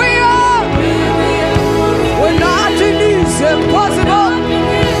 We are. We're not impossible.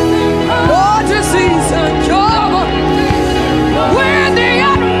 No disease incurable. We're in the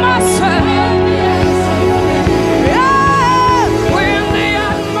atmosphere. Yeah, we're in the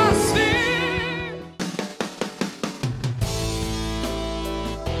atmosphere.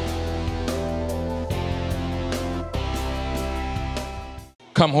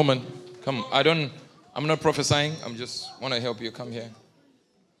 Come, woman. Come. I'm not prophesying. I'm just want to help you. Come here.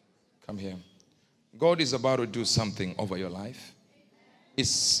 Come here. God is about to do something over your life.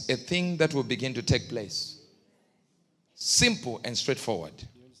 It's a thing that will begin to take place. Simple and straightforward.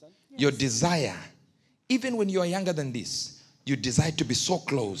 Your desire, even when you are younger than this, you desire to be so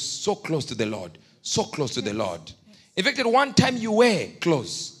close to the Lord, so close to the Lord. In fact, at one time you were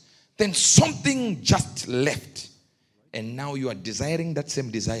close, then something just left. and now you are desiring that same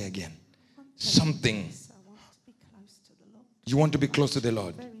desire again. Something. I want to be close to the Lord You want to be close to the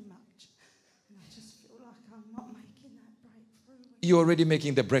Lord. very much. And I just feel like I'm not making that breakthrough. You're already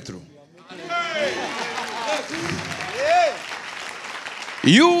making the breakthrough.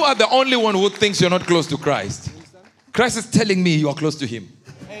 You are the only one who thinks you're not close to Christ. Christ is telling me you are close to Him.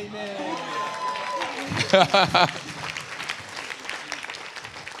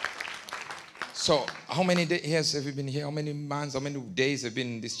 So, how many years have you been here? How many months, how many days have you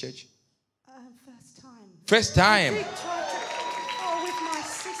been in this church? First time. First time. I did try to, with my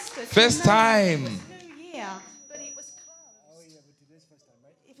sister. First time. It was New Year, but it was closed. Oh, yeah, but it is first time,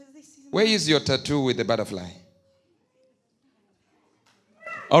 right? This is Where is your tattoo with the butterfly?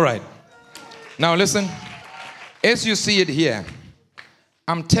 All right. Now listen. As you see it here,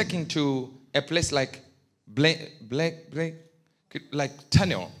 I'm taking to a place like like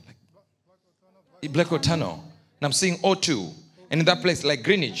tunnel. Blackwood Tunnel. And I'm seeing O2. And in that place, like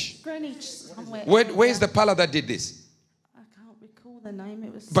Greenwich. Greenwich somewhere. Where is the palace that did this? I can't recall the name.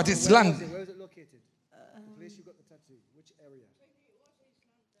 It was. But it's land. Where is it located? The place you got the tattoo. Which area?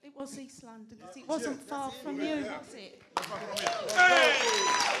 It was East London. It wasn't far from you, was it?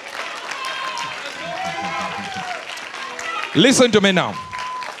 Listen to me now.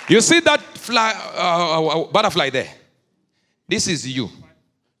 You see that butterfly there? This is you.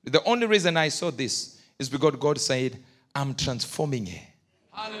 The only reason I saw this is because God said, I'm transforming you.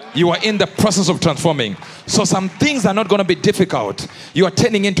 You are in the process of transforming. So some things are not going to be difficult. You are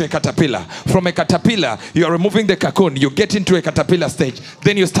turning into a caterpillar. From a caterpillar, you are removing the cocoon. You get into a caterpillar stage.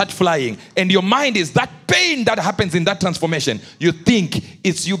 Then you start flying. And your mind is that pain that happens in that transformation. You think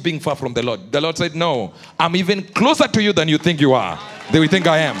it's you being far from the Lord. The Lord said, no, I'm even closer to you than you think you are. Than you think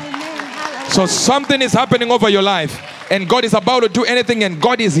I am. So something is happening over your life. And God is about to do anything, and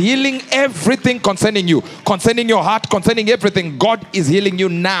God is healing everything concerning you, concerning your heart, concerning everything. God is healing you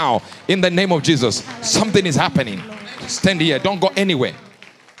now in the name of Jesus. Something is happening. Stand here. Don't go anywhere.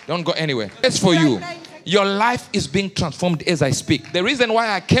 Don't go anywhere. As for you, your life is being transformed as I speak. The reason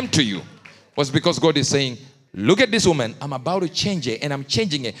why I came to you was because God is saying, look at this woman. I'm about to change her, and I'm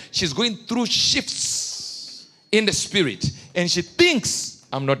changing her. She's going through shifts in the spirit, and she thinks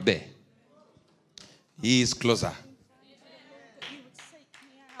I'm not there. He is closer.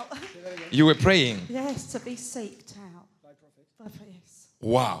 You were praying? Yes, to be seeked out. Yes.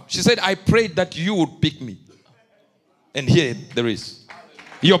 Wow. She said, I prayed that you would pick me. And here there is.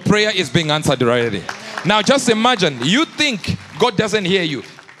 Your prayer is being answered already. Now just imagine, you think God doesn't hear you.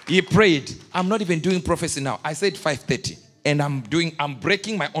 He prayed. I'm not even doing prophecy now. I said 5:30. And I'm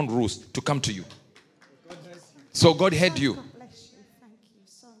breaking my own rules to come to you. So God heard you. God bless you. Thank you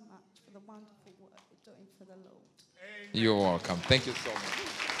so much for the wonderful work you're doing for the Lord. You're welcome. Thank you so much.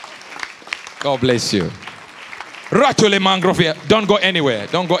 God bless you. Ratule mangrove here. Don't go anywhere.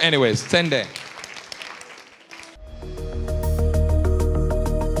 Don't go anywhere. Stand there.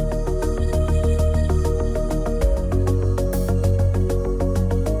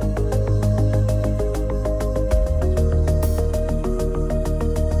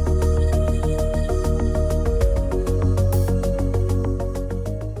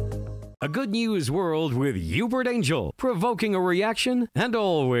 A Good News World with Uebert Angel, provoking a reaction and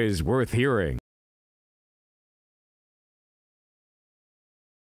always worth hearing.